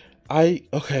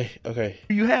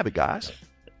 You have it, guys.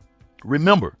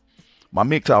 Remember, my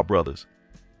MGTOW brothers,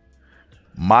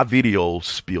 my videos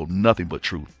spill nothing but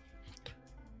truth.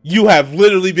 You have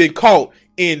literally been caught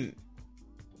in,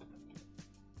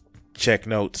 check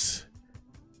notes,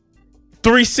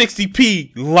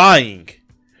 360p lying.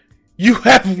 You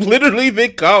have literally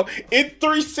been caught in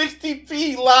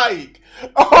 360p lying.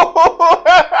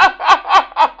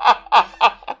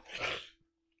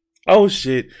 Oh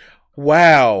shit.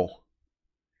 Wow.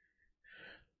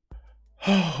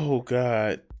 Oh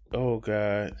God.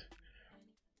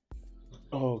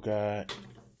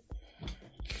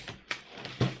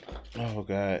 Oh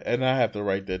god, and I have to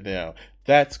write that down.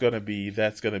 That's gonna be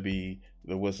the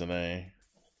what's the name?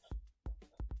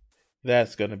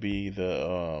 That's gonna be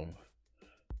the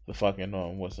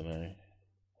fucking what's the name?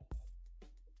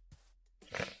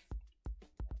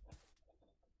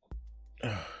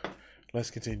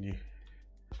 Let's continue.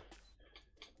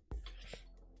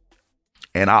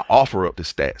 And I offer up the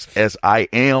stats as I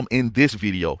am in this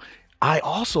video. I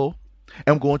also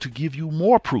am going to give you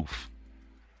more proof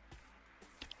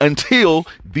until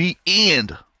the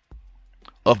end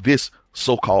of this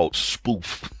so-called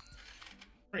spoof.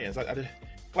 Friends,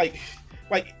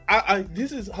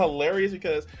 this is hilarious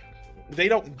because they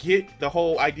don't get the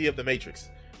whole idea of the Matrix.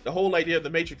 The whole idea of the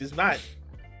Matrix is not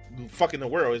fucking the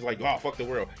world. It's like, oh, fuck the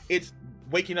world. It's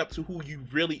waking up to who you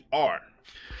really are.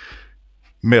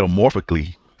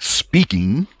 Metamorphically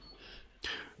speaking,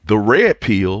 the red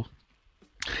pill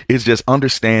is just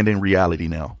understanding reality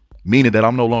now, meaning that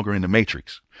I'm no longer in the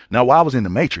Matrix. Now, while I was in the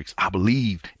Matrix, I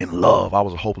believed in love. I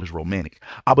was a hopeless romantic.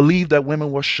 I believed that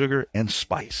women were sugar and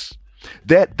spice,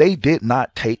 that they did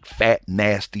not take fat,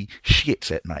 nasty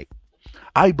shits at night.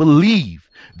 I believe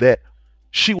that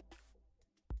she...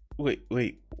 Wait,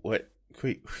 what?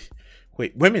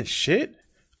 Wait, women shit?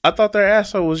 I thought their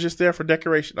asshole was just there for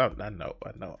decoration. Oh, I know.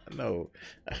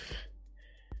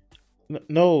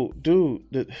 No,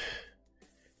 dude.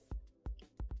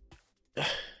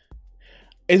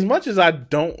 As much as I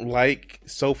don't like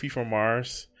Sophie from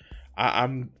Mars,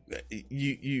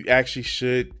 you actually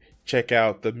should check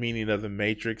out the meaning of the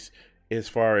Matrix as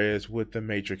far as what the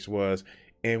Matrix was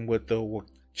and what the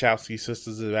Wachowski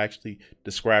sisters have actually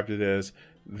described it as.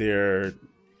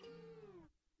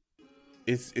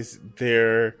 It's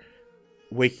their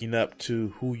waking up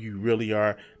to who you really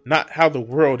are, not how the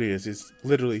world is. It's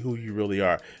literally who you really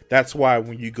are. That's why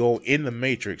when you go in the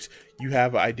Matrix, you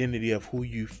have an identity of who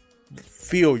you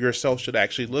feel yourself should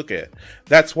actually look at.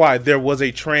 That's why there was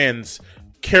a trans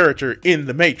character in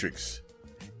the Matrix.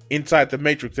 Inside the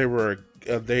Matrix, they were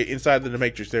inside the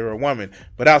Matrix they were a woman,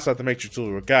 but outside the Matrix they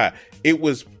were a guy. It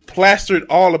was plastered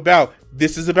all about.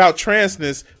 This is about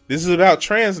transness. This is about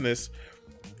transness.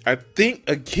 I think,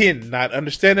 again, not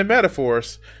understanding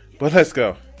metaphors, but let's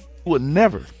go. Would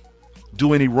never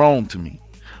do any wrong to me,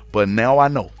 but now I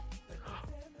know.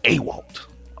 AWOT.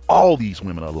 All these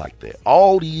women are like that.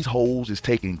 All these hoes is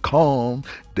taking calm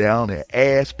down their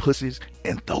ass, pussies,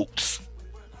 and throats.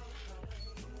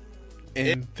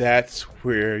 And that's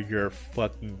where your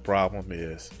fucking problem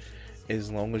is.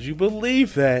 As long as you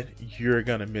believe that, you're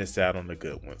gonna miss out on the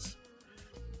good ones.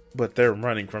 But they're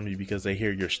running from you because they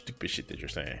hear your stupid shit that you're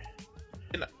saying.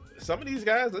 And some of these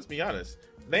guys, let's be honest,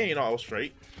 they ain't all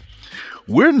straight.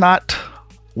 We're not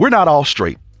all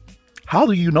straight. How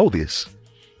do you know this?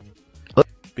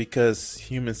 Because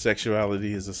human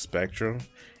sexuality is a spectrum,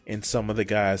 and some of the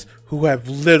guys who have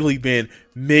literally been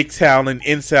MGTOW and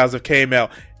incels have came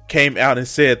out and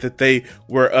said that they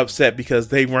were upset because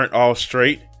they weren't all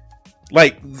straight.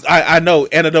 Like, I know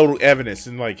anecdotal evidence,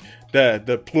 and like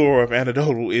the plural of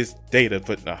anecdotal is data,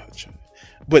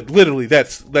 but literally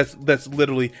that's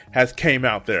literally has came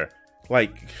out there.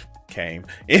 Like, came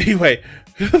anyway.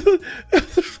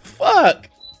 Fuck.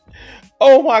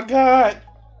 Oh my god.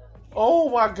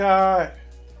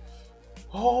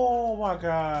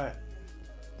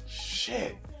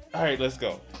 Shit. All right, let's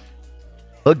go.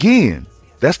 Again,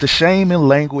 that's the shame and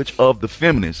language of the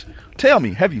feminists. Tell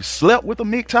me, have you slept with a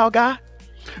MGTOW guy?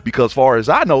 Because far as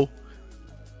I know,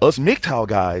 us MGTOW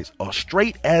guys are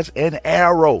straight as an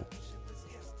arrow.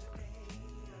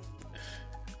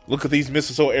 Look at these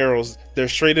missile arrows. They're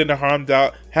straight into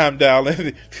Hamdal. And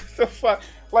the fuck?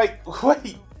 Like,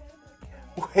 wait.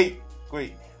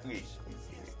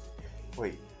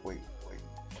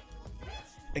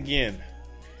 Again,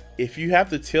 if you have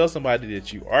to tell somebody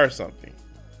that you are something,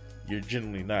 you're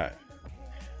generally not.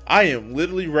 I am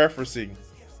literally referencing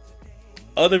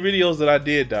other videos that I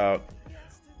did, dog.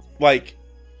 Like,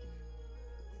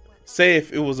 say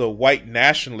if it was a white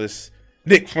nationalist,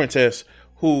 Nick Fuentes,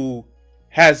 who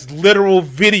has literal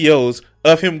videos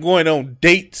of him going on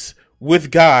dates with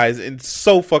guys and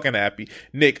so fucking happy.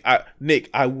 Nick,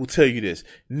 I will tell you this.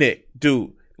 Nick,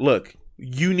 dude, look,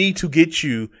 you need to get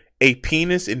you a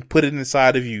penis and put it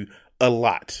inside of you a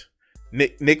lot.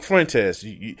 Nick Fuentes,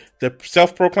 the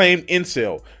self-proclaimed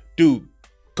incel, dude,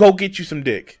 go get you some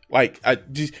dick.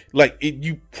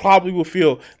 You probably will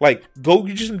feel like, go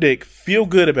get you some dick, feel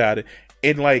good about it,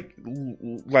 and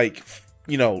look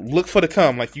for the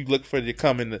cum, like you look for the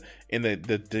cum in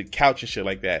the couch and shit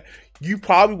like that. You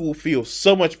probably will feel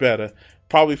so much better,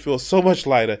 probably feel so much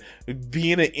lighter.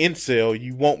 Being an incel,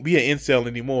 you won't be an incel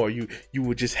anymore. You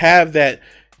would just have that,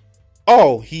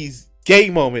 oh, he's gay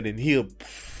moment, and he'll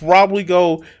probably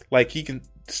go like he can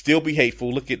still be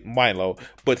hateful. Look at Milo,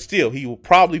 but still he will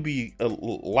probably be a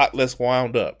lot less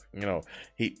wound up. You know,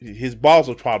 his balls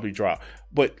will probably drop.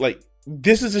 But like,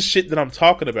 this is the shit that I'm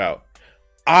talking about.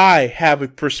 I have a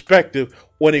perspective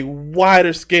on a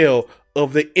wider scale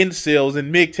of the incels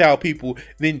and MGTOW people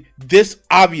than this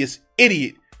obvious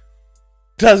idiot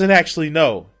doesn't actually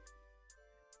know.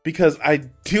 Because I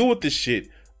deal with this shit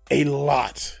a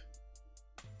lot.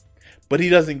 But he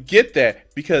doesn't get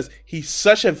that because he's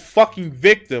such a fucking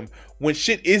victim when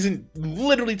shit isn't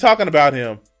literally talking about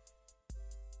him.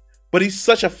 But he's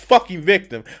such a fucking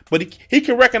victim. But he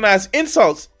can recognize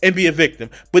insults and be a victim.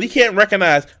 But he can't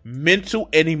recognize mental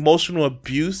and emotional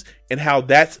abuse and how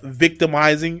that's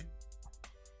victimizing.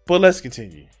 But let's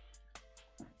continue.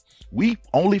 We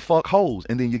only fuck hoes.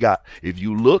 And then you got, if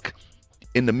you look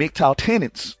in the MGTOW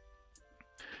tenants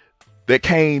that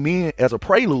came in as a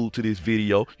prelude to this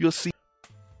video, you'll see.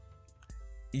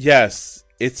 Yes,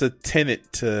 it's a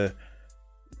tenet to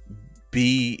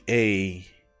be a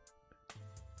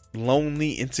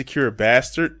lonely, insecure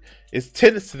bastard. It's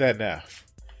tenets to that now.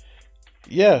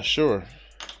 Yeah, sure.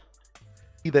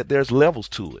 That there's levels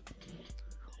to it.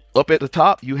 Up at the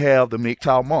top, you have the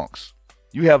MGTOW monks.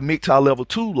 You have MGTOW level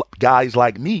 2 guys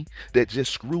like me that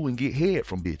just screw and get head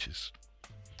from bitches.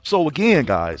 So again,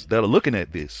 guys that are looking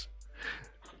at this,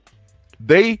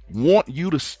 they want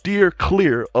you to steer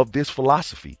clear of this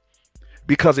philosophy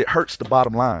because it hurts the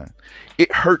bottom line.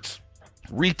 It hurts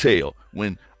retail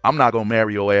when I'm not going to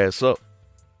marry your ass up,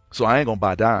 so I ain't going to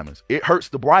buy diamonds. It hurts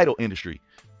the bridal industry.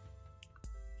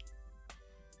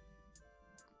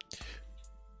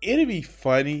 It'd be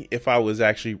funny if I was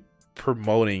actually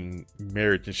promoting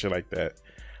marriage and shit like that.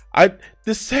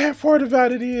 The sad part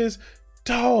about it is,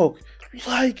 dog,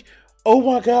 like, oh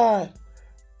my God.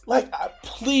 Like,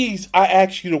 please, I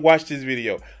ask you to watch this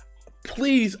video.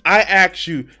 Please, I ask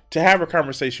you to have a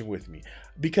conversation with me.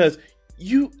 Because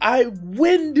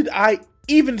when did I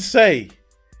even say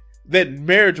that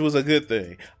marriage was a good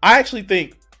thing? I actually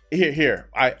think,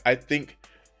 I think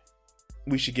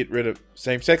we should get rid of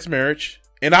same-sex marriage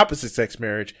and opposite-sex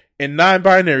marriage and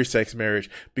non-binary sex marriage,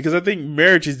 because I think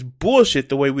marriage is bullshit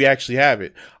the way we actually have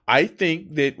it. I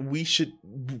think that we should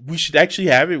actually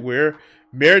have it where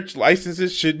marriage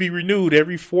licenses should be renewed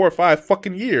every 4 or 5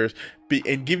 fucking years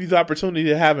and give you the opportunity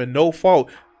to have a no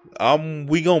fault,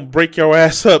 we gonna break your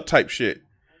ass up type shit.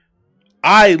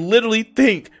 I literally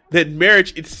think that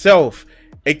marriage itself,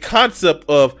 a concept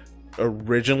of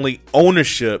originally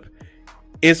ownership,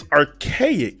 is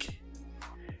archaic.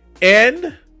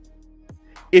 And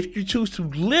if you choose to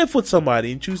live with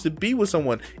somebody and choose to be with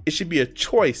someone, it should be a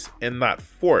choice and not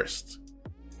forced.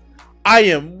 I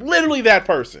am literally that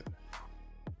person.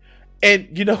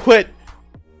 And you know what?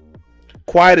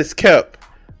 Quiet as kept,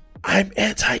 I'm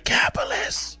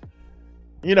anti-capitalist.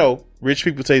 You know, rich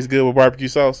people taste good with barbecue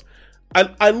sauce.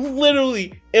 I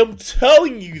literally am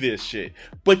telling you this shit,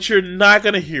 but you're not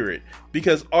going to hear it,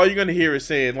 because all you're going to hear is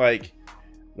saying, like,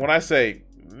 when I say,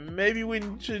 maybe we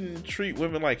shouldn't treat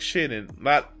women like shit, and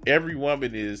not every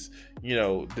woman is, you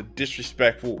know, the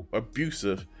disrespectful,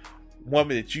 abusive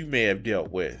woman that you may have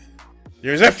dealt with.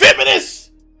 There's a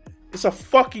feminist! It's a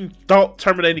fucking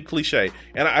thought-terminating cliche.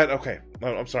 And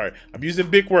I'm sorry. I'm using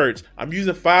big words. I'm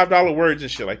using $5 words and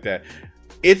shit like that.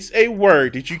 It's a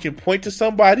word that you can point to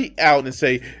somebody out and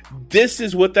say, this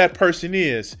is what that person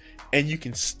is, and you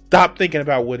can stop thinking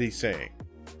about what he's saying.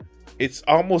 It's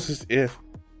almost as if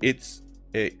it's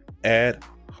a ad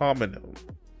hominem.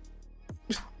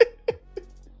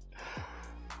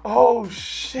 Oh,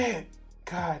 shit.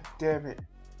 God damn it.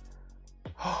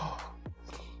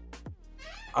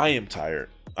 I am tired,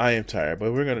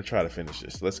 but we're going to try to finish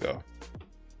this. Let's go.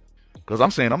 Because I'm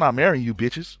saying I'm not marrying you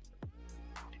bitches.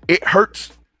 It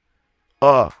hurts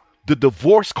the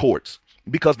divorce courts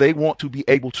because they want to be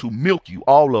able to milk you,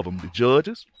 all of them, the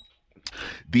judges,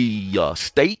 the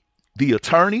state, the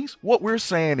attorneys. What we're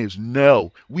saying is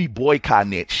no, we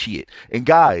boycotting that shit. And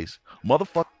guys,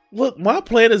 motherfucker. Look, my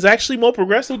plan is actually more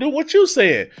progressive than what you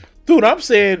said. Dude, I'm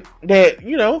saying that,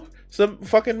 you know, some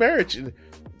fucking marriage,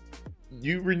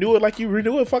 you renew it like you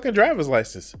renew a fucking driver's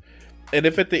license. And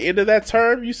if at the end of that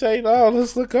term you say, no,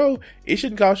 let's let go, it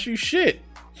shouldn't cost you shit.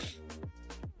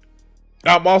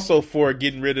 I'm also for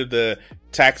getting rid of the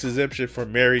tax exemption for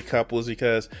married couples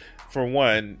because, for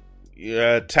one,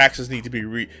 taxes need to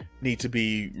be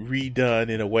redone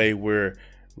in a way where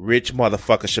rich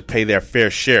motherfuckers should pay their fair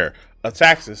share of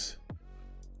taxes,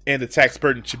 and the tax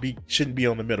burden shouldn't be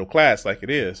on the middle class like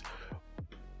it is.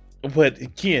 But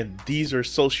again, these are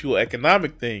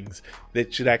socioeconomic things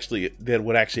that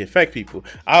would actually affect people.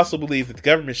 I also believe that the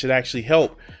government should actually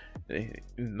help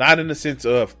Not in the sense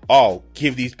of, oh,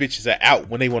 give these bitches an out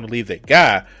when they want to leave their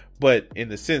guy, but in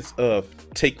the sense of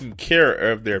taking care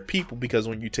of their people, because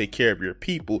when you take care of your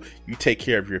people, you take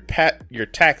care of your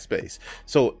tax base.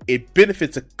 So it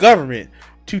benefits a government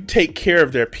to take care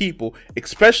of their people,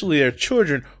 especially their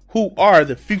children, who are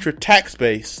the future tax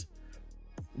base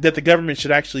that the government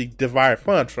should actually divide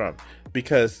funds from,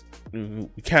 because we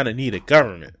kind of need a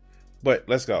government. But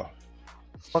let's go.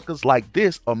 Fuckers like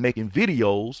this are making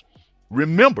videos.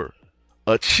 Remember,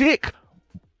 a chick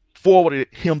forwarded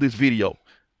him this video.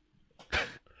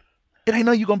 It ain't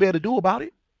nothing you gonna be able to do about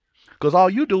it, because all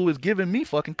you do is giving me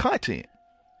fucking content.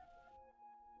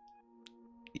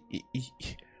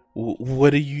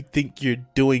 What do you think you're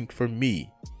doing for me?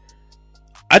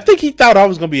 I think he thought I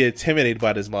was gonna be intimidated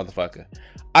by this motherfucker.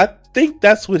 I think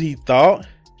that's what he thought.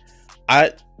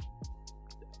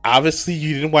 Obviously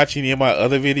you didn't watch any of my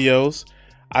other videos.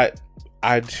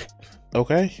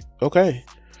 Okay.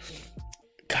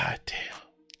 God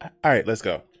damn. All right, let's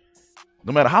go.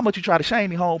 No matter how much you try to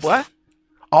shame me, homeboy,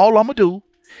 all I'm gonna do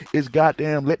is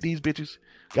goddamn let these bitches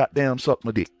goddamn suck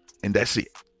my dick, and that's it.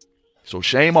 So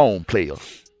shame on, player.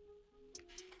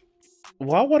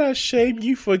 Why would I shame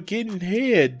you for getting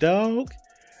head, dog?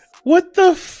 What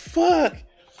the fuck?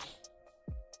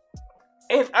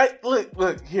 And I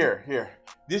look here.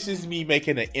 This is me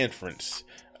making an inference.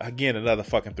 Again, another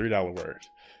fucking $3 word.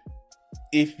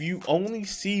 If you only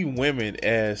see women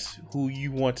as who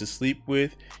you want to sleep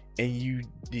with, and you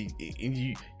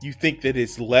think that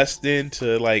it's less than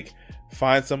to like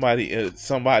find somebody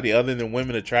other than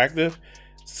women attractive,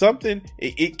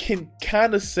 it can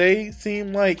kind of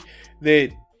seem like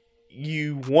that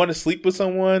you want to sleep with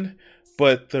someone,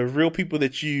 but the real people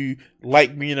that you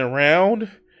like being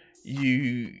around,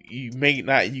 you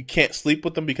can't sleep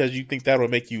with them because you think that'll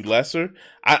make you lesser.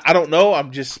 I don't know.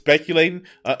 I'm just speculating.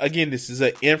 Again, this is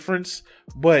an inference,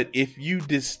 but if you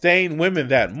disdain women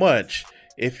that much,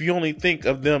 if you only think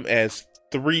of them as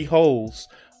 3 holes,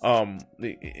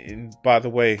 and by the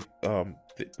way, the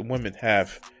women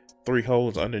have 3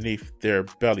 holes underneath their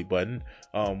belly button.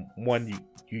 One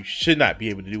you should not be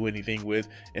able to do anything with,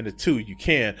 and the 2 you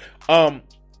can.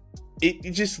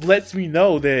 It just lets me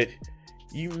know that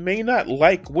you may not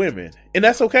like women, and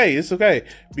that's okay. It's okay,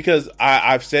 because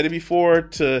I've said it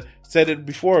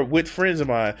before with friends of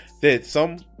mine that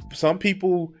some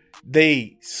people,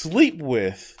 they sleep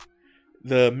with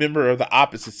the member of the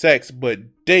opposite sex but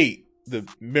date the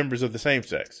members of the same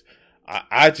sex.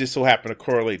 I just so happen to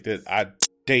correlate that I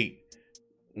date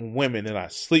women and I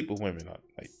sleep with women.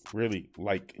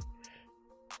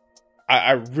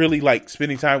 I really like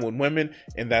spending time with women,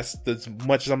 and that's as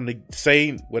much as I'm gonna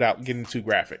say without getting too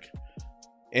graphic.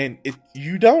 And if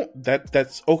you don't,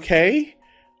 that's okay.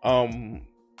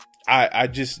 I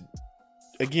just,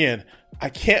 again, I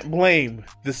can't blame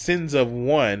the sins of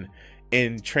one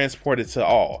and transport it to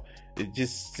all. It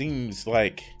just seems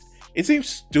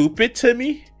stupid to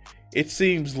me. It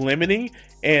seems limiting,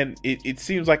 and it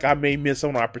seems like I may miss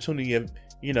an opportunity of,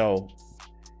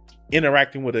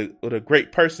 interacting with a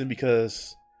great person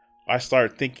because I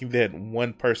started thinking that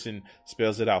one person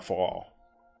spells it out for all.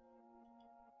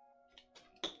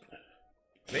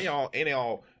 They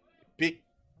all big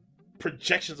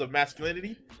projections of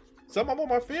masculinity. Some of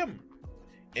them are femme,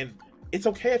 and it's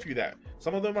okay if you're that.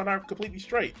 Some of them are not completely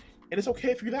straight, and it's okay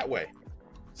if you're that way.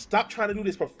 Stop trying to do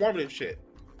this performative shit.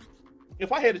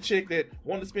 If I had a chick that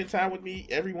wanted to spend time with me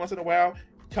every once in a while,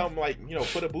 come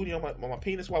put a booty on my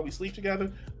penis while we sleep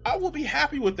together, I will be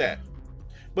happy with that.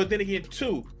 But then again,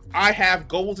 too, I have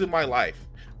goals in my life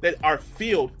that are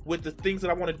filled with the things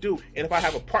that I want to do, and if I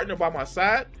have a partner by my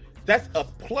side, that's a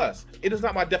plus. It is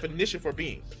not my definition for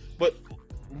being. But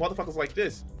motherfuckers like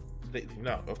this,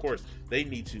 of course, they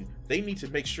need to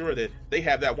make sure that they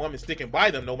have that woman sticking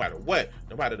by them no matter what,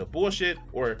 no matter the bullshit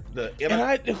or the.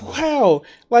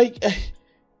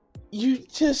 You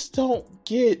just don't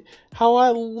get how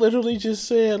I literally just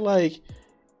said,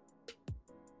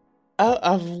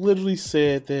 I've literally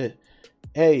said that,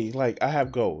 hey, I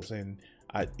have goals, and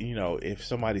if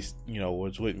somebody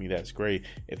was with me, that's great.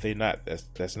 If they not,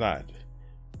 that's not.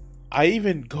 I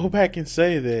even go back and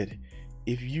say that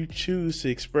if you choose to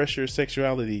express your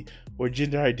sexuality or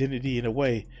gender identity in a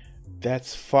way,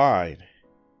 that's fine.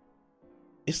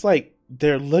 It's like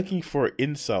they're looking for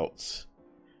insults.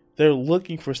 They're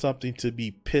looking for something to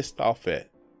be pissed off at.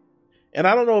 And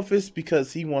I don't know if it's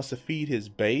because he wants to feed his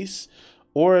base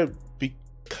or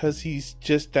because he's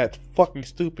just that fucking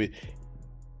stupid.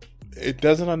 It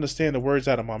doesn't understand the words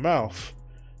out of my mouth.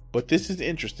 But this is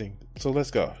interesting. So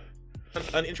let's go.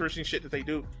 Uninteresting shit that they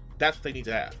do, that's what they need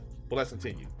to have. But let's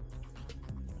continue.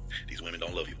 These women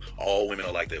don't love you. All women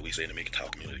are like that, we say in the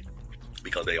MGTOW community.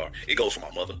 Because they are. It goes from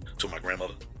my mother to my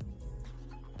grandmother.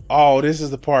 Oh, this is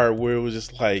the part where it was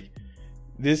just like,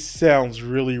 this sounds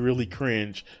really, really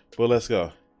cringe, but let's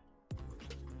go.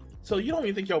 So you don't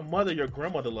even think your mother, your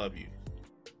grandmother love you?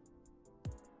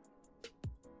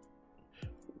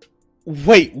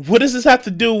 Wait, what does this have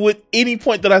to do with any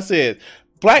point that I said?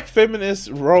 Black feminists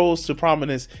rose to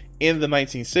prominence in the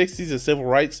 1960s. The civil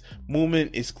rights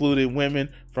movement excluded women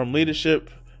from leadership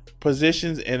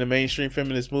positions, and the mainstream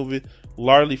feminist movement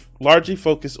largely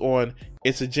focused on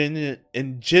its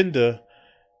agenda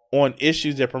on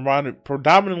issues that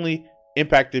predominantly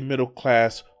impacted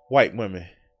middle-class white women.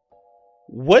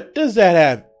 What does that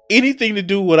have anything to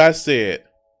do with what I said?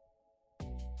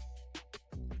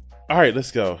 All right,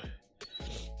 let's go.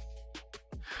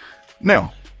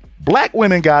 Now, black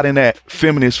women got in that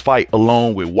feminist fight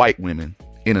along with white women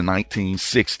in the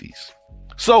 1960s.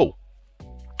 So,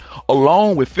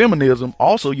 along with feminism,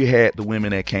 also you had the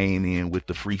women that came in with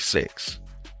the free sex.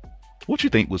 What you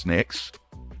think was next?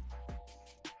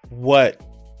 What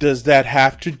does that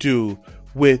have to do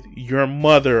with your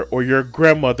mother or your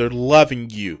grandmother loving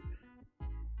you?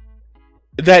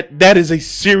 That is a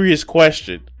serious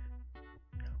question.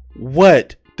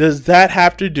 What does that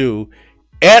have to do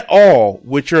at all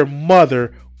with your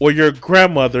mother or your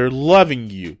grandmother loving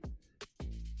you?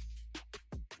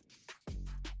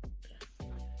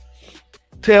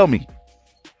 Tell me.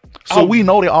 So we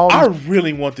know that all I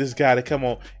really want this guy to come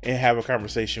on and have a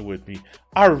conversation with me.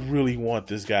 I really want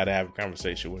this guy to have a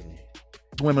conversation with me.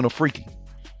 Women are freaky.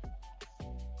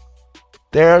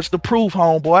 There's the proof,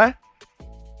 homeboy.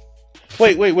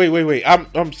 Wait.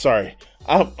 I'm sorry.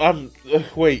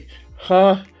 Wait.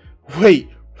 Huh? Wait.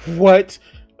 What?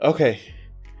 Okay.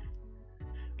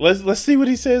 Let's see what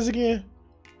he says again.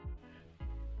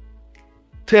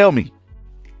 Tell me.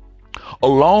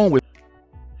 Along with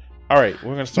All right,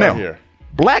 we're going to start here.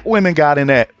 Black women got in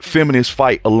that feminist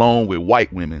fight along with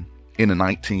white women in the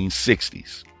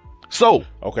 1960s. So,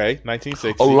 okay,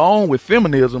 1960s. Along with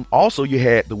feminism, also you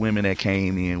had the women that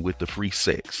came in with the free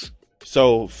sex.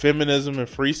 So, feminism and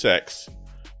free sex.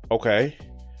 Okay.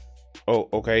 Oh,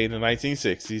 okay, in the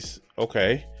 1960s.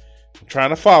 Okay. I'm trying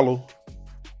to follow.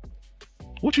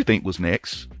 What you think was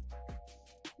next?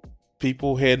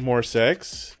 People had more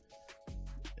sex.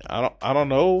 I don't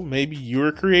know. Maybe you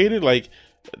were created like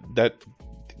that.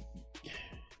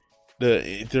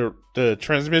 The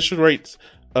transmission rates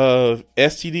of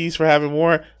STDs for having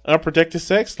more unprotected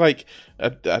sex, like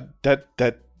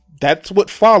that's what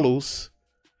follows.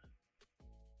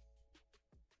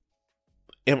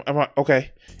 Am I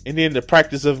okay? And then the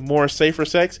practice of more safer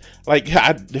sex, like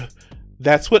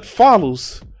that's what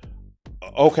follows.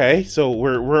 Okay, so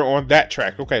we're on that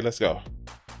track. Okay, let's go.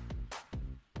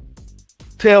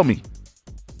 Tell me.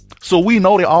 So we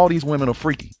know that all these women are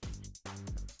freaky.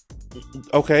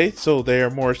 Okay, so they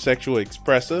are more sexually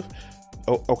expressive.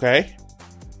 Okay.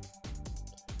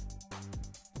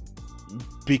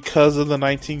 Because of the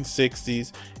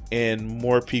 1960s and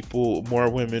more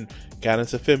women got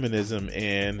into feminism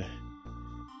and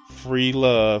free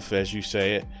love, as you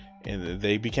say it, and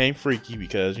they became freaky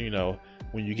because, you know,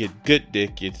 when you get good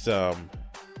dick, it's you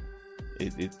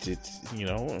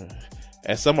know,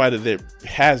 as somebody that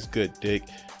has good dick,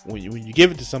 when you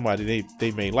give it to somebody,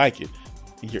 they may like it.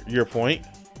 Your point?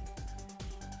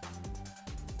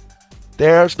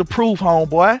 There's the proof,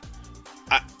 homeboy.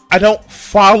 I don't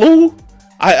follow.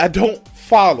 I don't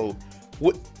follow.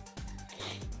 What?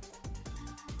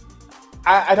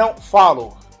 I don't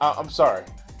follow. I'm sorry.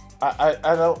 I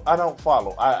don't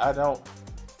follow. I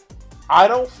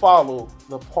don't follow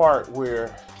the part where.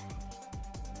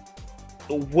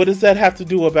 What does that have to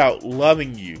do about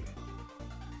loving you?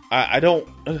 I don't.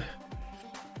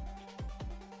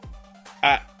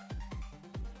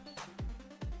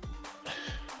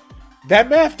 That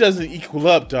math doesn't equal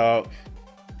up, dog.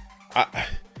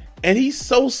 And he's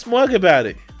so smug about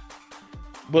it.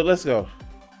 But let's go.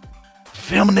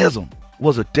 Feminism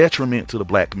was a detriment to the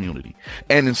black community.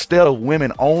 And instead of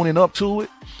women owning up to it,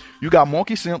 you got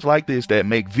monkey simps like this that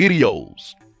make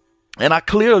videos. And I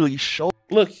clearly show.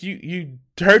 Look, you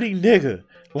dirty nigga.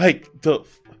 Like the.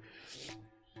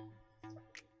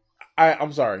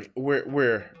 I'm sorry.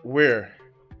 Where?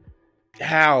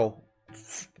 How?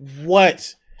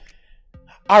 What?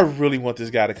 I really want this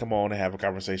guy to come on and have a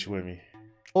conversation with me.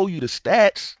 Show you the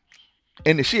stats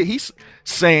and the shit he's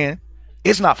saying.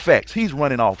 It's not facts. He's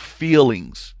running off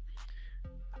feelings.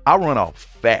 I run off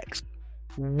facts.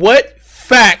 What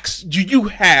facts do you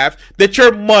have that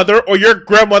your mother or your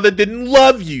grandmother didn't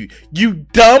love you? You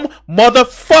dumb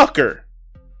motherfucker.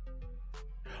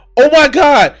 Oh my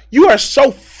God, you are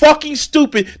so fucking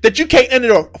stupid that you can't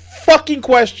answer a fucking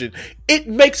question. It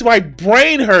makes my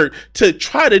brain hurt to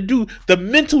try to do the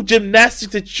mental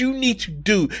gymnastics that you need to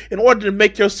do in order to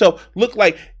make yourself look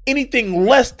like anything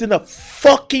less than a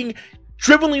fucking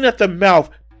dribbling at the mouth,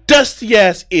 dusty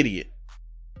ass idiot.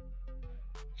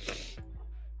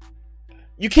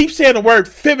 You keep saying the word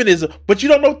feminism, but you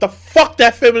don't know what the fuck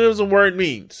that feminism word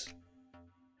means.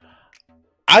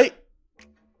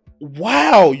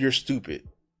 Wow, you're stupid.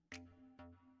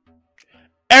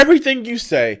 Everything you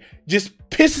say just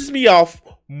pisses me off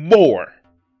more.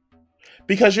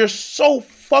 Because you're so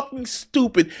fucking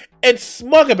stupid and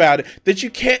smug about it that you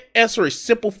can't answer a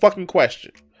simple fucking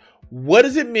question. What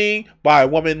does it mean by a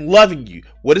woman loving you?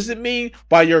 What does it mean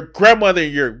by your grandmother,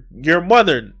 your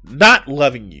mother not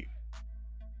loving you?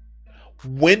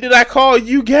 When did I call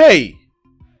you gay?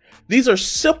 These are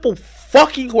simple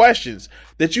fucking questions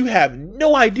that you have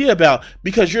no idea about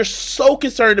because you're so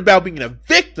concerned about being a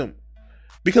victim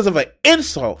because of an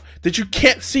insult that you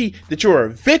can't see that you're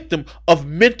a victim of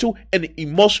mental and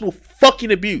emotional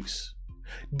fucking abuse.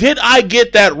 Did I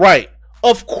get that right?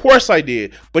 Of course I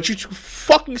did, but you're too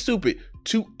fucking stupid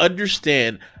to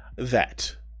understand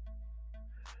that.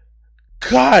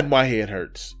 God, my head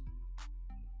hurts.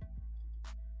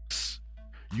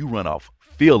 You run off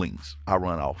feelings. I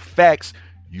run off facts.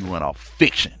 You run off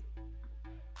fiction.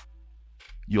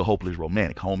 You're a hopeless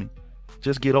romantic, homie.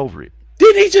 Just get over it.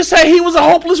 Didn't he just say he was a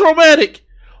hopeless romantic?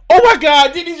 Oh my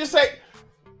God, didn't he just say...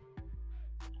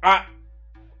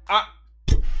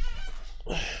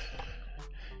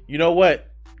 You know what?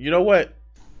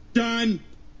 Done.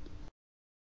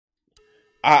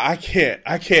 I can't.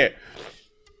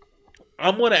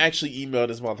 I'm gonna actually email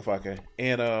this motherfucker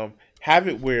and have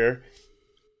it where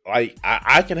like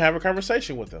I can have a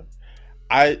conversation with him.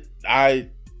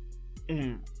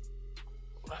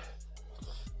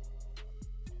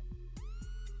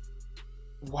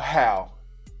 Wow.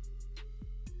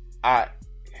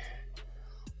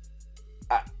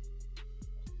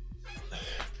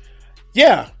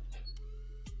 Yeah.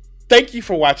 Thank you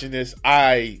for watching this.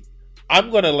 I'm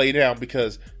gonna lay down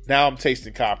because now I'm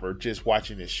tasting copper just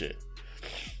watching this shit.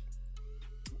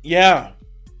 Yeah.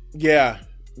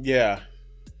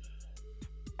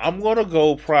 I'm gonna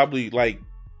go probably like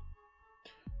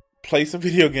play some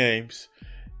video games,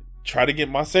 try to get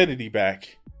my sanity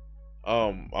back.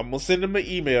 I'm gonna send him an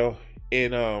email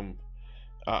and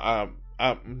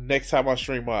next time I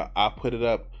stream I'll put it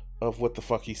up of what the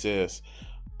fuck he says.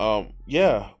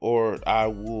 Yeah, or I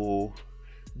will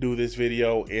do this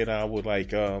video and I would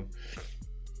like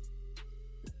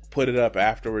put it up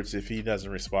afterwards if he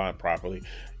doesn't respond properly.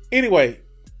 Anyway,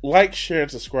 like, share,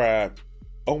 and subscribe.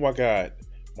 Oh my God,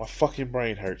 my fucking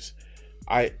brain hurts.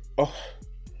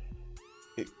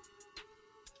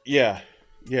 Yeah.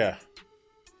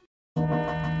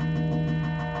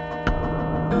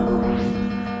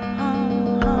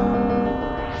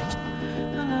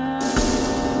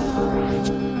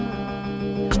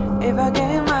 If I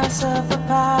gave myself the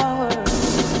power,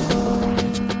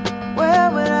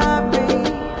 where would